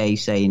the other day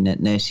saying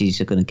that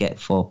nurses are going to get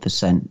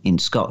 4% in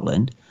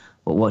Scotland.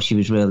 But what she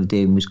was really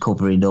doing was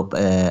covering up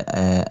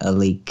a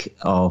leak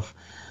of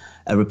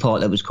a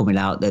report that was coming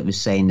out that was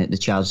saying that the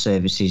child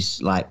services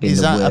been is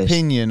the worst that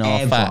opinion or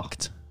ever.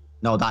 fact?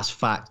 No, that's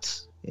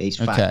fact. It's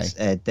fact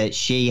that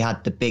she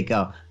had the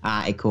bigger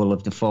article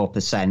of the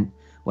 4%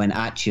 when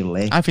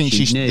actually I think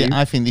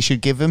I think they should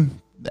give them.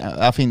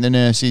 I think the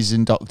nurses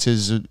and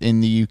doctors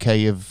in the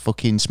UK have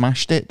fucking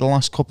smashed it the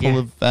last couple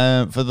of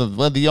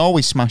they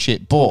always smash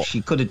it, but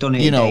she could have done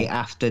it a day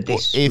after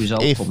this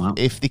result come out.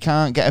 If they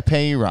can't get a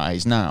pay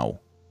rise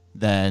now,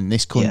 then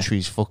this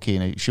country's fucking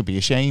it should be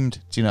ashamed.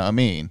 Do you know what I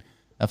mean?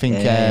 I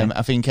think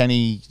I think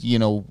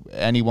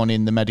anyone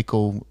in the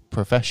medical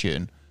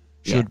profession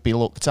should be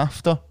looked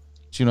after.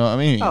 Do you know what I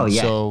mean? Oh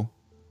yeah. So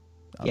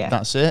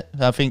that's it.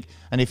 I think,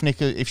 and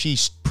if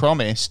she's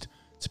promised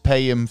to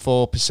pay him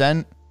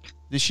 4%.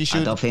 I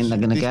don't think they're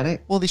going to get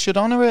it. Well, they should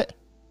honour it,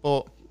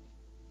 but...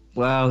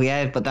 Well,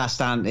 yeah, but that's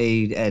down to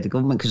the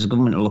government, because the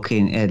government are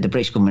looking, the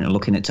British government are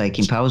looking at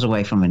taking powers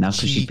away from her now,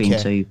 because she's been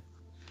too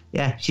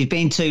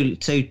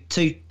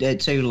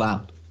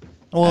loud.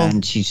 Well,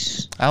 and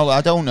she's...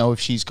 I don't know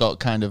if she's got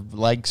kind of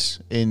legs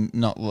in,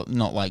 not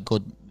like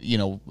good,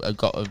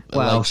 got a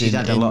well, she's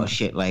had a lot of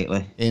shit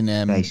lately.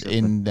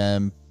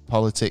 In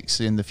politics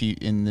in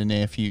the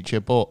near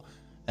future, but...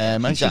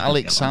 is it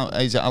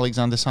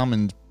Alexander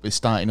Salmond is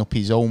starting up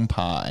his own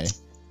party?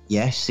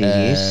 Yes, he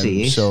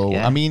is. So,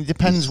 I mean, it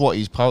depends what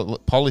his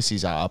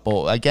policies are.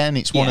 But again,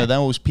 it's one of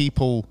those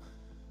people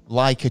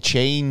like a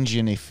change.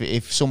 And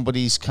if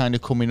somebody's kind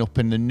of coming up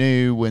in the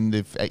new and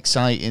they're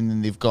exciting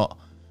and they've got...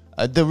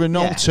 they're an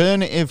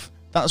alternative.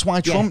 That's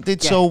why Trump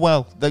did so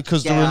well.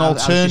 Because they're an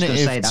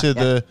alternative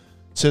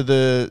to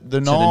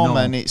the norm.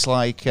 And it's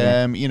like,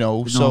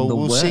 so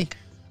we'll see.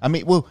 I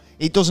mean, well...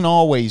 It doesn't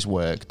always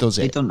work, does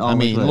it? It doesn't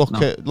always work.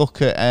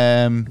 Look at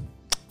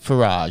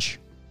Farage.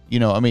 You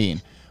know what I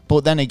mean?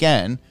 But then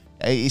again,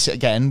 it's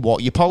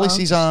what your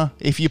policies are.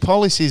 If your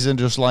policies are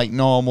just like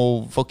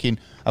normal fucking,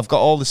 I've got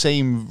all the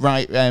same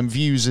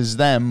views as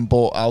them,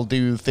 but I'll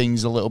do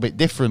things a little bit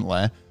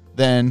differently,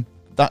 then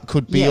that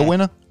could be a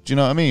winner. Do you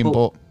know what I mean?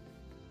 But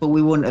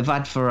we wouldn't have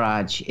had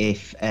Farage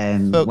if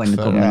when the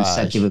government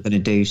said they were going to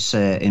do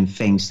certain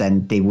things,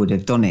 then they would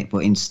have done it.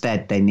 But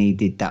instead, they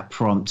needed that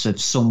prompt of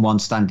someone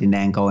standing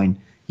there and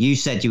going, you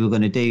said you were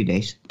going to do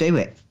this, do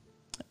it.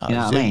 You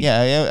know what I mean?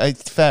 Yeah,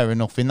 fair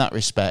enough in that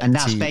respect. And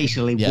that's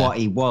basically what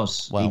he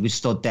was. Well, he was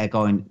stood there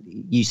going,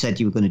 you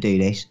said you were going to do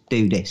this,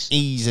 do this.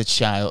 He's a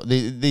child.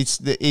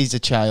 He's a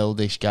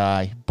childish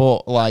guy.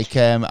 But,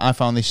 I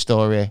found this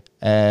story.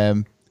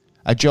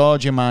 A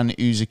Georgia man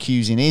who's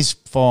accusing his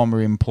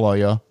former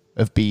employer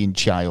of being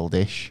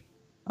childish.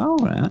 Oh,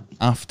 right.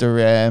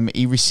 After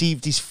he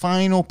received his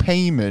final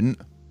payment.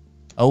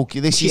 Okay,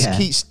 this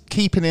is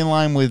keeping in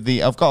line with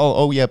the... I've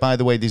got... by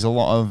the way, there's a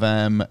lot of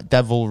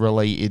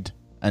devil-related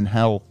and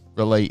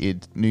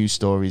hell-related news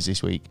stories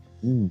this week.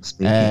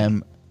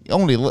 Only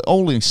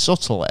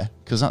subtly,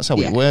 because that's how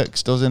it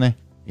works, doesn't it?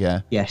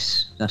 Yeah.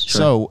 Yes, that's true.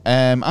 So,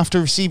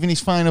 after receiving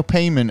his final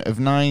payment of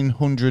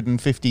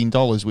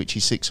 $915, which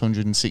is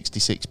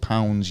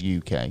 £666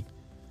 UK,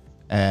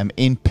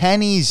 in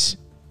pennies.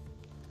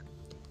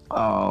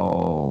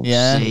 Oh,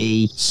 yeah.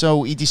 See.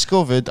 So he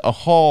discovered a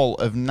haul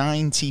of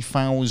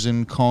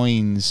 90,000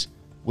 coins,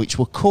 which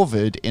were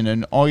covered in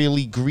an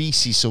oily,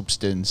 greasy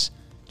substance,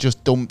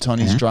 just dumped on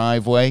his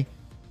driveway.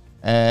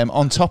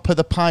 On top of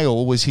the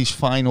pile was his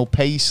final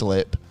pay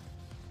slip.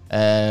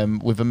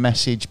 With a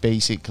message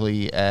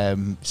basically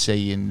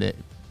saying that,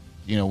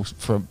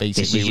 from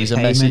basically it was a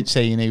message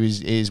saying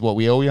here's what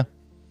we owe you.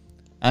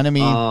 And I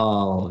mean,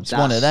 it's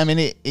one of them,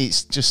 innit?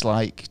 It's just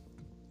like,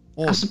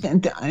 That's a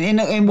bit, in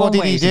What one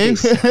did way, he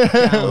it's do? a bit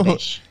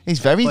childish. He's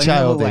very But in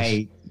another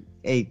childish.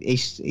 way,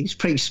 he's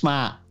pretty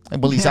smart.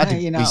 Well, he's had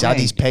You know he's what I had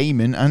mean? his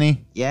payment, hasn't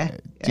he? Yeah.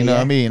 Do you know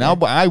what I mean? Yeah.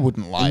 I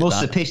wouldn't like It must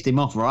that. have pissed him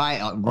off, right?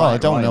 Well, I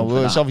don't know. royal for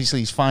Well, it's that.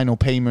 obviously his final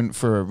payment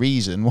for a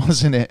reason,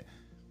 wasn't it?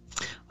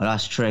 Well,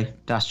 that's true.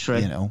 That's true.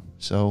 You know,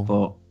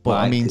 so. But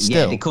I mean, yeah,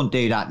 still, they couldn't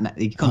do that.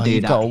 They couldn't do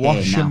you've that. got to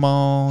wash here them now.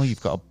 all.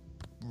 You've got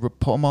to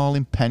put them all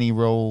in penny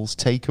rolls,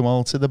 take them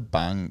all to the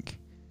bank.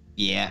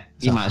 Yeah,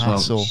 It's you a might as well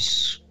hassle.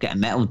 just get a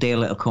metal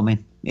deal that'll come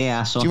in.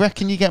 Yeah, so. Do you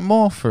reckon you get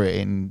more for it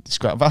in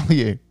scrap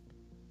value?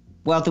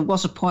 Well, there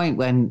was a point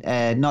when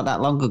not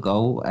that long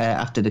ago,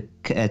 after the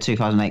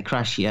 2008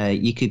 crash,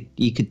 you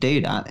could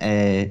do that,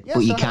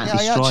 but you can't I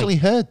destroy. actually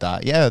heard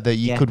that. Yeah, that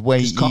you Yeah, could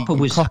weigh. 'cause copper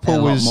was a lot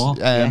was more,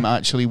 yeah.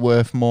 actually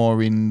worth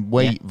more in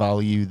weight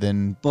value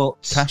than but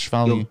cash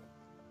value.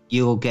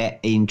 You'll get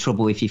in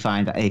trouble if you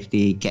find that if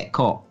they get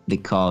caught,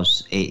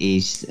 because it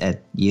is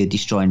you're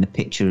destroying the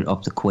picture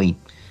of the Queen.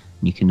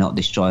 You cannot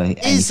destroy. Is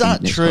anything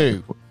that that's got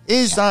true? the-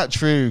 Is that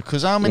true?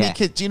 Because how many Yeah.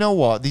 kids? Do you know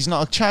what? There's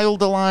not a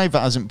child alive that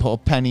hasn't put a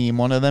penny in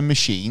one of them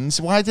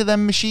machines. Why do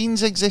them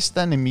machines exist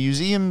then in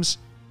museums?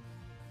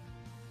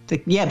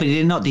 Yeah, but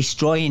they're not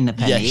destroying the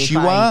penny. Yes, If you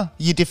I- are.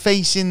 You're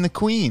defacing the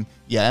Queen.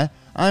 Yeah,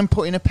 I'm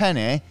putting a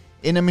penny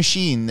in a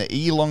machine that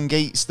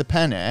elongates the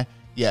penny.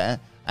 Yeah.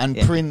 And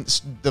Yeah.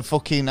 prints the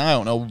fucking, I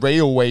don't know,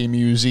 railway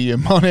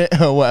museum on it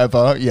or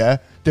whatever, yeah,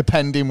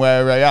 depending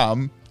where I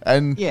am.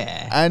 And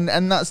Yeah.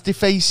 and that's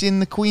defacing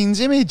the Queen's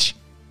image.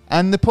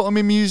 And they put them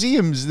in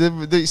museums.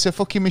 It's a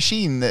fucking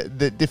machine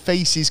that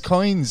defaces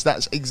coins.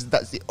 That's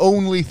the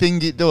only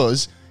thing it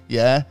does,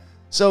 yeah.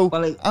 So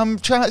Well, I'm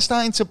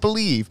starting to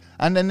believe,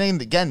 and then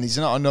again, there's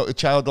not a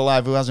child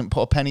alive who hasn't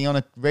put a penny on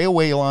a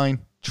railway line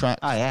track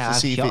Oh, yeah, to I've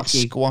see if it shocked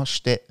you.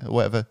 squashed it or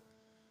whatever.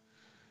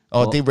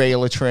 Or Well-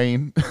 derail a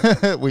train,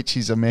 which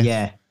is a myth.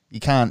 Yeah.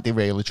 You can't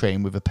derail a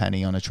train with a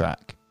penny on a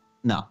track,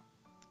 No.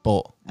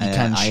 but you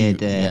can I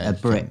shoot. had yeah, a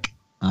brick.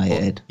 I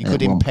had. You at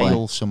could one point.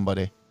 impale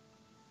somebody.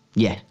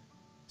 Yeah.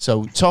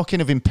 So,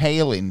 talking of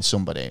impaling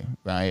somebody,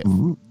 right?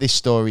 Mm-hmm. This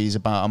story is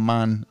about a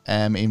man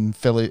in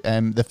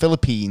the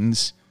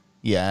Philippines,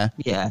 yeah,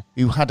 Yeah.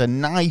 who had a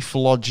knife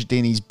lodged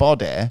in his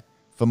body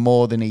for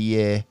more than a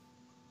year.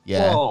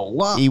 Yeah, Whoa,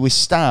 what? He was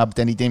stabbed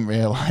and he didn't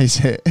realise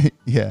it.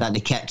 Yeah. That they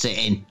kept it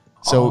in.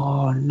 So,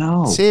 oh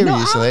no!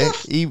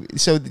 Seriously,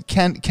 No,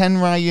 Ken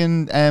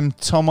Ryan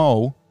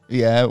Tomo,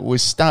 yeah,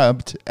 was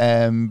stabbed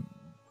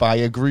by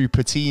a group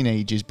of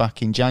teenagers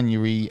back in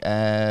January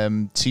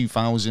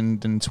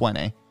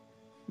 2020,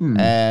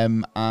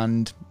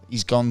 and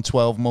he's gone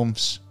 12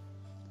 months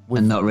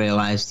and not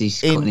realised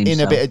he's cutting in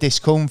himself. a bit of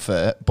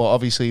discomfort. But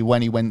obviously,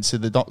 when he went to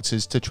the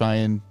doctors to try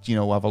and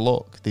have a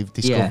look, they've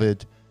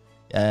discovered.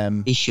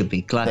 He should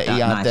be glad that, That he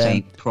had, knife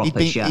ain't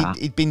proper sharp.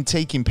 he'd been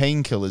taking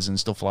painkillers and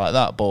stuff like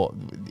that, but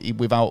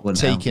without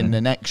Wouldn't help taking him.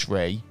 an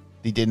X-ray,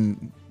 they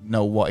didn't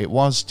know what it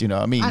was. Do you know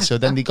what I mean? So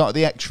then they got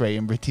the X-ray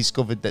and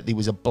discovered that there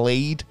was a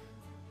blade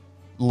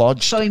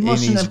lodged So he in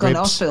mustn't his have gone to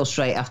ribs. hospital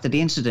straight after the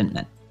incident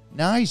then.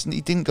 No, he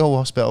didn't go to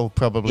hospital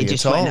probably He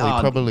just at all. went,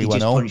 He probably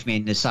went just home. punched me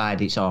in the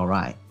side, it's all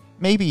right.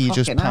 Maybe he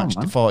just Fucking hell, patched.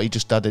 man. Thought he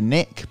just had a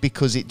nick,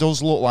 because it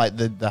does look like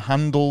the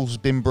handle's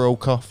been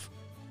broke off.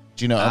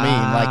 Do you know what I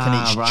mean? Like,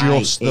 and it's right,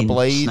 just the in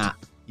blade.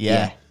 snap. Yeah.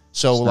 Yeah.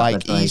 So Snap like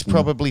the blade, he's yeah.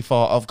 probably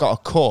thought, I've got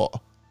a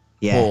cut,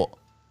 Yeah, but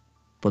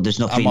but there's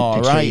I'm nothing all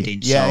right. protruding.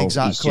 Yeah, so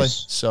exactly. He's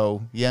just,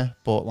 So yeah,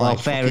 but well, like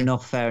fair fucking-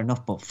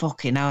 enough. But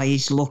fucking hell,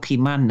 he's a lucky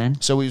man then.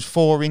 So it was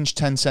 4-inch,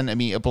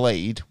 10-centimeter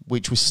blade,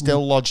 which was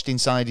still lodged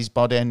inside his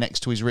body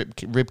next to his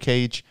rib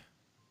cage.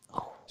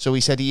 So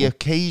he said he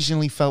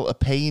occasionally felt a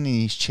pain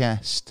in his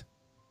chest.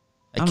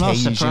 I'm not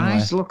Occasionally.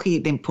 surprised. Lucky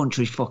it didn't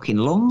puncture his fucking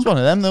lung. It's one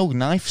of them, though,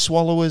 knife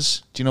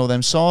swallowers. Do you know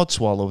them sword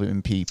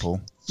swallowing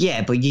people?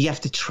 Yeah, but you have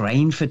to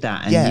train for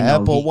that. And, Yeah, you know,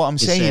 but what I'm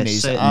there's a saying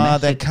is, certain are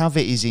there method.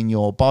 cavities in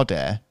your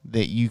body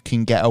that you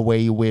can get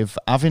away with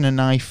having a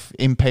knife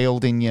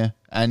impaled in you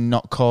and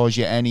not cause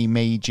you any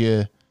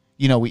major,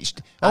 it's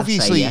I'd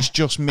obviously say, yeah. it's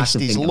just I missed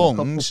can his think of a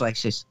couple lungs.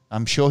 places.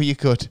 I'm sure you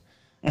could.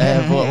 But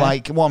Yeah.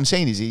 like what I'm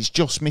saying is, it's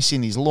just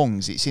missing his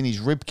lungs. It's in his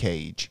rib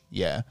cage.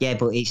 Yeah. Yeah,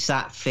 but it's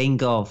that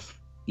thing of,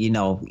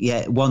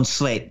 one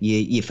slip,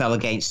 you fell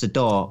against the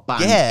door.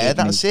 Bang, Yeah, hit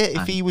that's me, it. If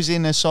bang. he was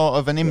in a sort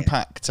of an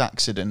impact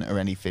accident or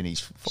anything, he's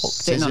fucked,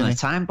 Sitting isn't on he? a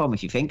time bomb,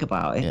 if you think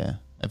about it. Yeah.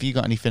 Have you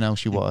got anything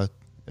else you want to?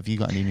 Have you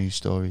got any news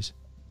stories?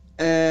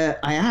 I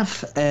have.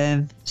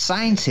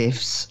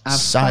 Scientists have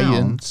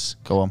Science.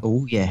 Go on. found.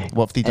 Oh yeah.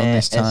 What have they done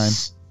this time?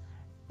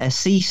 A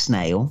sea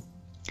snail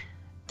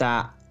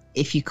that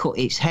if you cut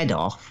its head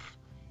off,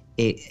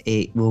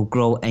 it will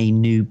grow a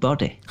new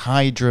body.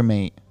 Hydra,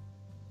 mate.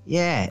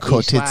 Yeah. Cut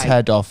it's its like-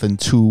 head off and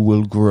two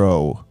will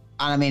grow.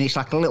 And I mean, it's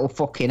like a little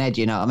fucking head,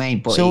 you know what I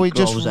mean? But So it it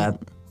just- grows a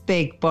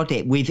big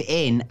body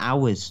within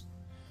hours.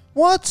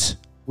 What?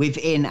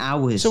 Within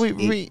hours, So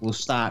it will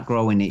start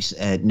growing its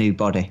new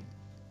body.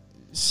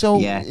 So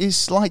Yeah.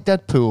 it's like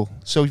Deadpool.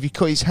 So if you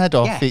cut its head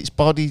off, Yeah. its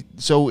body,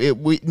 so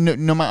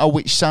no matter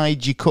which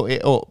side you cut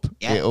it up,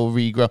 Yeah. it'll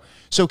regrow.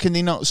 So can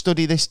they not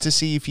study this to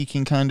see if you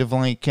can kind of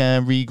like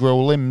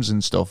regrow limbs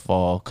and stuff?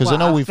 Or because I Well,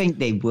 know we've think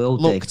they will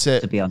looked do,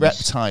 at to be honest.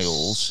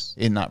 reptiles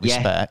in that Yeah.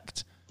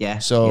 respect. Yeah.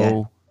 So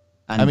yeah.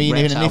 And I mean,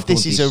 even reptile if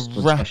this blood is a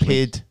blood rapid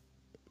specialist.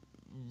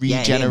 Yeah,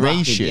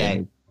 regeneration,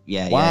 rapid,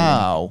 yeah.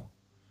 wow.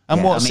 And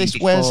Yeah, what's I mean, this?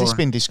 Where's this before-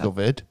 been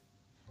discovered?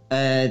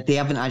 They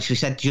haven't actually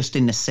said, just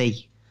in the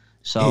sea.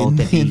 So In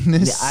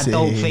the I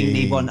don't think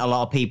sea. they want a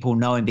lot of people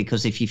knowing,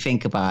 because if you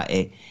think about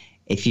it,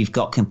 if you've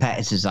got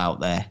competitors out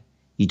there,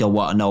 you don't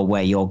want to know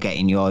where you're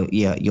getting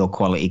your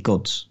quality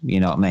goods. You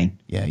know what I mean?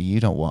 Yeah, you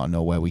don't want to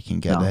know where we can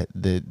get No.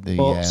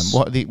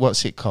 the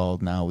what's it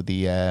called now?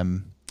 The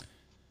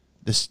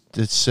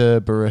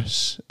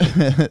Cerberus.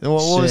 What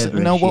was it?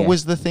 Cerberus, No, what yeah.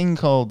 was the thing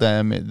called?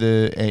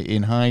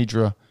 In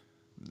Hydra,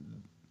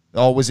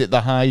 or was it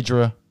the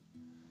Hydra?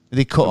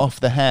 They cut off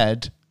the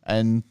head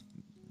and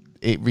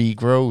it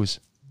regrows.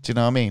 Do you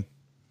know what I mean?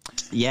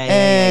 Yeah.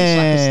 It's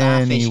like a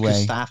starfish, Anyway.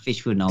 because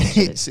starfish would know.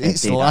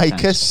 It's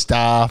like a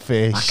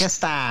starfish. Like a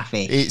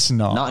starfish. It's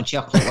not. Not a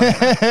chocolate one.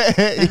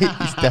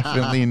 It's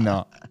definitely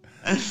not.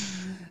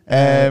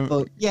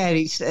 But yeah,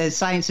 it's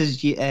science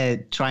is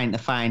trying to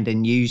find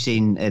and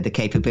using the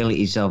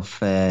capabilities of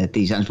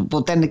these animals.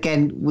 But then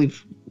again, we're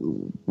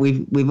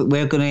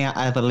going to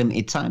have a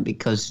limited time,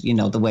 because you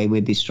know the way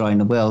we're destroying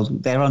the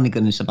world, they're only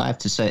going to survive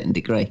to a certain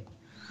degree.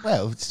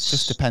 Well, it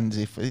just depends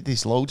if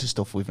there's loads of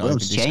stuff we've not Well,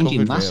 even it's discovered.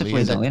 changing massively,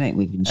 really, is though, it? isn't it?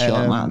 Within a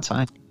short amount of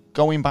time.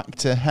 Going back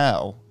to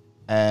hell,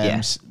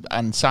 Yeah.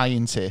 and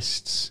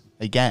scientists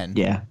again.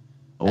 Yeah.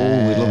 Oh,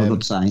 we love a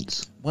good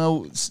science.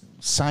 Well,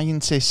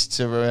 scientists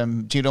are.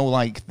 Do you know,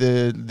 like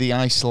the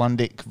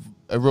Icelandic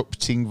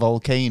erupting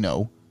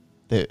volcano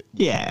that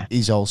Yeah.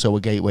 is also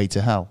a gateway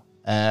to hell?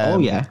 Oh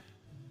yeah.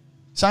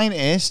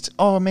 Scientists,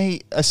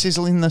 mate, are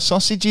sizzling the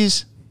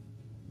sausages.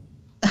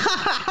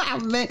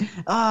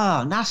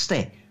 Oh,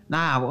 nasty.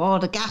 Now,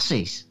 the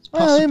gases.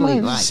 Well, it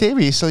Possibly, might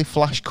seriously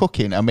flash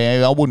cooking. I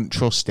mean, I wouldn't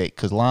trust it,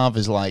 because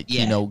lava's like,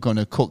 Yeah. going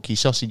to cook your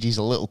sausages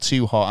a little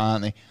too hot,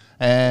 aren't they?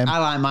 I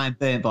like mine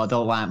burnt, but I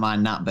don't like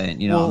mine not burnt.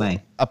 You know what I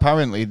mean?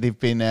 Apparently, they've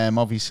been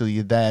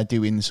obviously they're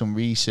doing some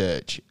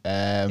research,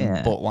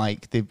 but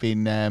like they've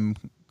been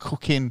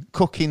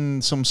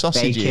cooking some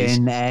sausages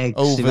Bacon, eggs,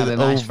 over have a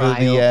nice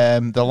fry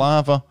up. the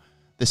lava.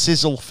 The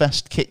Sizzle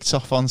Fest kicked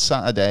off on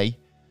Saturday.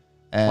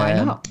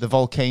 Why not? The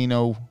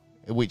volcano,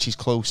 which is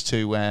close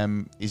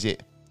to is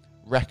it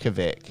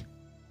Reykjavik in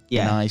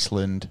Yeah.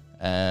 Iceland,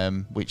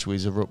 which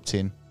was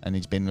erupting, and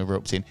it's been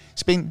erupting.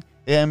 It's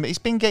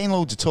been getting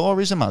loads of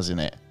tourism, hasn't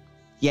it?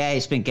 Yeah,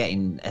 it's been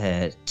getting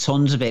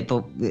tons of it,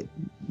 but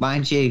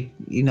mind you,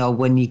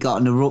 when you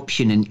got an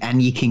eruption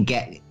and you can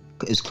get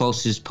as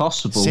close as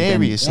possible.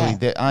 Seriously,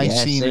 I've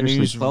seen a seriously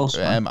news close,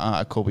 man.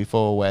 article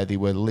before where they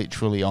were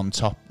literally on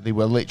top. They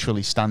were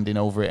literally standing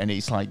over it, and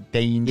it's like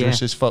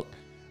dangerous Yeah. as fuck.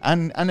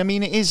 And I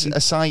mean, it is a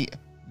site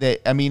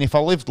that, I mean, if I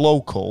lived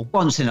local,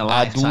 Once in a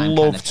I'd lifetime. love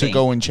kind of to thing.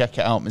 go and check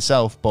it out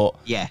myself. But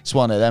Yeah. it's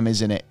one of them,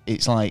 isn't it?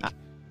 It's like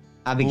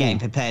I've been getting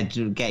prepared,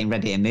 getting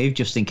ready to move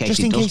just in case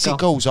it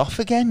goes off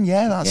again.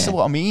 Yeah, that's Yeah.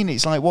 what I mean.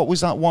 It's like, what was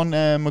that one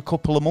a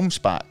couple of months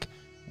back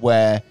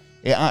where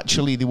it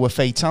actually there were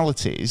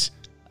fatalities,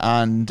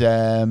 and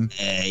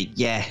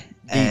Yeah.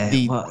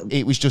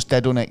 it was just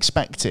dead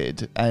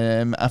unexpected.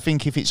 I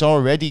think if it's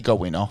already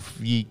going off,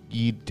 you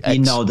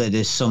know that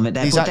there's something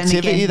there. there's But then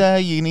activity again, there.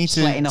 You need it's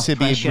letting off to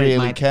be pressure, really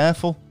like-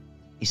 careful.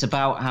 It's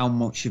about how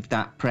much of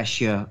that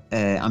pressure.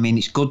 I mean,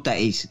 it's good that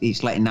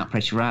it's letting that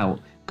pressure out,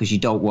 because you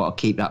don't want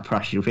to keep that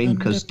pressure in,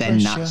 because then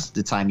pressure. that's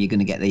the time you're going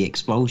to get the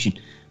explosion.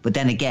 But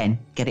then again,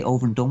 get it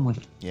over and done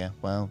with. Yeah,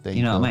 well, there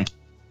You know what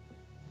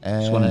I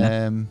mean? Just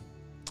wanna know.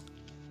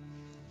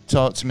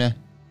 Talk to me.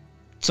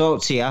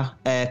 Talk to you.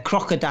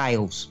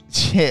 Crocodiles.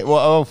 Shit!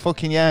 Oh,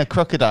 fucking yeah,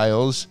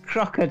 crocodiles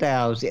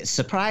Crocodiles. It's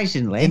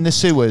surprisingly. in the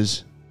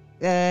sewers.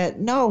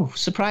 No,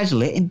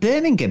 surprisingly, in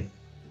Birmingham.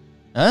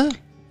 Huh?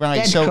 Right.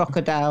 Dead So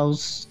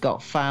crocodiles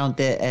got found.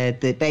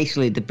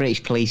 Basically, the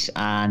British police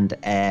and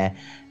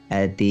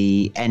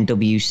the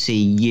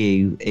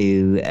NWCU,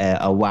 who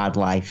are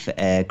wildlife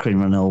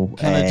criminal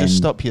Can I just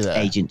stop you there?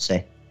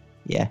 agency.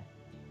 Yeah.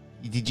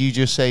 did you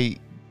just say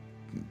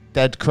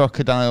dead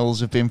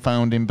crocodiles have been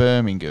found in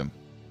Birmingham?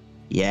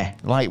 Yeah.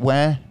 Like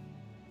where?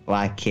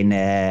 Like in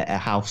a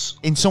house.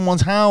 In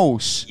someone's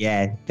house.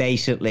 Yeah,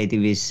 basically there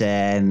was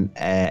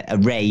a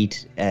raid.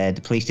 The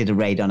police did a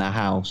raid on a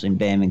house in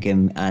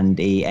Birmingham, and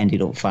he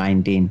ended up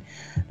finding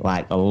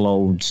like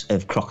loads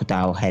of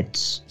crocodile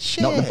heads.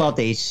 Not the Shit.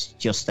 bodies,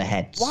 just the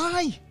heads.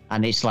 Why?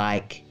 And it's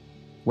like,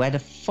 where the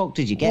fuck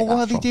did you get Well, what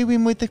that are they from?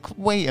 doing with the?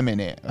 Wait a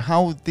minute.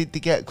 How did they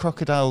get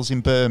crocodiles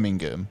in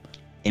Birmingham?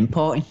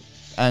 Importing.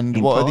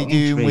 And what are they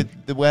Importing doing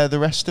trade. where the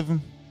rest of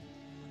them?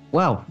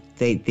 Well,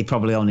 they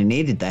probably only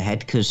needed their head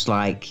because,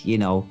 like,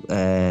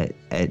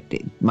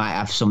 it might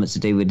have something to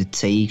do with the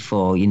teeth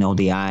or,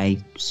 the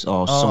eyes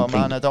or Oh something.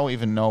 man, I don't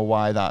even know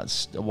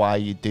why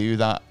you do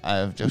that.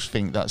 I just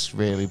think that's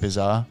really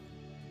bizarre.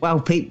 Well,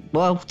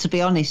 to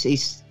be honest,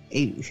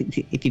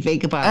 if you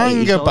think about it,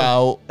 it's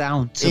all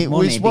down to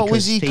money. What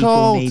was he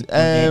called?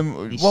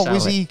 What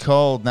was he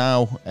called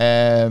now?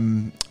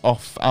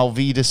 Off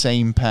Alvida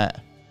Same Pet.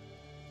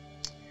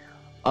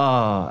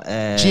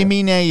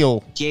 Jimmy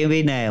Nail.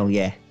 Jimmy Nail,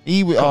 yeah.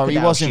 He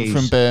wasn't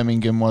from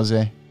Birmingham, was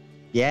he?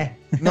 Yeah.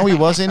 No, he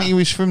wasn't. He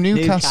was from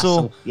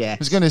Newcastle. Yeah. I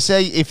was going to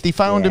say, if they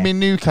found him in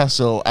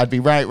Newcastle, I'd be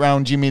right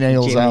round Jimmy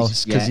Nail's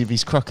house because of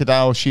his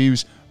crocodile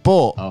shoes.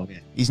 But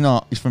he's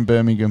not. He's from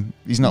Birmingham.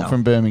 He's not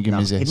from Birmingham,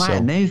 is he? He might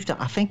have moved.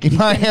 I think he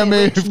might have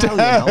moved.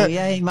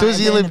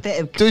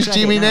 Does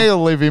Jimmy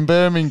Nail live in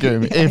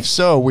Birmingham? If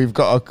so, we've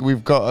got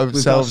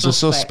ourselves a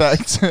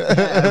suspect. Where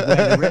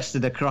the rest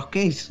of the croc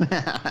is.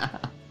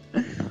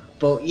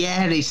 But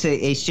yeah,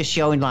 it's just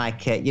showing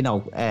like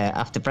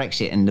after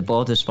Brexit and the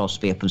border's supposed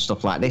to be up and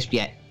stuff like this.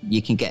 Yet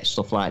you can get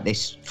stuff like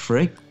this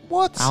free.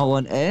 What? How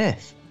on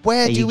earth?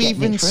 Where do you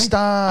even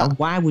start? And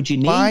why would you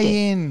need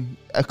buying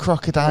a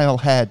crocodile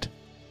head?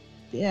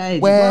 Yeah.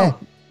 Where?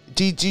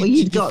 Do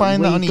you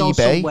find that on go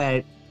eBay?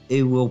 Somewhere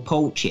who will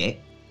poach it.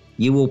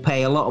 You will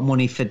pay a lot of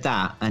money for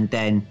that,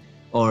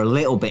 or a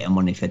little bit of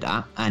money for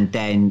that, and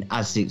then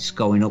as it's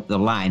going up the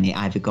line, it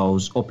either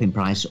goes up in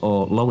price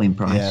or low in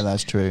price. Yeah,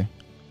 that's true.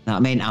 Know what I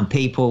mean? And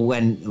people,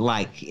 I'm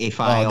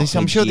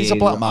sure there's a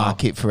black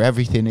market for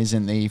everything,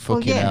 isn't there?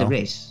 There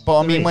is.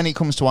 But I mean, when it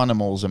comes to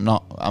animals, I'm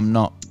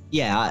not.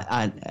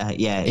 Yeah,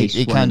 it's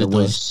it kind of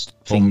does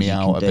bum me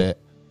out a bit.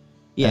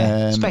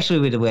 Yeah, especially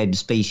with the way the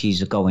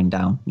species are going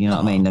down. You know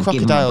what I mean?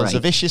 Crocodiles are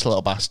vicious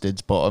little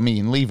bastards, but I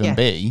mean, leave them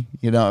be.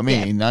 You know what I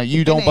mean? Now,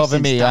 you don't bother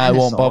me, I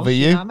won't bother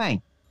you. You know what I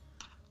mean?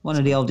 One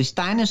of the oldest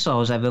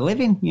dinosaurs ever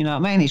living. You know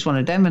what I mean? It's one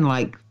of them, and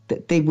like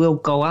they will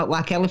go out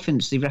like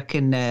elephants. They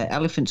reckon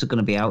elephants are going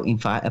to be out in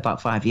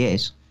about 5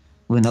 years.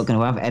 We're not going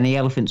to have any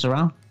elephants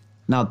around.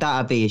 Now,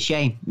 that'd be a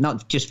shame,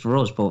 not just for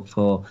us, but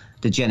for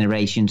the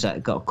generations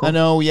that got come. I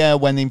know, yeah,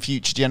 when in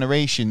future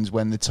generations,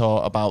 when they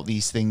taught about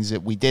these things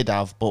that we did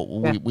have, but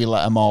we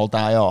let them all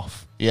die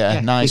off. Yeah,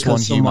 nice one,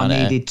 humanity.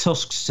 Someone needed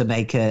tusks to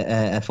make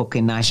a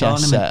fucking nice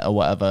chess ornament. Set or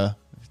whatever.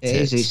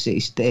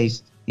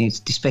 It's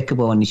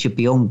despicable, and it should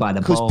be owned by the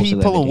balls. Because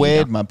people are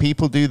weird, man.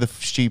 People do the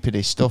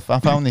stupidest stuff. I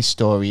found this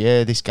story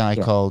here. This guy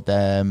called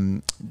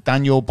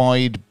Daniel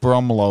Boyd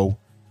Bromlow.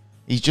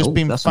 He's just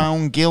been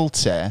found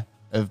guilty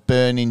of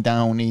burning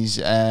down his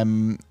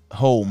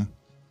home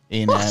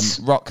in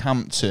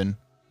Rockhampton.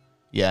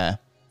 Yeah,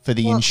 for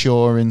the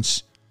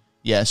insurance.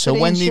 Yeah, so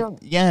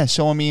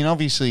so I mean,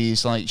 obviously,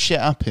 it's like shit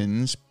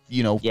happens.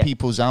 You know,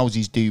 people's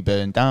houses do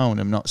burn down.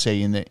 I'm not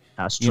saying that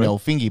that's true. You know,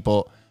 thingy,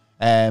 but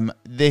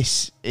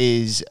this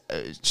is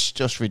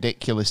just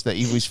ridiculous that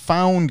he was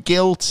found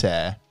guilty.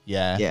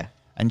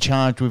 And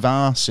charged with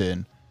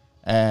arson.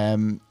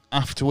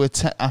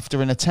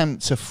 After an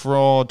attempt to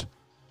fraud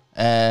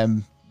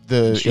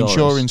the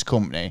insurance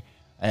company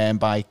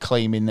by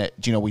claiming that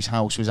his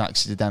house was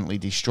accidentally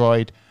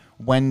destroyed.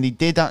 When they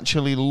did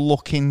actually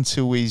look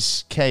into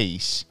his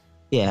case,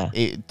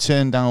 it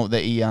turned out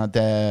that he had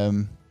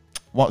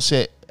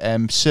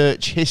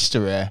search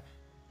history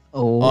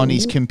on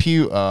his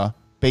computer,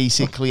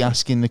 basically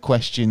asking the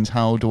questions: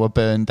 how do I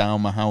burn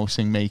down my house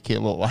and make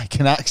it look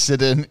like an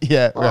accident?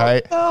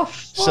 Right.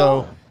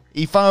 So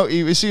he found,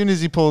 as soon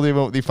as he pulled him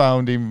up, they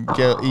found him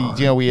guilty.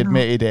 He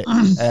admitted it.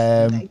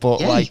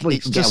 But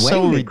it's just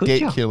so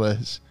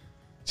ridiculous.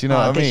 Do you know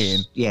what I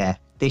mean? Yeah,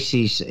 this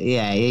is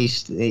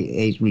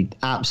it's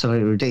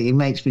absolutely ridiculous. It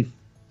makes me.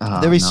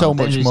 There is so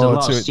much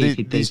more to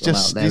it.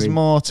 There's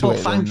more to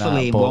it than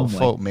that. But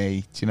fuck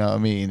me, do you know what I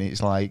mean?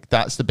 It's like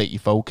that's the bit you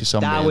focus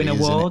on. Darwin really,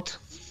 Award. Isn't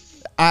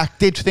it? I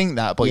did think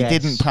that, but he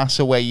didn't pass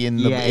away in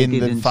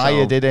the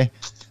fire, did he?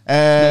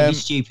 Maybe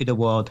stupid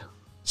award.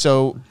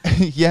 So,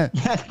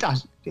 it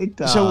does.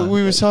 So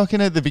we were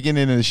talking at the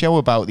beginning of the show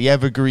about the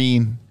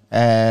Evergreen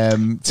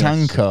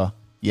tanker.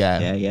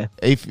 Yeah.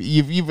 If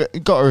you've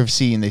got to have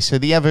seen this, so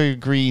the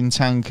Evergreen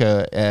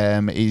tanker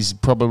is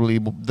probably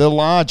the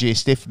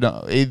largest, if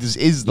not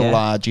is the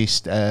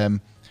largest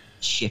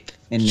ship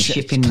in the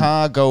shipping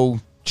cargo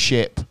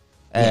ship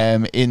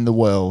in the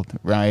world,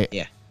 right?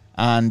 Yeah.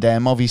 And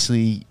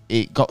obviously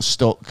it got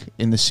stuck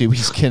in the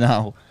Suez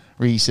Canal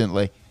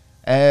recently,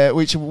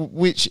 which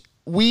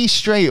we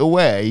straight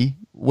away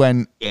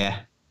went,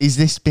 is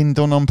this been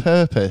done on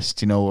purpose?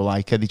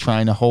 Like, are they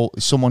trying to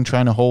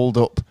hold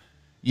up,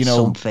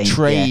 something,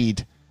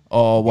 trade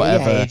or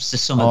whatever? It's the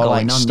summer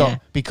going on,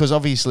 stop, because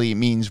obviously it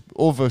means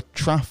other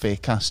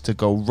traffic has to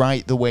go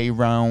right the way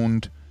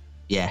round.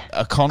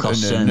 A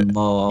continent.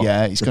 More.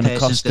 It's going to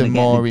cost them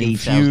more in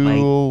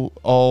fuel.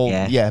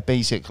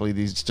 Basically,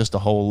 there's just a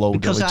whole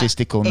load of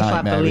logistical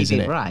nightmare, isn't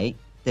it? Right,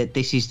 that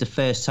this is the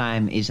first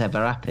time it's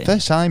ever happened.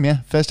 First time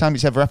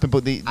it's ever happened.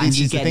 But you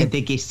get the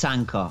biggest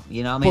tanker.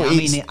 You know what I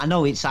mean? I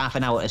know it's half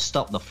an hour to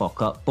stop the fuck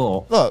up,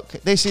 but look,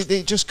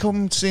 it just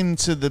comes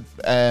into the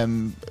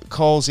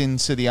calls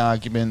into the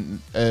argument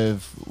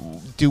of,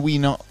 do we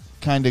not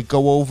kind of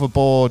go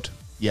overboard?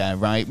 Yeah,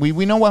 right.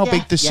 We know how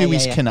big the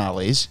Suez Canal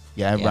is.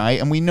 Right.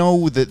 And we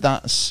know that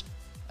that's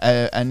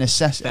an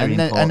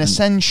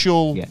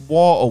essential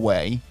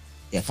waterway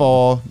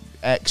for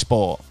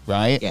export,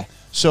 right? Yeah.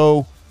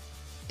 So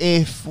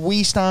if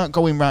we start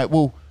going, right,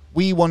 well,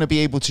 we want to be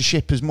able to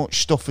ship as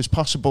much stuff as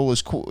possible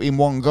in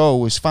one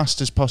go, as fast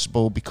as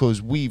possible,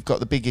 because we've got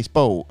the biggest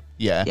boat,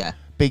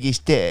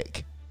 biggest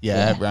dick,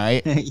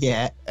 right?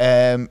 Yeah.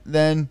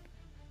 Then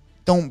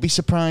don't be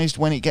surprised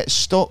when it gets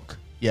stuck,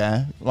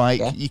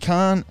 you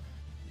can't.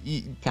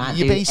 You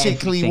do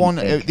basically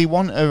everything they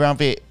want to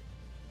have it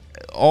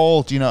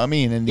all. Do you know what I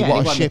mean? And they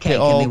want to ship it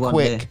all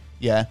quick.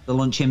 The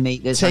luncheon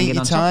meat that's take hanging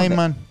your on top time, of it.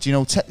 man. Do you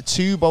know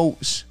 2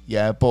 boats?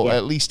 But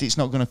at least it's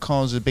not going to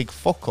cause a big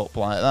fuck up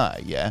like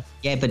that. Yeah,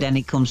 but then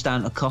it comes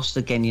down to cost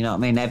again. You know what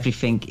I mean?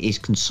 Everything is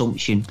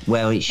consumption.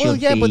 Well, it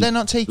should be. Well, but they're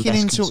not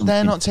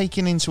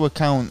taking into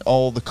account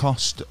all the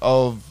cost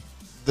of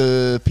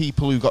the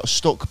people who got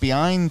stuck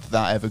behind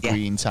that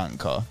Evergreen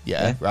tanker.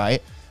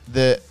 Right.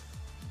 The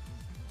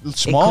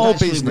small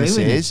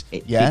businesses,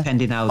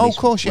 depending how. Of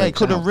course, it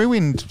could have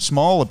ruined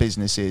smaller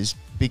businesses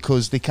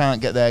because they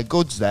can't get their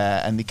goods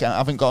there and they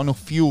haven't got enough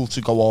fuel to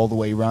go all the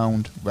way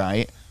round,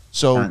 right?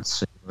 So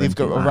they've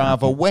got to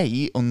rather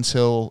wait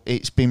until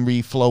it's been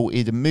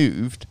refloated and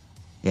moved,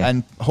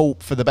 and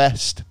hope for the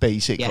best,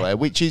 basically.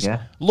 Which is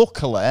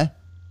luckily,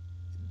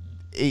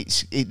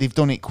 they've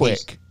done it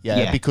quick,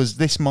 because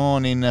this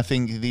morning I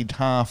think they'd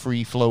half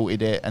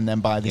refloated it, and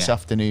then by this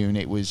afternoon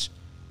it was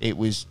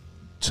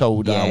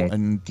towed out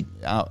and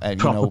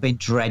proper been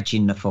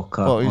dredging the fuck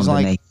up. Well, it was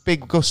underneath. like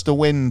big gust of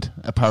wind.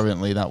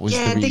 Apparently, that was the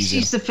reason. This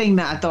is the thing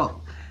that I don't.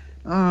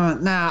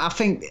 I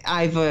think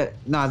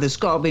there's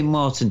got to be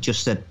more than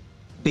just a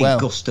big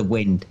gust of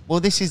wind. Well,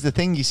 this is the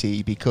thing, you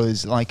see,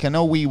 because like I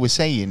know we were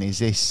saying, is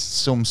this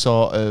some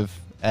sort of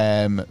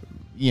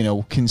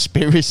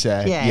conspiracy?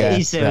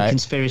 Is there a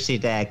conspiracy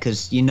there?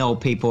 Because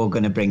people are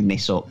going to bring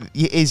this up.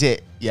 Is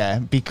it? Yeah,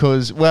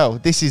 because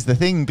this is the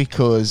thing,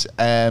 because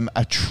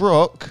a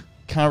truck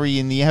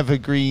carrying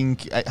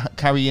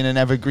an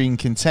evergreen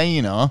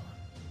container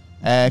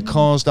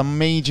caused a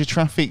major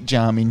traffic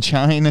jam in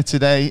China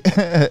today.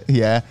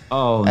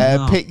 Oh,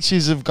 no.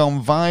 Pictures have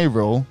gone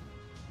viral.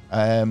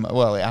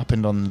 It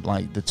happened on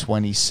like the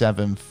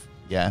 27th.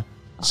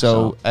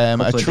 So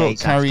a truck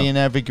carrying an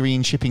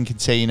evergreen shipping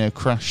container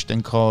crashed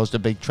and caused a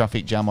big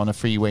traffic jam on a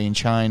freeway in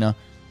China.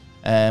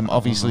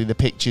 Obviously, the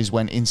pictures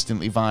went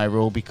instantly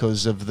viral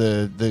because of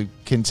the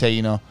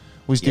container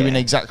was doing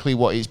exactly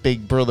what its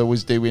big brother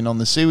was doing on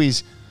the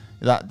Suez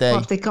that day.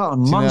 Well, if they got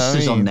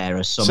monsters on there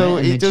or something. So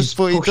it does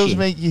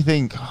make you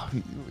think: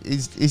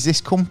 is this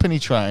company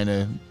trying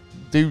to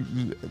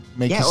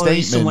make a statement? Or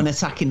is someone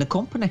attacking the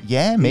company?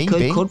 Yeah,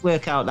 maybe it could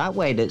work out that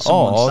way. That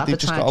someone's they've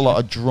just got a lot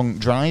of drunk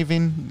drivers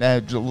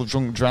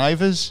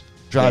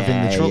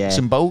driving the trucks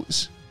and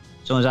boats.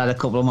 Someone's had a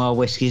couple of more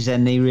whiskies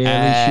than they really should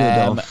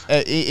have.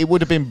 It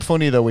would have been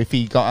funny though if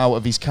he got out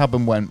of his cab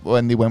and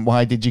when they went,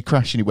 "Why did you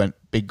crash?" and he went,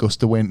 "Big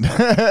gust of wind."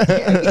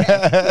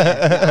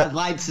 I'd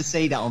like to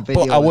see that on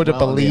video. But I would have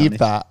believed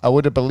that. I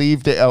would have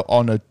believed it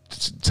on a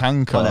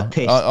tanker,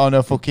 on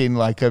a fucking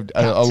like a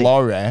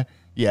lorry,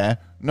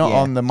 not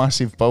on the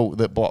massive boat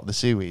that blocked the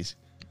Suez.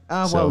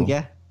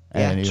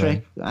 Anyway. True.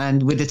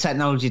 And with the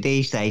technology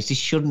these days, this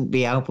shouldn't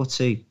be able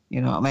to. You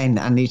know what I mean?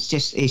 And it's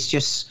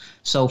just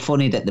so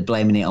funny that they're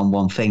blaming it on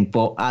one thing.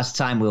 But as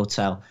time will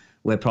tell,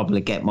 we'll probably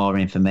get more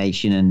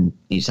information, and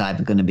it's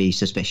either going to be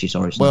suspicious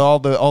or it's not. All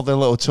the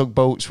little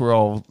tugboats were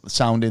all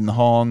sounding the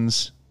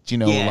horns. Do you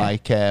know,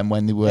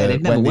 when they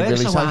really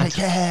sounded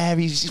like,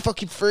 he's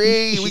fucking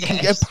free. We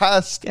can get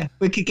past. Yeah,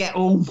 we could get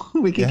home.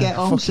 We could get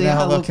home. See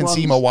how I can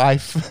see my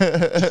wife.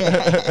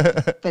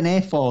 Been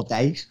here 4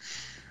 days.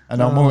 And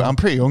I'm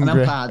pretty hungry.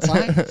 And I'm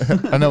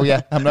part-time. I know,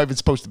 I'm not even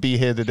supposed to be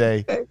here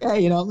today. Yeah,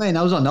 you know what I mean?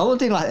 I was on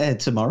holiday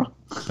tomorrow.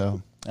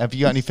 So, have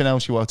you got anything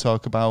else you want to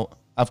talk about?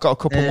 I've got a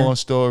couple more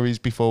stories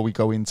before we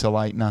go into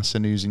like NASA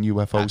news and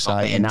UFO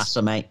sightings.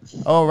 NASA, mate.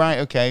 Oh, right,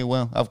 okay.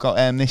 Well, I've got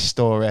this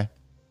story.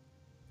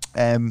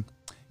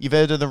 You've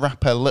heard of the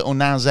rapper Lil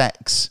Nas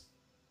X?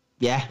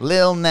 Yeah.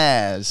 Lil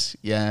Nas,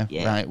 yeah.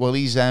 Right. Well,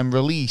 he's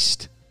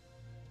released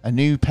a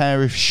new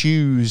pair of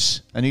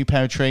shoes, a new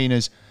pair of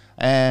trainers.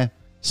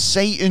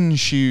 Satan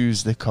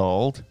shoes, they're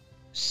called.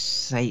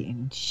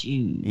 Satan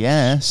shoes.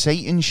 Yeah,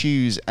 Satan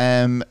shoes.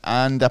 And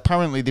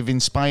apparently they've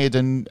inspired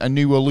a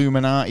new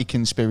Illuminati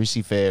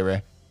conspiracy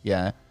theory.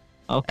 Yeah.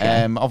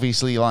 Okay.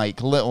 Obviously,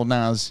 like Lil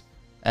Nas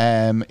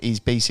is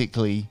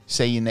basically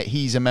saying that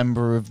he's a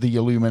member of the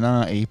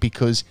Illuminati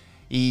because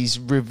he's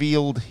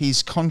revealed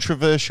his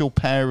controversial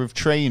pair of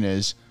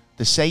trainers,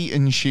 the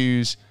Satan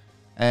shoes,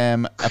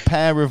 a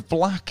pair of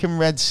black and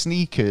red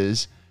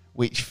sneakers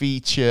which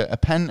feature a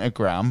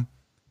pentagram.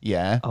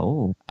 Yeah.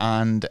 Oh.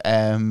 And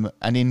an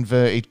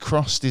inverted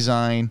cross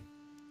design.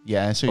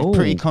 Yeah, so it's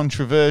pretty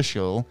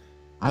controversial.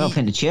 I don't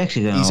think the church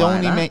is going to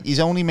like that.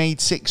 He's only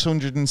made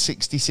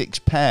 666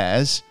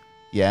 pairs.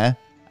 Yeah.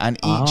 And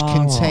each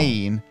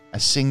contain a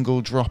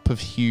single drop of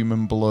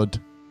human blood.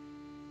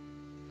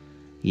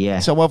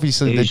 Yeah. So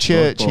obviously the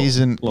church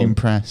isn't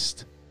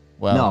impressed.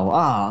 Well, no.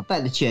 I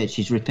bet the church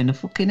is ripping the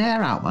fucking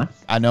hair out, man.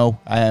 I know.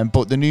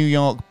 But the New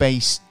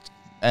York-based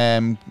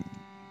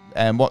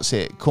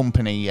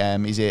company,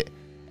 is it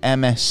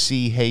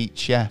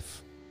MSCHF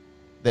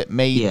that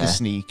made Yeah. the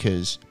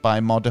sneakers by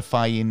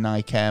modifying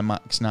Nike Air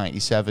Max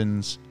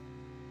 97s.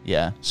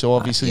 Yeah, so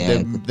obviously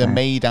yeah, they're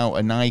made out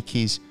of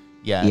Nikes.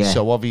 Yeah, Yeah.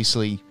 so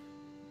obviously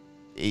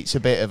it's a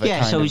bit of a Yeah,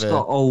 kind so of he's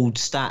got old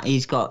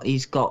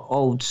he's got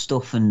old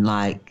stuff and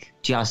like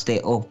jazzed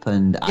it up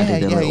and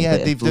added a little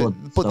bit of blood.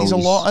 But so there's a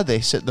he's- lot of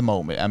this at the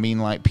moment. I mean,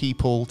 like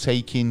people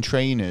taking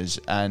trainers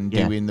and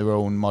Yeah. doing their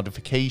own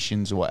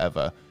modifications or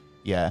whatever.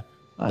 Yeah,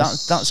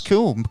 That's- that's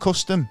cool.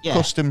 Custom Yeah.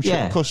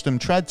 custom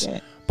treads. Yeah.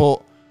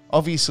 But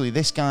obviously,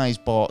 this guy's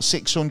bought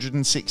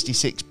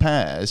 666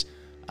 pairs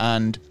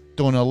and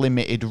done a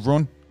limited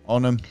run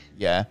on them.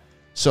 Yeah,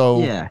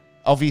 so Yeah.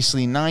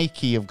 obviously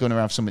Nike are going to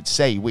have something to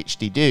say, which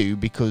they do,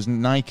 because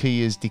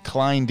Nike has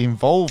declined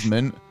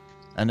involvement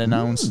and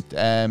announced,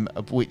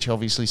 which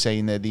obviously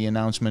saying that the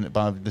announcement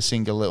by the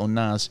singer Lil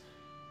Nas,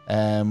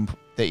 that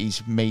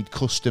he's made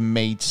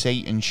custom-made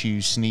Satan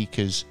shoes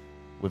sneakers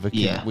with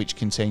which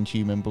contain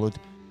human blood.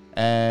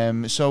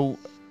 So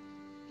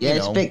Yeah, you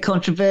it's know, a bit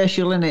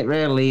controversial, isn't it?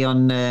 Really,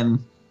 on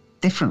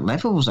different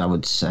levels, I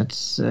would say.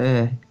 It's,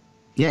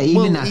 yeah,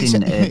 even Well, he's-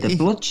 adding the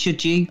blood.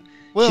 Should you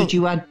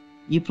add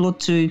your blood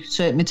to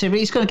certain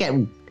material? It's going to get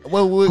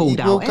Well, we'll pulled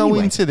go out anyway.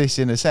 into this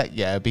in a sec,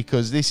 yeah,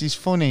 because this is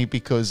funny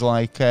because,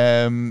 like,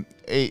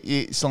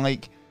 it's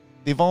like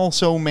they've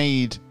also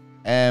made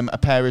a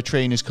pair of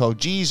trainers called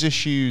Jesus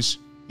shoes,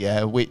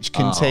 yeah, which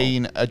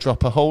contain a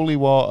drop of holy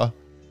water,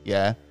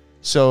 yeah.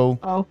 So,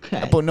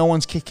 Okay. but no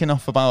one's kicking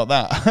off about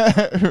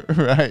that,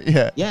 right?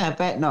 Yeah. Yeah, I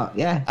bet not.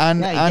 Yeah.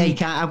 And- yeah, and- you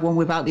can't have one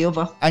without the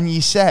other. And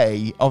you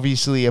say,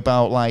 obviously,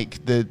 about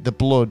like the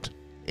blood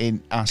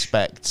in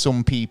aspect,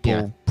 some people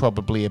Yeah.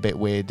 probably a bit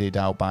weirded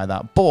out by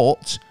that.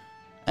 But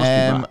be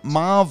right.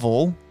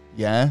 Marvel,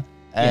 Yeah.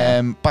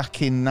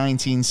 back in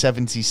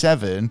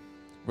 1977,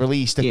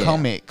 released a Yeah.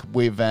 comic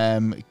with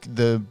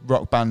the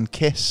rock band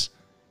Kiss,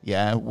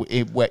 yeah, which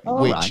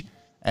right.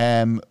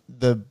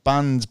 the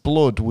band's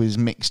blood was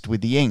mixed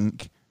with the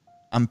ink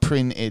and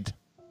printed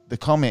the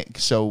comic.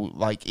 So,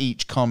 like,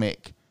 each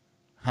comic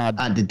had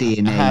the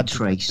DNA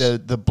trace.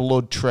 the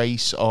blood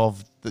trace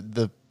of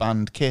the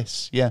band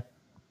Kiss, yeah.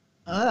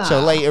 Ah.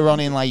 So later on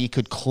in, like, you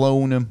could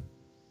clone them.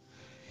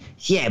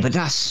 Yeah, but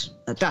that's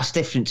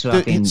different to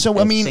having. So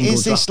a I mean, single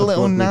is this drop of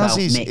little blood without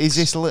Nazi's? mix. Is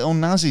this little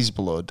Nazi's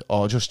blood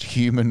or just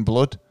human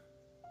blood?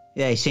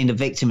 Yeah, he's seen the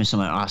victim or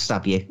something. I'll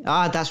stab you.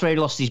 That's where he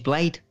lost his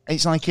blade.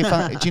 It's like if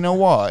I, do you know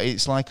what?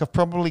 It's like I've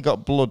probably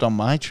got blood on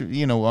my,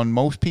 on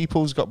most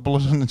people's got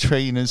blood on the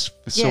trainers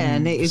for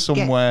and it'd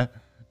somewhere.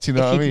 Do you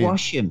know If what I you mean?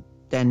 wash them,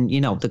 then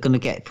they're going to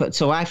get put.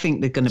 So I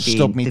think they're going to be.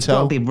 Stub me They've toe.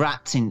 got to be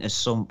wrapped into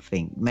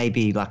something.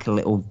 Maybe like a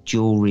little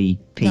jewelry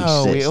piece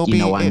No, that's it'll be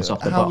hangs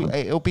off the bottom.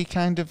 it'll be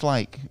kind of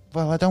like,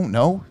 well, I don't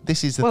know.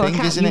 This is the Well, thing,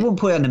 isn't you it? wouldn't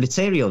put it on the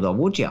material though,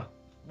 would you?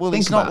 Well,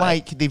 Think it's not about it.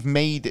 like they've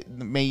made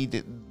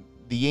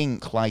the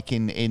ink like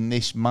in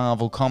this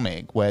Marvel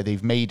comic where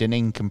they've made an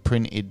ink and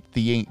printed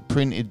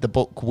the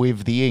book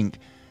with the ink.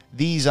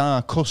 These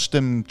are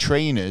custom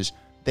trainers.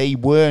 They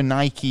were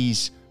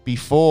Nikes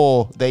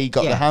before they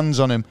got their hands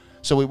on them.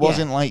 So it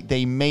wasn't like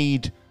they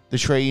made the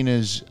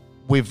trainers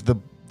with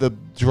the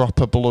drop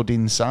of blood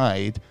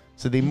inside.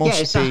 So they must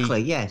Yeah,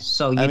 exactly. be. Yeah,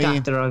 so you'd mean-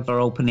 have to either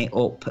open it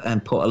up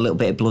and put a little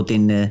bit of blood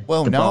in the.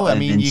 Well, the no, I bottom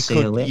mean and you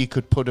seal could it. you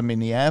could put them in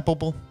the air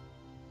bubble.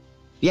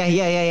 Yeah. Do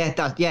you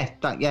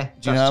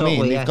know what I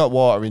mean? You've got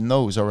water in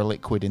those or a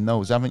liquid in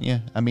those, haven't you?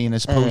 I mean, I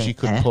suppose you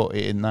could air. put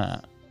it in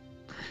that.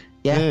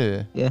 Yeah.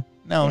 No, Yeah,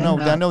 no, no.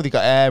 I know they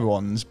got air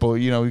ones, but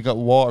you've got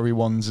watery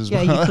ones as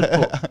Yeah, well. you could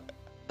put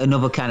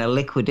another kind of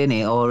liquid in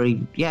it, or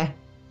yeah.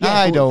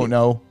 I don't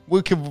know.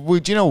 Do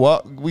you know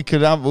what?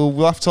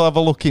 We'll have to have a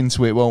look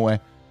into it, won't we?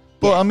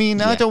 But Yeah, I mean,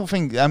 I yeah. don't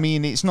think. I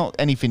mean, it's not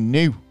anything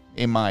new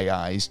in my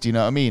eyes. Do you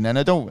know what I mean? And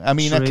I don't. I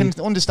mean, I True.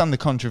 can understand the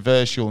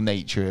controversial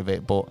nature of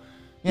it, but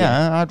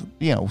yeah,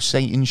 I'd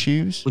Satan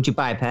shoes. Would you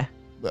buy a pair?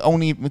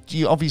 Only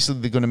obviously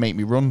they're going to make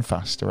me run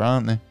faster,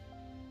 aren't they?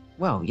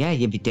 Well, yeah,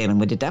 you'd be dealing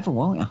with the devil,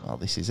 won't you? Well,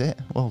 this is it.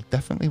 Well,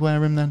 definitely wear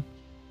them then.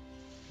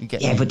 You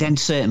get Yeah, but then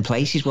certain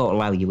places won't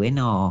allow you in,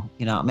 or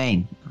you know what I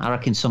mean? I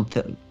reckon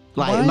something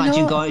like Why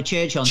imagine not? going to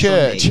church on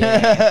Church. Sunday.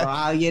 Yeah,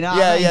 well, you know.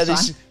 What I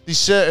mean? There's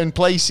certain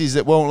places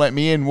that won't let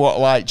me in. What,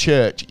 like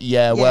church?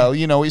 Yeah, well,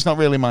 it's not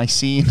really my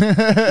scene.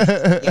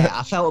 Yeah,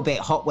 I felt a bit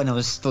hot when I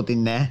was stood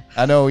in there.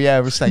 I know. Yeah, I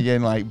was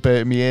thinking like,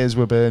 my ears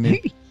were burning.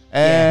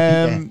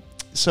 Yeah.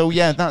 So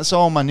yeah, that's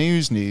all my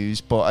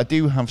news. But I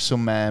do have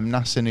some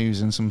NASA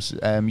news and some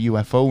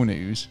UFO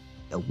news.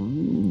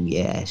 Ooh,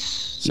 yes.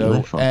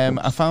 So UFO.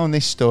 I found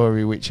this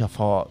story which I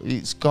thought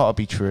it's got to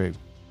be true.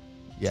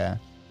 Yeah.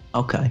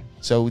 Okay.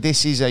 So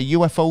this is a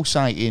UFO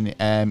sighting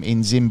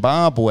in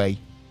Zimbabwe.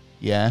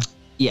 Yeah.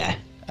 Yeah.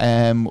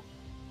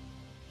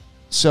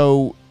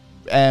 So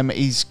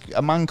he's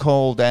a man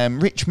called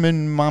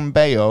Richmond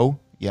Mambeo.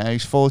 Yeah,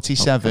 he's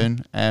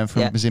 47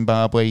 from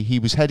Zimbabwe. He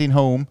was heading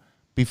home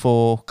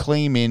before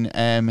claiming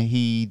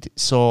he'd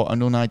saw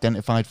an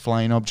unidentified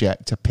flying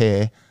object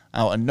appear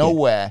out of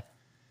nowhere.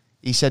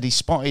 He said he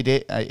spotted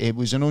it. It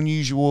was an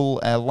unusual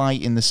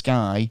light in the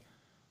sky.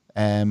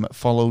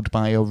 followed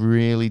by a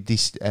really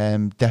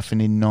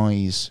deafening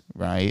noise,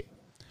 right?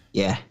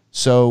 Yeah.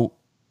 So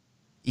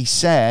he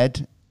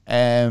said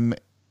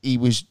he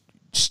was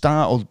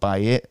startled by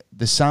it.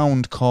 The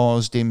sound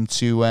caused him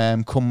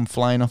to come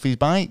flying off his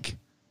bike.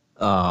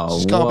 Oh,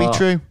 It's got to be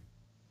true.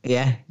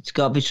 Yeah, it's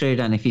got to be true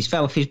then. If he's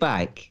fell off his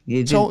bike,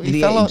 did he Fell hit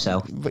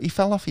himself? He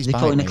fell off his Is he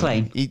bike. putting a mate.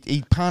 claim?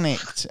 He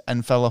panicked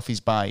and fell off his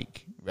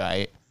bike,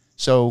 right?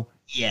 So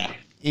Yeah.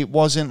 it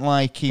wasn't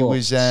like he But-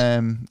 was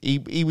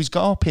he was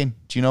garping.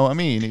 Do you know what I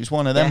mean? It was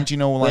one of them. Yeah, Do you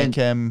know, like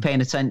paying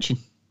attention.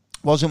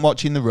 wasn't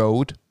watching the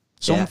road.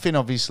 Yeah. Something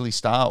obviously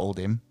startled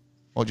him.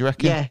 What do you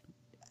reckon? Yeah.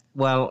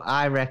 Well,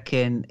 I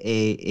reckon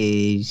it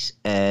is.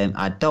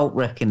 I don't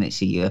reckon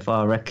it's a UFO.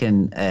 I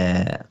reckon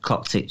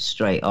clocked it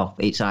straight off.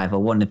 It's either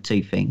one of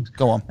two things.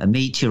 Go on. A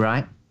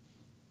meteorite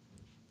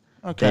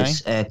Okay.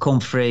 that's come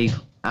through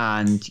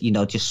and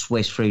just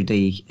switched through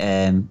the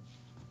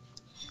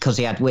because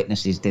he had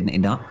witnesses, didn't he?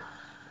 Not.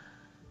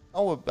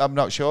 Oh, I'm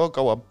not sure.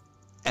 Go on.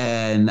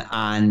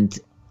 And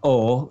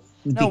or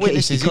No beca-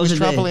 witnesses. He because was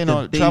of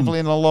the boom.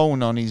 traveling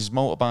alone on his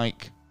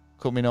motorbike,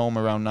 coming home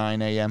around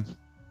 9 a.m.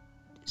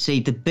 See,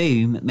 the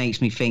boom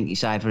makes me think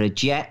it's either a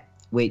jet,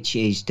 which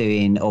is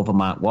doing over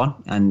Mark 1,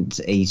 and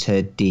he's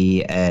heard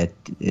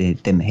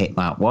them hit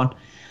Mark 1,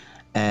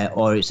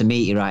 or it's a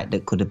meteorite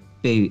that could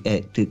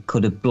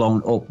have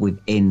blown up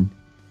within,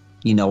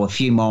 a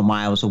few more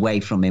miles away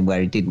from him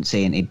where he didn't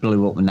see it, and it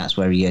blew up, and that's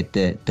where he heard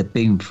the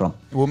boom from.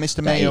 Well,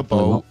 Mr. That it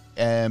blew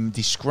Mayobo up.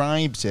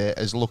 describes it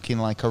as looking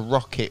like a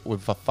rocket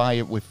with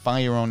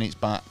fire on its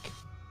back.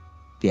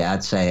 Yeah,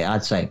 I'd say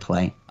a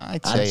plane.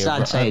 I'd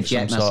say a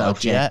jet some sort of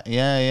myself. Yeah. jet.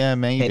 Yeah,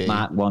 maybe. Hit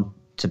Mark 1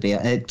 to be.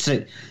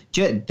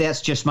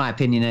 That's just my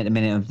opinion at the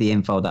minute of the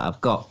info that I've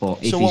got. But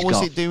if So he's what was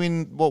got, it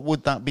doing? What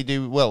would that be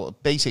doing? Well,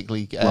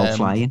 basically,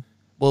 flying.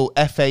 Well,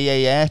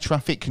 FAA air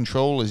traffic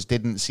controllers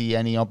didn't see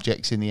any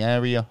objects in the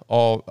area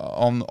or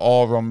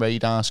on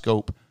radar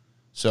scope.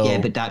 So Yeah,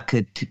 but that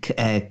could.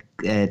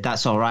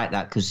 That's all right.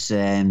 That because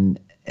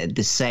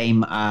the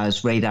same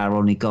as radar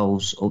only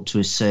goes up to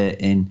a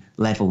certain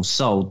level.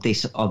 So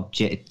this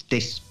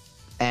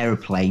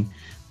aeroplane,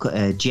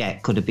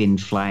 jet, could have been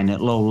flying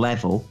at low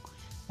level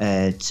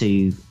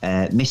to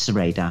miss the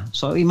radar.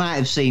 So he might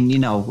have seen,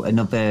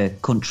 another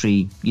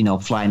country,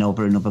 flying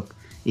over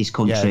his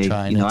country,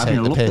 trying to having take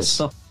a the look piss. at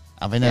stuff.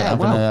 having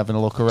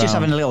a look around. Just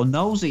having a little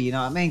nosy, you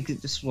know what I mean? 'Cause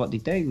this is what they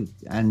do.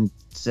 And,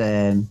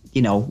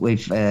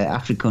 with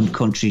African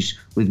countries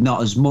with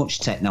not as much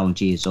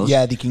technology as us.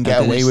 Yeah, they can get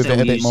are gonna away with it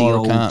still a bit use the more,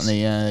 old can't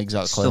they? Yeah,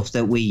 exactly. Stuff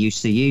that we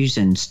used to use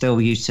and still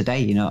use today,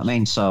 you know what I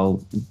mean? So,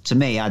 to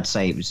me, I'd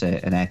say it was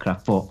an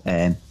aircraft, but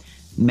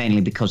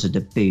mainly because of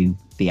the boom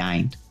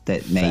behind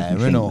that made Fair me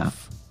think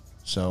enough. that.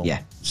 So Yeah.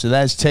 So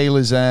there's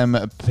Taylor's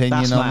opinion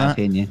That's on my that.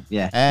 opinion,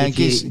 yeah. If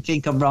Giz- you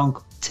think I'm wrong,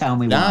 tell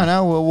me why.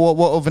 No.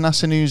 What other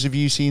NASA news have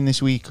you seen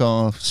this week,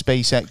 or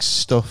SpaceX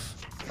stuff,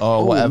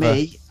 or whatever?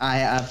 Me, I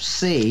have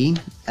seen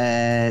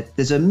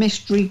there's a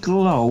mystery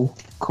glow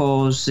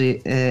cause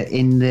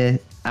in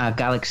our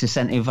galaxy,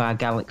 centre of our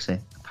galaxy,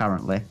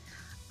 apparently.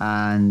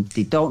 And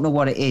they don't know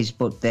what it is,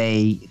 but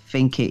they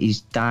think it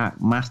is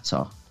dark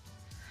matter.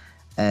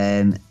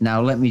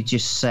 Now, let me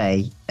just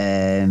say,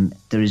 there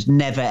is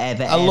never,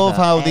 ever, I love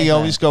how they ever,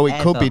 always go, it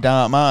could be ever-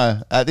 dark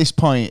matter. At this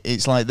point,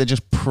 it's like they're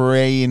just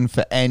praying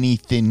for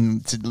anything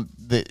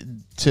that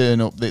turn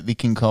up that they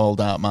can call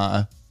dark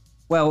matter.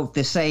 Well,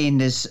 they're saying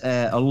there's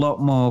a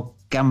lot more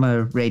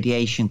gamma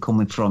radiation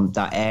coming from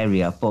that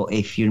area. But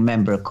if you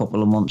remember a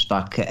couple of months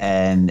back,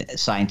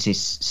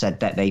 scientists said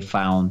that they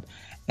found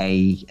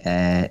a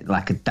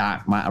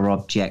dark matter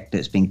object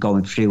that's been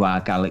going through our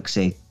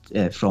galaxy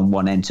from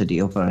one end to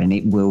the other, and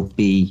it will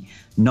be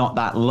not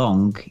that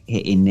long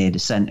hitting near the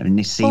centre. And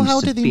this seems Well, how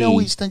to do they be, know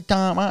it's the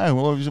dark matter?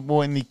 Or is it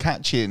when they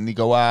catch it and they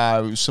go,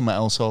 it was something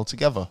else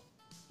altogether?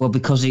 Well,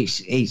 because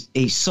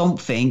it's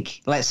something.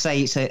 Let's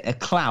say it's a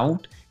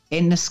cloud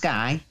in the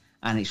sky,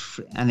 and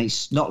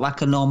it's not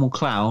like a normal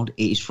cloud.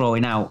 It's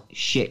throwing out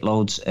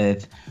shitloads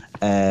of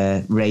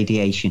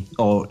radiation,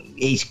 or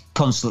it's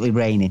constantly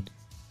raining.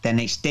 Then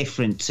it's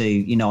different to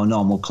a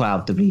normal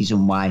cloud. The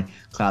reason why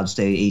clouds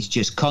do it's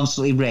just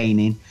constantly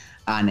raining,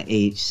 and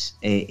it's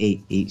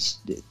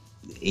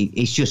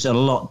just a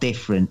lot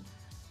different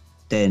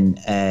than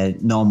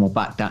normal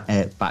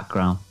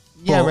background.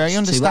 Yeah, But I to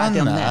understand add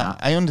on that.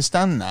 I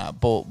understand that,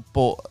 but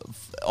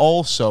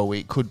also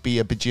it could be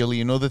a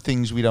bajillion other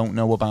things we don't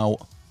know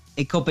about.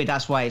 It could be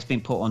that's why it's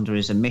been put under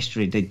as a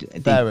mystery. They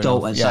Fair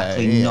don't enough.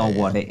 exactly know Yeah.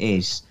 what it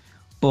is.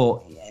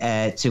 But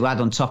to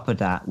add on top of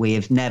that, we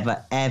have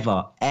never,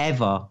 ever,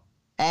 ever,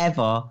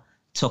 ever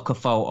took a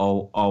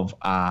photo of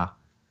our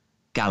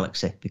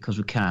galaxy because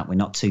we can't. We're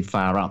not too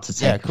far out to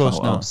take Yeah, of course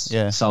not. photos.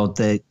 Yeah. So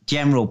the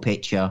general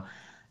picture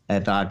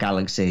of our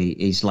galaxy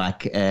is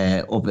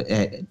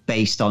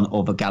based on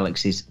other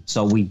galaxies.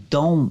 So we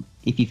don't,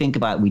 if you think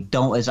about it, we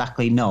don't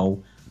exactly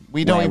know.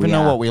 We don't where even we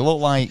know are. what we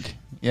look like.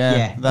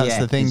 Yeah, that's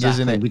the thing,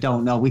 exactly. isn't it? We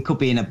don't know. We could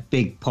be in a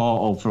big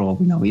portal for all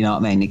we know. You know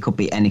what I mean? It could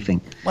be anything.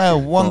 Well,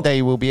 one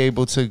day we'll be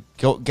able to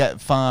get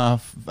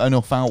far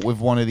enough out with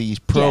one of these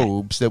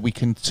probes that we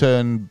can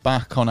turn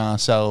back on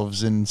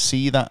ourselves and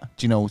see that.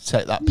 You know,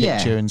 take that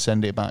picture and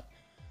send it back.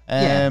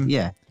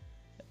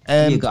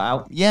 You got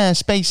out. Yeah,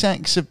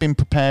 SpaceX have been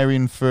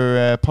preparing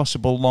for a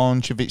possible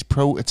launch of its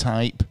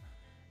prototype.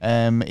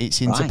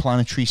 Its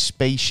interplanetary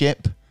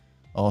spaceship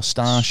or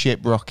Starship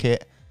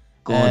rocket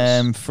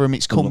from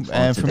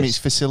its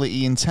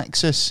facility in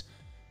Texas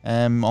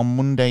on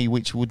Monday,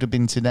 which would have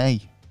been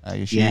today, I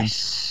assume.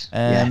 Yes.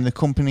 The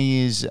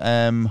company is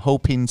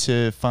hoping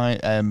to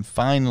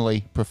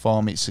finally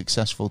perform its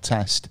successful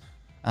test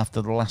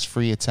after the last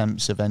 3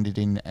 attempts have ended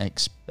in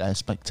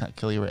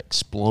spectacular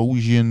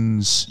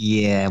explosions.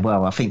 Yeah,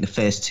 well, I think the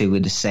first 2 were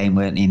the same,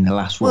 weren't they? In the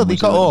last one, Well, they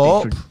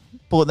got up,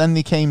 but then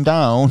they came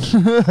down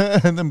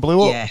and then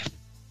blew up. Yeah,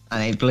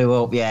 and it blew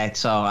up. Yeah,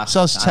 so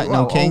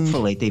Techno King.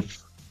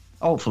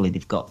 Hopefully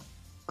they've got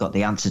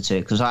the answer to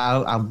it, because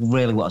I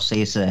really want to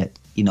see us,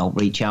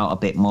 reach out a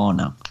bit more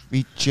now.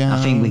 Reach out.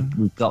 I think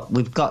we've got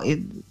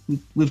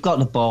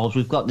the balls,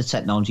 we've got the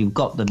technology, we've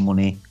got the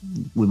money.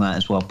 We might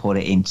as well put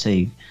it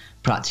into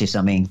practice.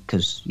 I mean,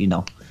 because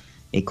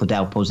it could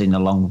help us in the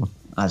long run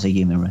as a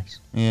human race.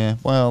 Yeah,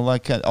 well,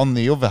 on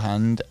the other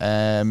hand,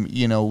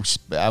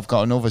 I've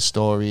got another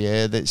story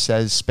here that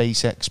says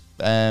SpaceX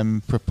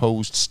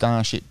proposed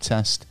Starship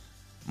test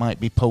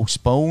might be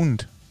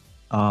postponed.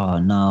 Oh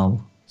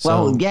no.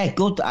 Well, yeah,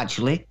 good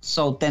actually.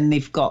 So then they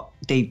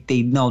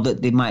know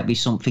that there might be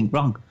something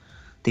wrong.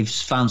 They've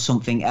found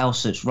something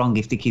else that's wrong.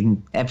 If they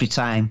can, every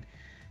time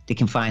they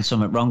can find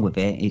something wrong with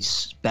it,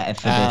 it's better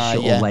for the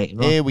shuttle later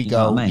on. Here we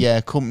go. What I mean?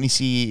 Yeah, company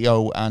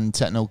CEO and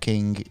Techno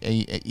King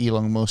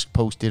Elon Musk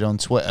posted on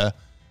Twitter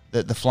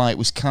that the flight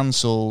was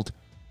cancelled,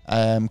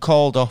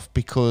 called off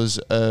because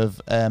of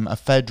a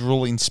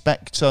federal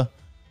inspector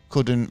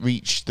couldn't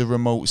reach the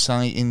remote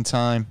site in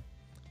time.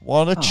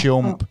 What a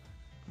chump.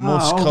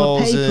 Musk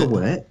calls it.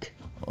 Paperwork.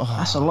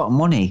 That's a lot of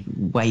money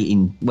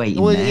waiting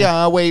Well, there.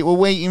 yeah, we're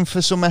waiting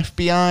for some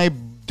FBI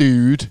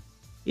dude.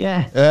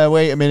 Yeah.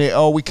 Wait a minute.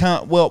 Oh, we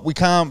can't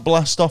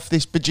blast off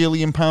this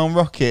bajillion-pound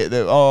rocket.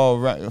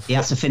 Right. He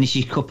had to finish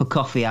his cup of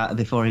coffee out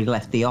before he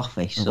left the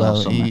office. Well,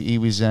 or something. he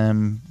was.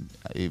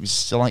 It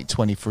was like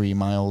 23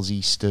 miles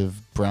east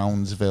of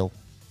Brownsville.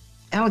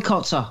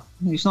 Helicopter.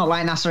 It's not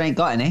like NASA ain't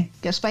got any.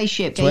 Get a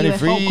spaceship. Get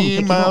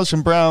 23 miles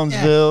from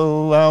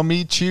Brownsville. I'll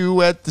meet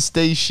you at the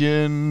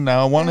station.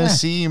 I want to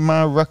see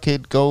my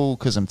rocket go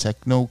because I'm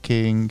Techno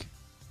King.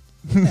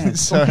 Yeah,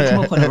 pick him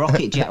up on a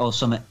rocket jet or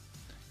something.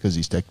 Because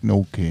he's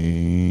Techno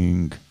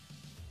King.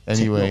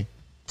 Anyway.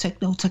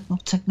 Techno. Tesla.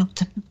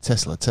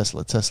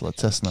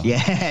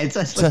 Yeah,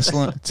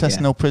 Tesla.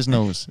 No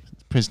prisoners.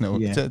 Take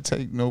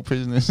no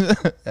prisoners.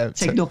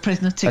 Take no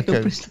prisoner.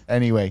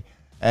 Anyway.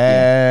 We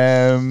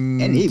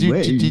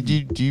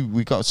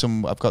got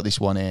some. I've got this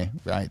one here.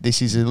 Right,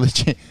 this is a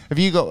legit.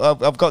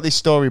 I've got this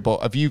story,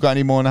 but have you got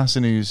any more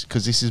NASA news?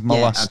 Because this is my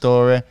last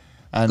story,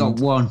 and got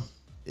one.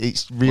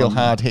 It's real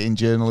hard hitting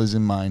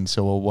journalism, mine.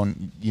 So I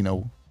want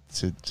to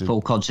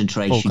full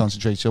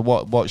concentration. So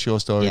what's your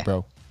story,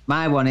 bro?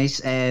 My one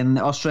is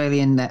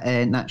Australian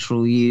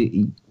Natural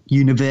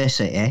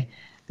University.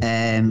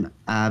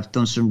 I've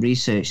done some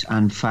research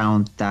and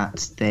found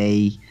that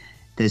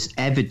there's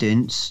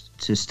evidence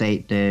to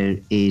state there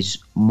is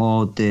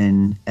more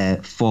than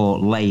 4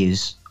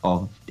 layers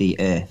of the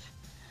Earth.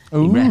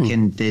 You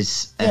reckon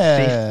there's a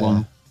 5th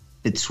one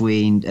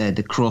between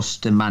the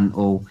crust, the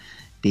mantle,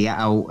 the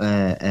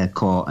outer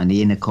core and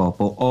the inner core,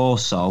 but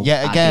also...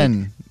 Yeah,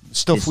 again,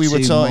 stuff we were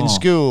taught in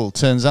school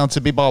turns out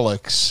to be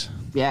bollocks.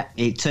 Yeah,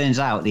 it turns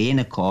out the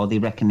inner core, they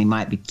reckon there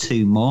might be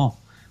 2 more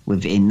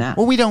within that.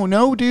 Well, we don't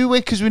know, do we?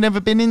 Because we've never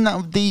been in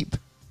that deep.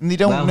 And they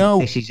don't know.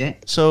 This is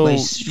it. So,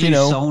 it's through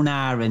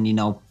sonar and,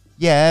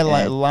 Yeah,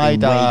 like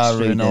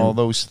LiDAR and all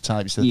those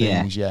types of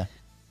things, yeah.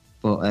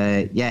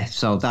 But,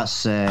 so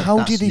that's...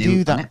 How did they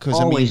do that? Because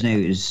I always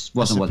knew it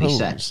wasn't what they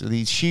said.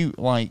 They shoot,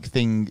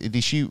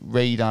 they shoot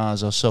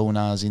radars or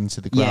sonars into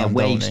the ground, Yeah,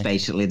 waves,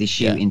 basically. They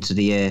shoot into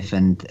the Earth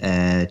and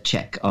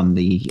check on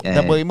the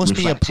well, it must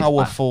be a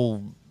powerful...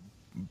 Back.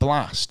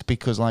 blast,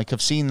 because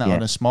I've seen that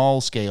on a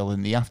small scale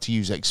and they have to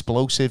use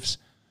explosives.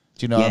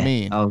 Do you know what I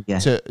mean? Oh, yeah.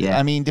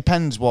 I mean,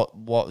 depends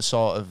what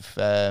sort of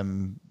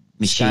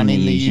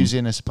scanning they're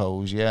using, I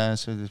suppose. Yeah,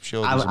 so I'm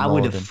sure I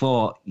would have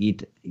thought you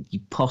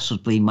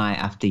possibly might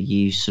have to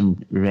use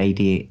some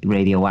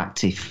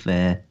radioactive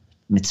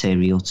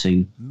material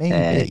to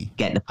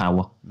get the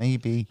power.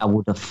 Maybe. I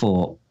would have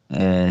thought.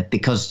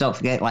 Because don't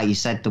forget, like you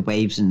said, the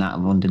waves and that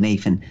are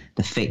underneath, and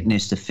the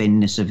thickness, the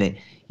thinness of it,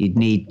 you'd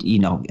need,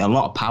 a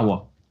lot of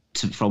power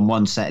from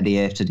one set of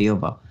the Earth to the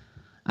other.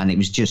 And it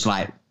was just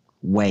like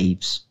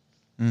waves.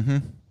 Mm-hmm.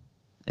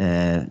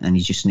 And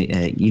you just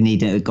need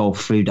to go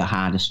through the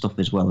harder stuff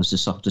as well as the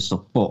softer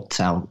stuff, but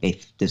tell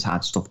if there's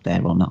hard stuff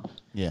there or not.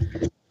 Yeah.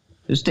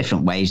 There's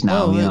different ways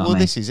now. Well,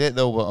 this is it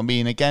though. But I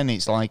mean, again,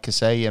 it's like I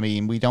say. I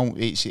mean, we don't.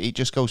 It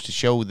just goes to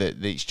show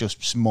that it's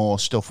just more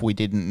stuff we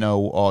didn't know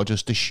or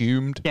just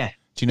assumed. Yeah.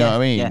 Do you know what I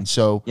mean? Yeah.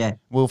 So, Yeah.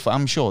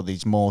 I'm sure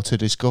there's more to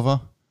discover.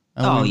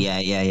 And Oh, we-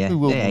 yeah.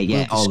 we'll All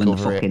in the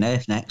discover it. fucking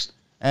earth next.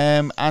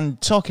 And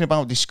talking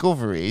about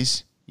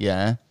discoveries,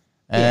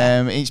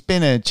 it's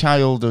been a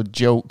childhood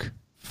joke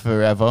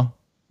forever,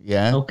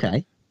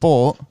 Okay.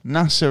 But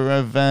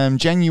NASA have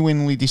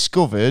genuinely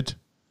discovered,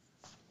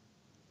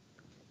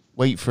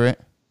 wait for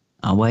it,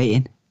 I'm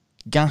waiting.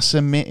 gas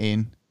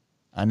emitting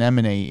and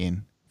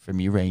emanating from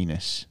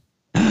Uranus.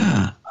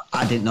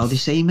 I didn't know they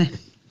see me.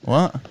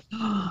 What?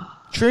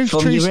 True From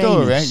story.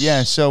 Uranus.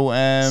 Yeah. So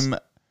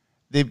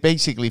they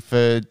basically,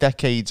 for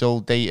decades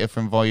old data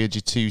from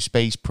Voyager 2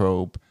 space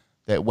probe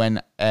that went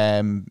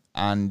and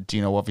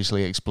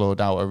obviously explored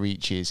outer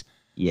reaches.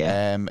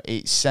 Yeah.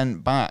 It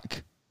sent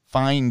back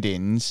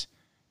findings.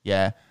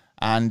 Yeah.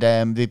 And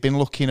they've been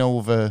looking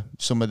over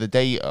some of the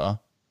data,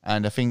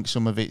 and I think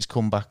some of it's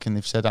come back, and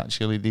they've said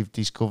actually they've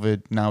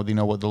discovered, now they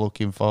know what they're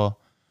looking for.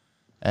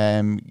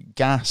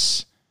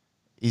 Gas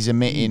is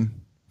emitting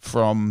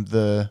from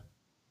the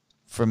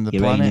planet.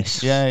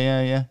 Uranus.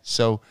 Yeah.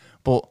 So,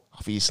 but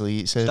obviously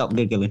it's a Stop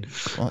giggling.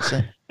 what's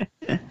it?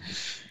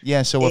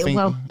 Yeah, so I think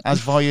well- as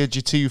Voyager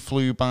 2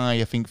 flew by,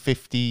 I think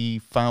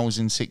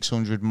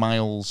 50,600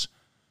 miles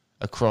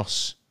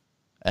across,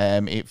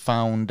 it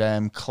found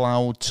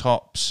cloud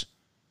tops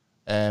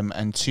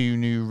and 2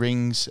 new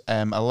rings,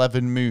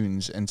 11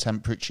 moons, and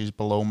temperatures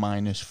below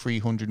minus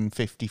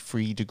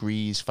 353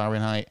 degrees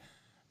Fahrenheit.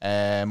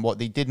 What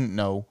they didn't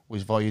know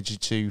was Voyager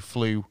 2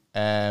 flew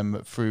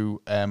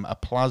through a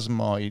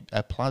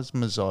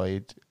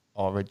plasmazoid,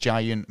 or a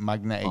giant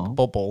magnetic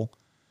bubble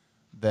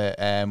that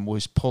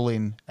was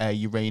pulling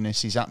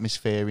Uranus's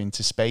atmosphere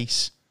into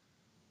space.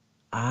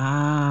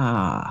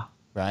 Ah.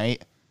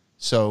 Right.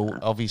 So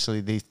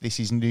obviously this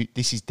is new.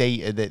 This is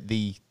data that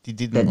they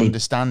didn't That they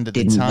understand at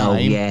the didn't know.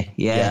 time.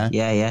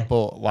 Yeah.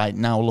 But like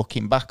now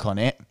looking back on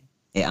it,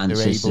 It they're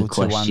answers able the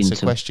to question.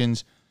 answer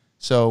questions.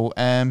 So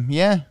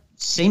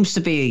Seems to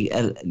be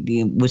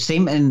we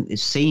seem,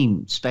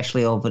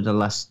 especially over the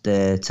last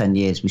 10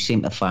 years, we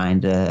seem to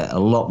find a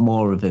lot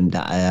more of them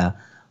that are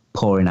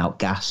pouring out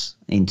gas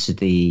into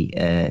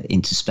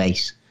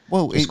space.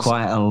 well, It's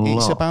quite a lot.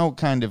 It's about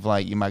kind of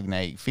like your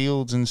magnetic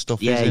fields and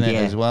stuff, Yeah, isn't it? yeah.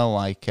 As well,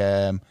 like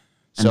And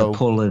the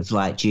pull of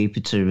like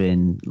Jupiter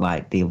and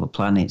like the other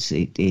planets,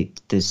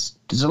 there's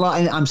a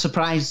lot. I'm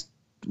surprised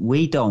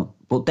we don't.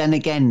 But then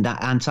again,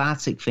 that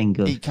Antarctic thing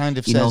of It kind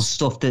of says, says-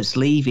 stuff that's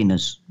leaving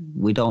us,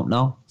 we don't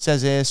know.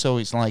 says here, so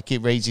it's like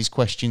it raises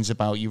questions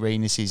about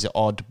Uranus's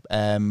odd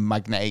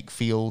magnetic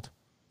field,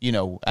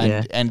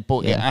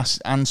 but it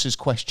answers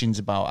questions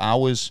about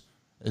ours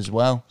as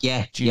well.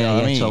 Yeah, Do you know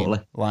what I mean? Totally.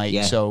 Like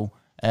Yeah. so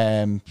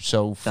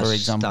for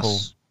example,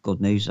 that's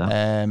good news. That.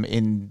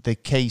 in the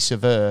case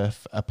of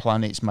Earth, a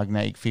planet's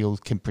magnetic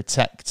field can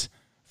protect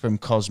from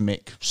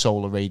cosmic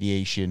solar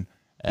radiation.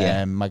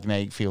 Yeah.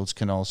 Magnetic fields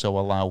can also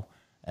allow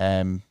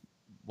giant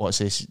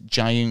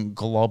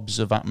globs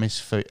of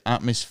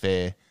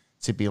atmosphere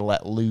to be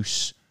let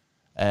loose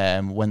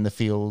when the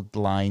field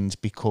lines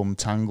become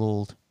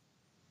tangled.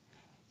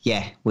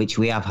 Yeah, which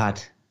we have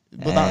had.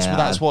 But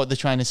that's what they're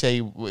trying to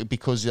say,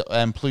 because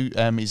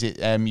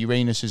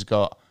Uranus has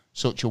got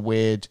such a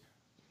weird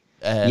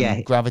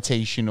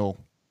gravitational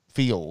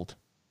field.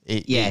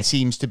 It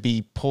seems to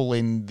be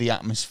pulling the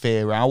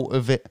atmosphere out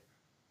of it.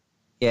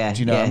 Yeah.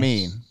 Do you know what I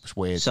mean? It's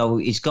weird. So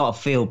it's got a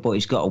field, but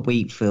it's got a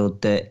weak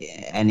field that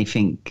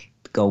anything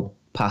go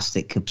past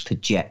it could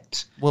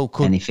project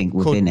anything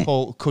within it.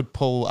 Could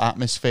pull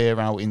atmosphere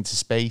out into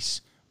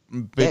space,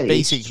 but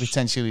basically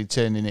potentially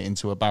turning it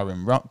into a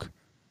barren rock.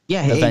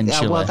 Yeah,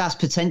 eventually. Well, that's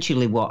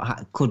potentially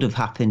what could have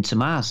happened to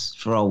Mars,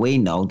 for all we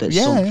know. That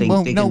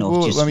something big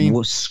enough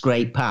will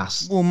scrape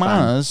past. Well,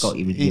 Mars, got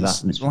you with your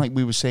it's, atmosphere. like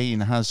we were saying,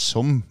 has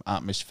some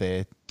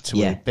atmosphere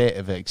to a bit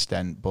of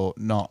extent, but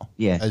not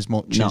as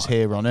much as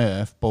here on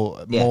Earth,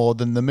 but more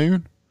than the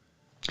moon.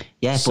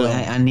 Yeah, So-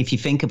 and if you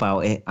think about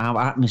it,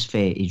 our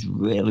atmosphere is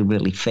really,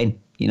 really thin.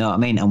 You know what I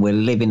mean? And we're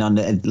living on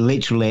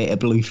literally a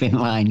blue thin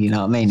line. You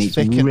know what I mean? It's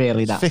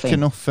really that thick thin.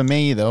 enough for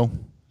me, though.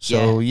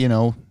 So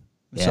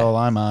that's all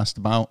I'm asked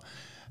about.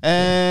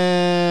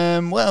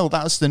 Well,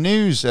 that's the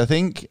news, I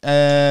think.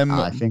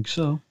 I think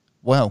so.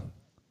 Well,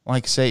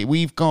 like I say,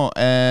 we've got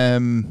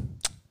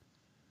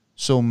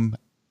some.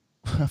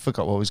 I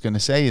forgot what I was going to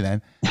say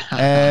then.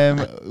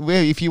 Well,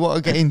 if you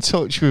want to get in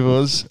touch with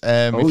us,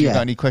 if you've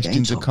got any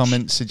questions or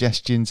comments,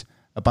 suggestions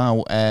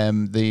about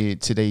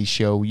today's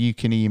show, you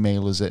can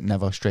email us at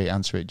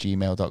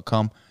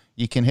neverstraightanswer@gmail.com.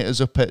 You can hit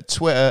us up at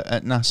Twitter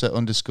at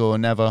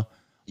NASA_never,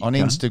 on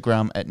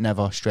Instagram at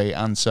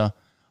neverstraightanswer,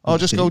 or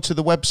just go to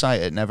the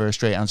website at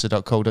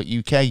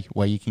neverstraightanswer.co.uk,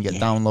 where you can get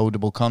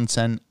downloadable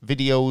content,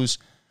 videos,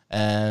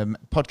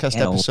 podcast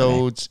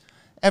episodes.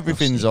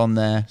 Everything's on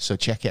there, so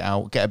check it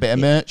out. Get a bit of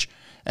merch.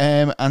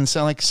 And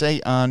so, like I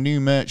say, our new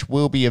merch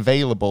will be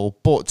available,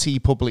 but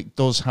TeePublic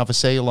does have a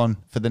sale on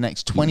for the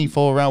next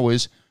 24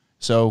 hours.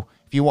 So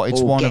if you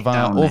wanted one of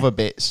our other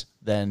bits,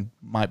 then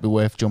might be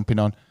worth jumping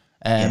on.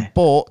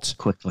 But,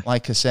 quickly.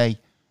 like I say,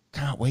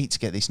 can't wait to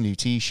get this new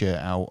T-shirt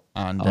out,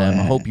 and I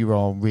hope you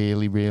all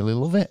really, really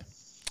love it.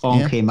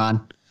 Funky,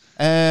 man.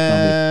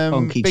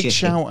 Funky Big chicken.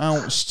 shout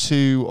outs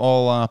to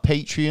all our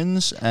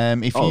Patreons.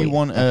 If you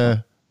want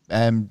to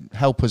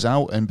help us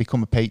out and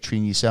become a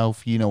Patreon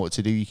yourself, you know what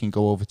to do. You can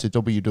go over to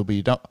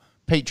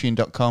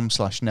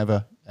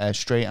www.patreon.com/never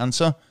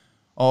straight-answer,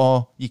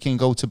 or you can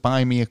go to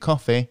Buy Me a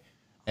Coffee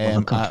at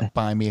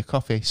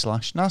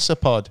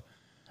buymeacoffee/NASApod.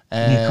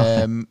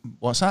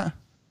 What's that?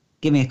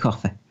 Give me a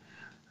coffee.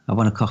 I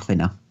want a coffee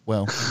now.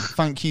 Well,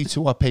 thank you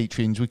to our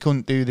patrons. We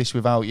couldn't do this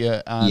without you.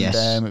 And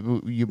Yes.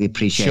 You We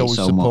appreciate show it us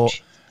so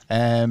support.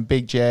 much.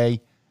 Big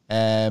J,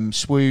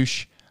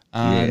 Swoosh,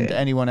 and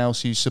anyone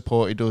else who's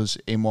supported us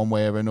in one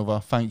way or another.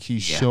 Thank you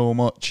so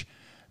much.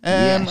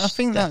 Yes, I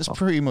think that's definitely.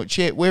 pretty much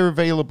it. We're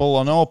available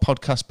on all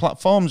podcast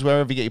platforms,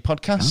 wherever you get your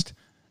podcast.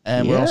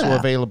 We're also Yeah.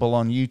 available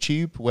on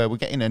YouTube, where we're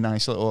getting a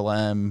nice little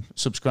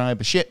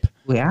subscribership.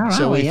 We are,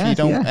 So aren't we? if Yeah, you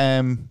don't,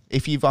 yeah.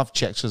 if you have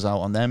checked us out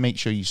on there, make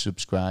sure you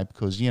subscribe,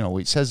 because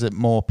it says that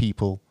more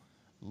people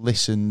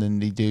listen than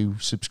they do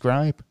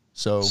subscribe.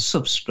 So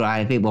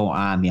Subscribe, it won't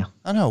harm you.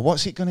 I know,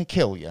 what's it going to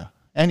kill you?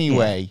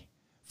 Anyway,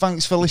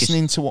 thanks for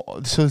listening to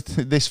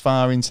this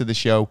far into the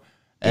show.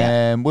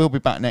 Yeah. We'll be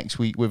back next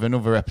week with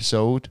another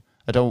episode.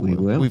 We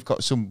will. We've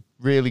got some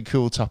really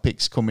cool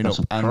topics coming up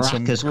some and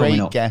some crackers great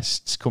coming up.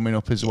 guests coming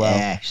up as well.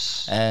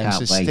 Yes. So Can't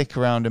wait. stick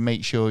around and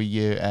make sure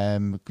you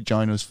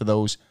join us for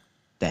those.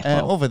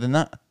 Defo. Other than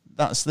that,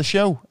 that's the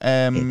show.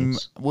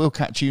 is. We'll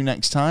catch you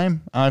next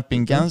time. I've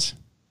been Gaz.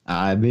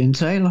 I've been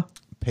Taylor.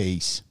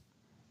 Peace.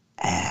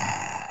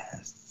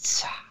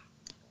 So-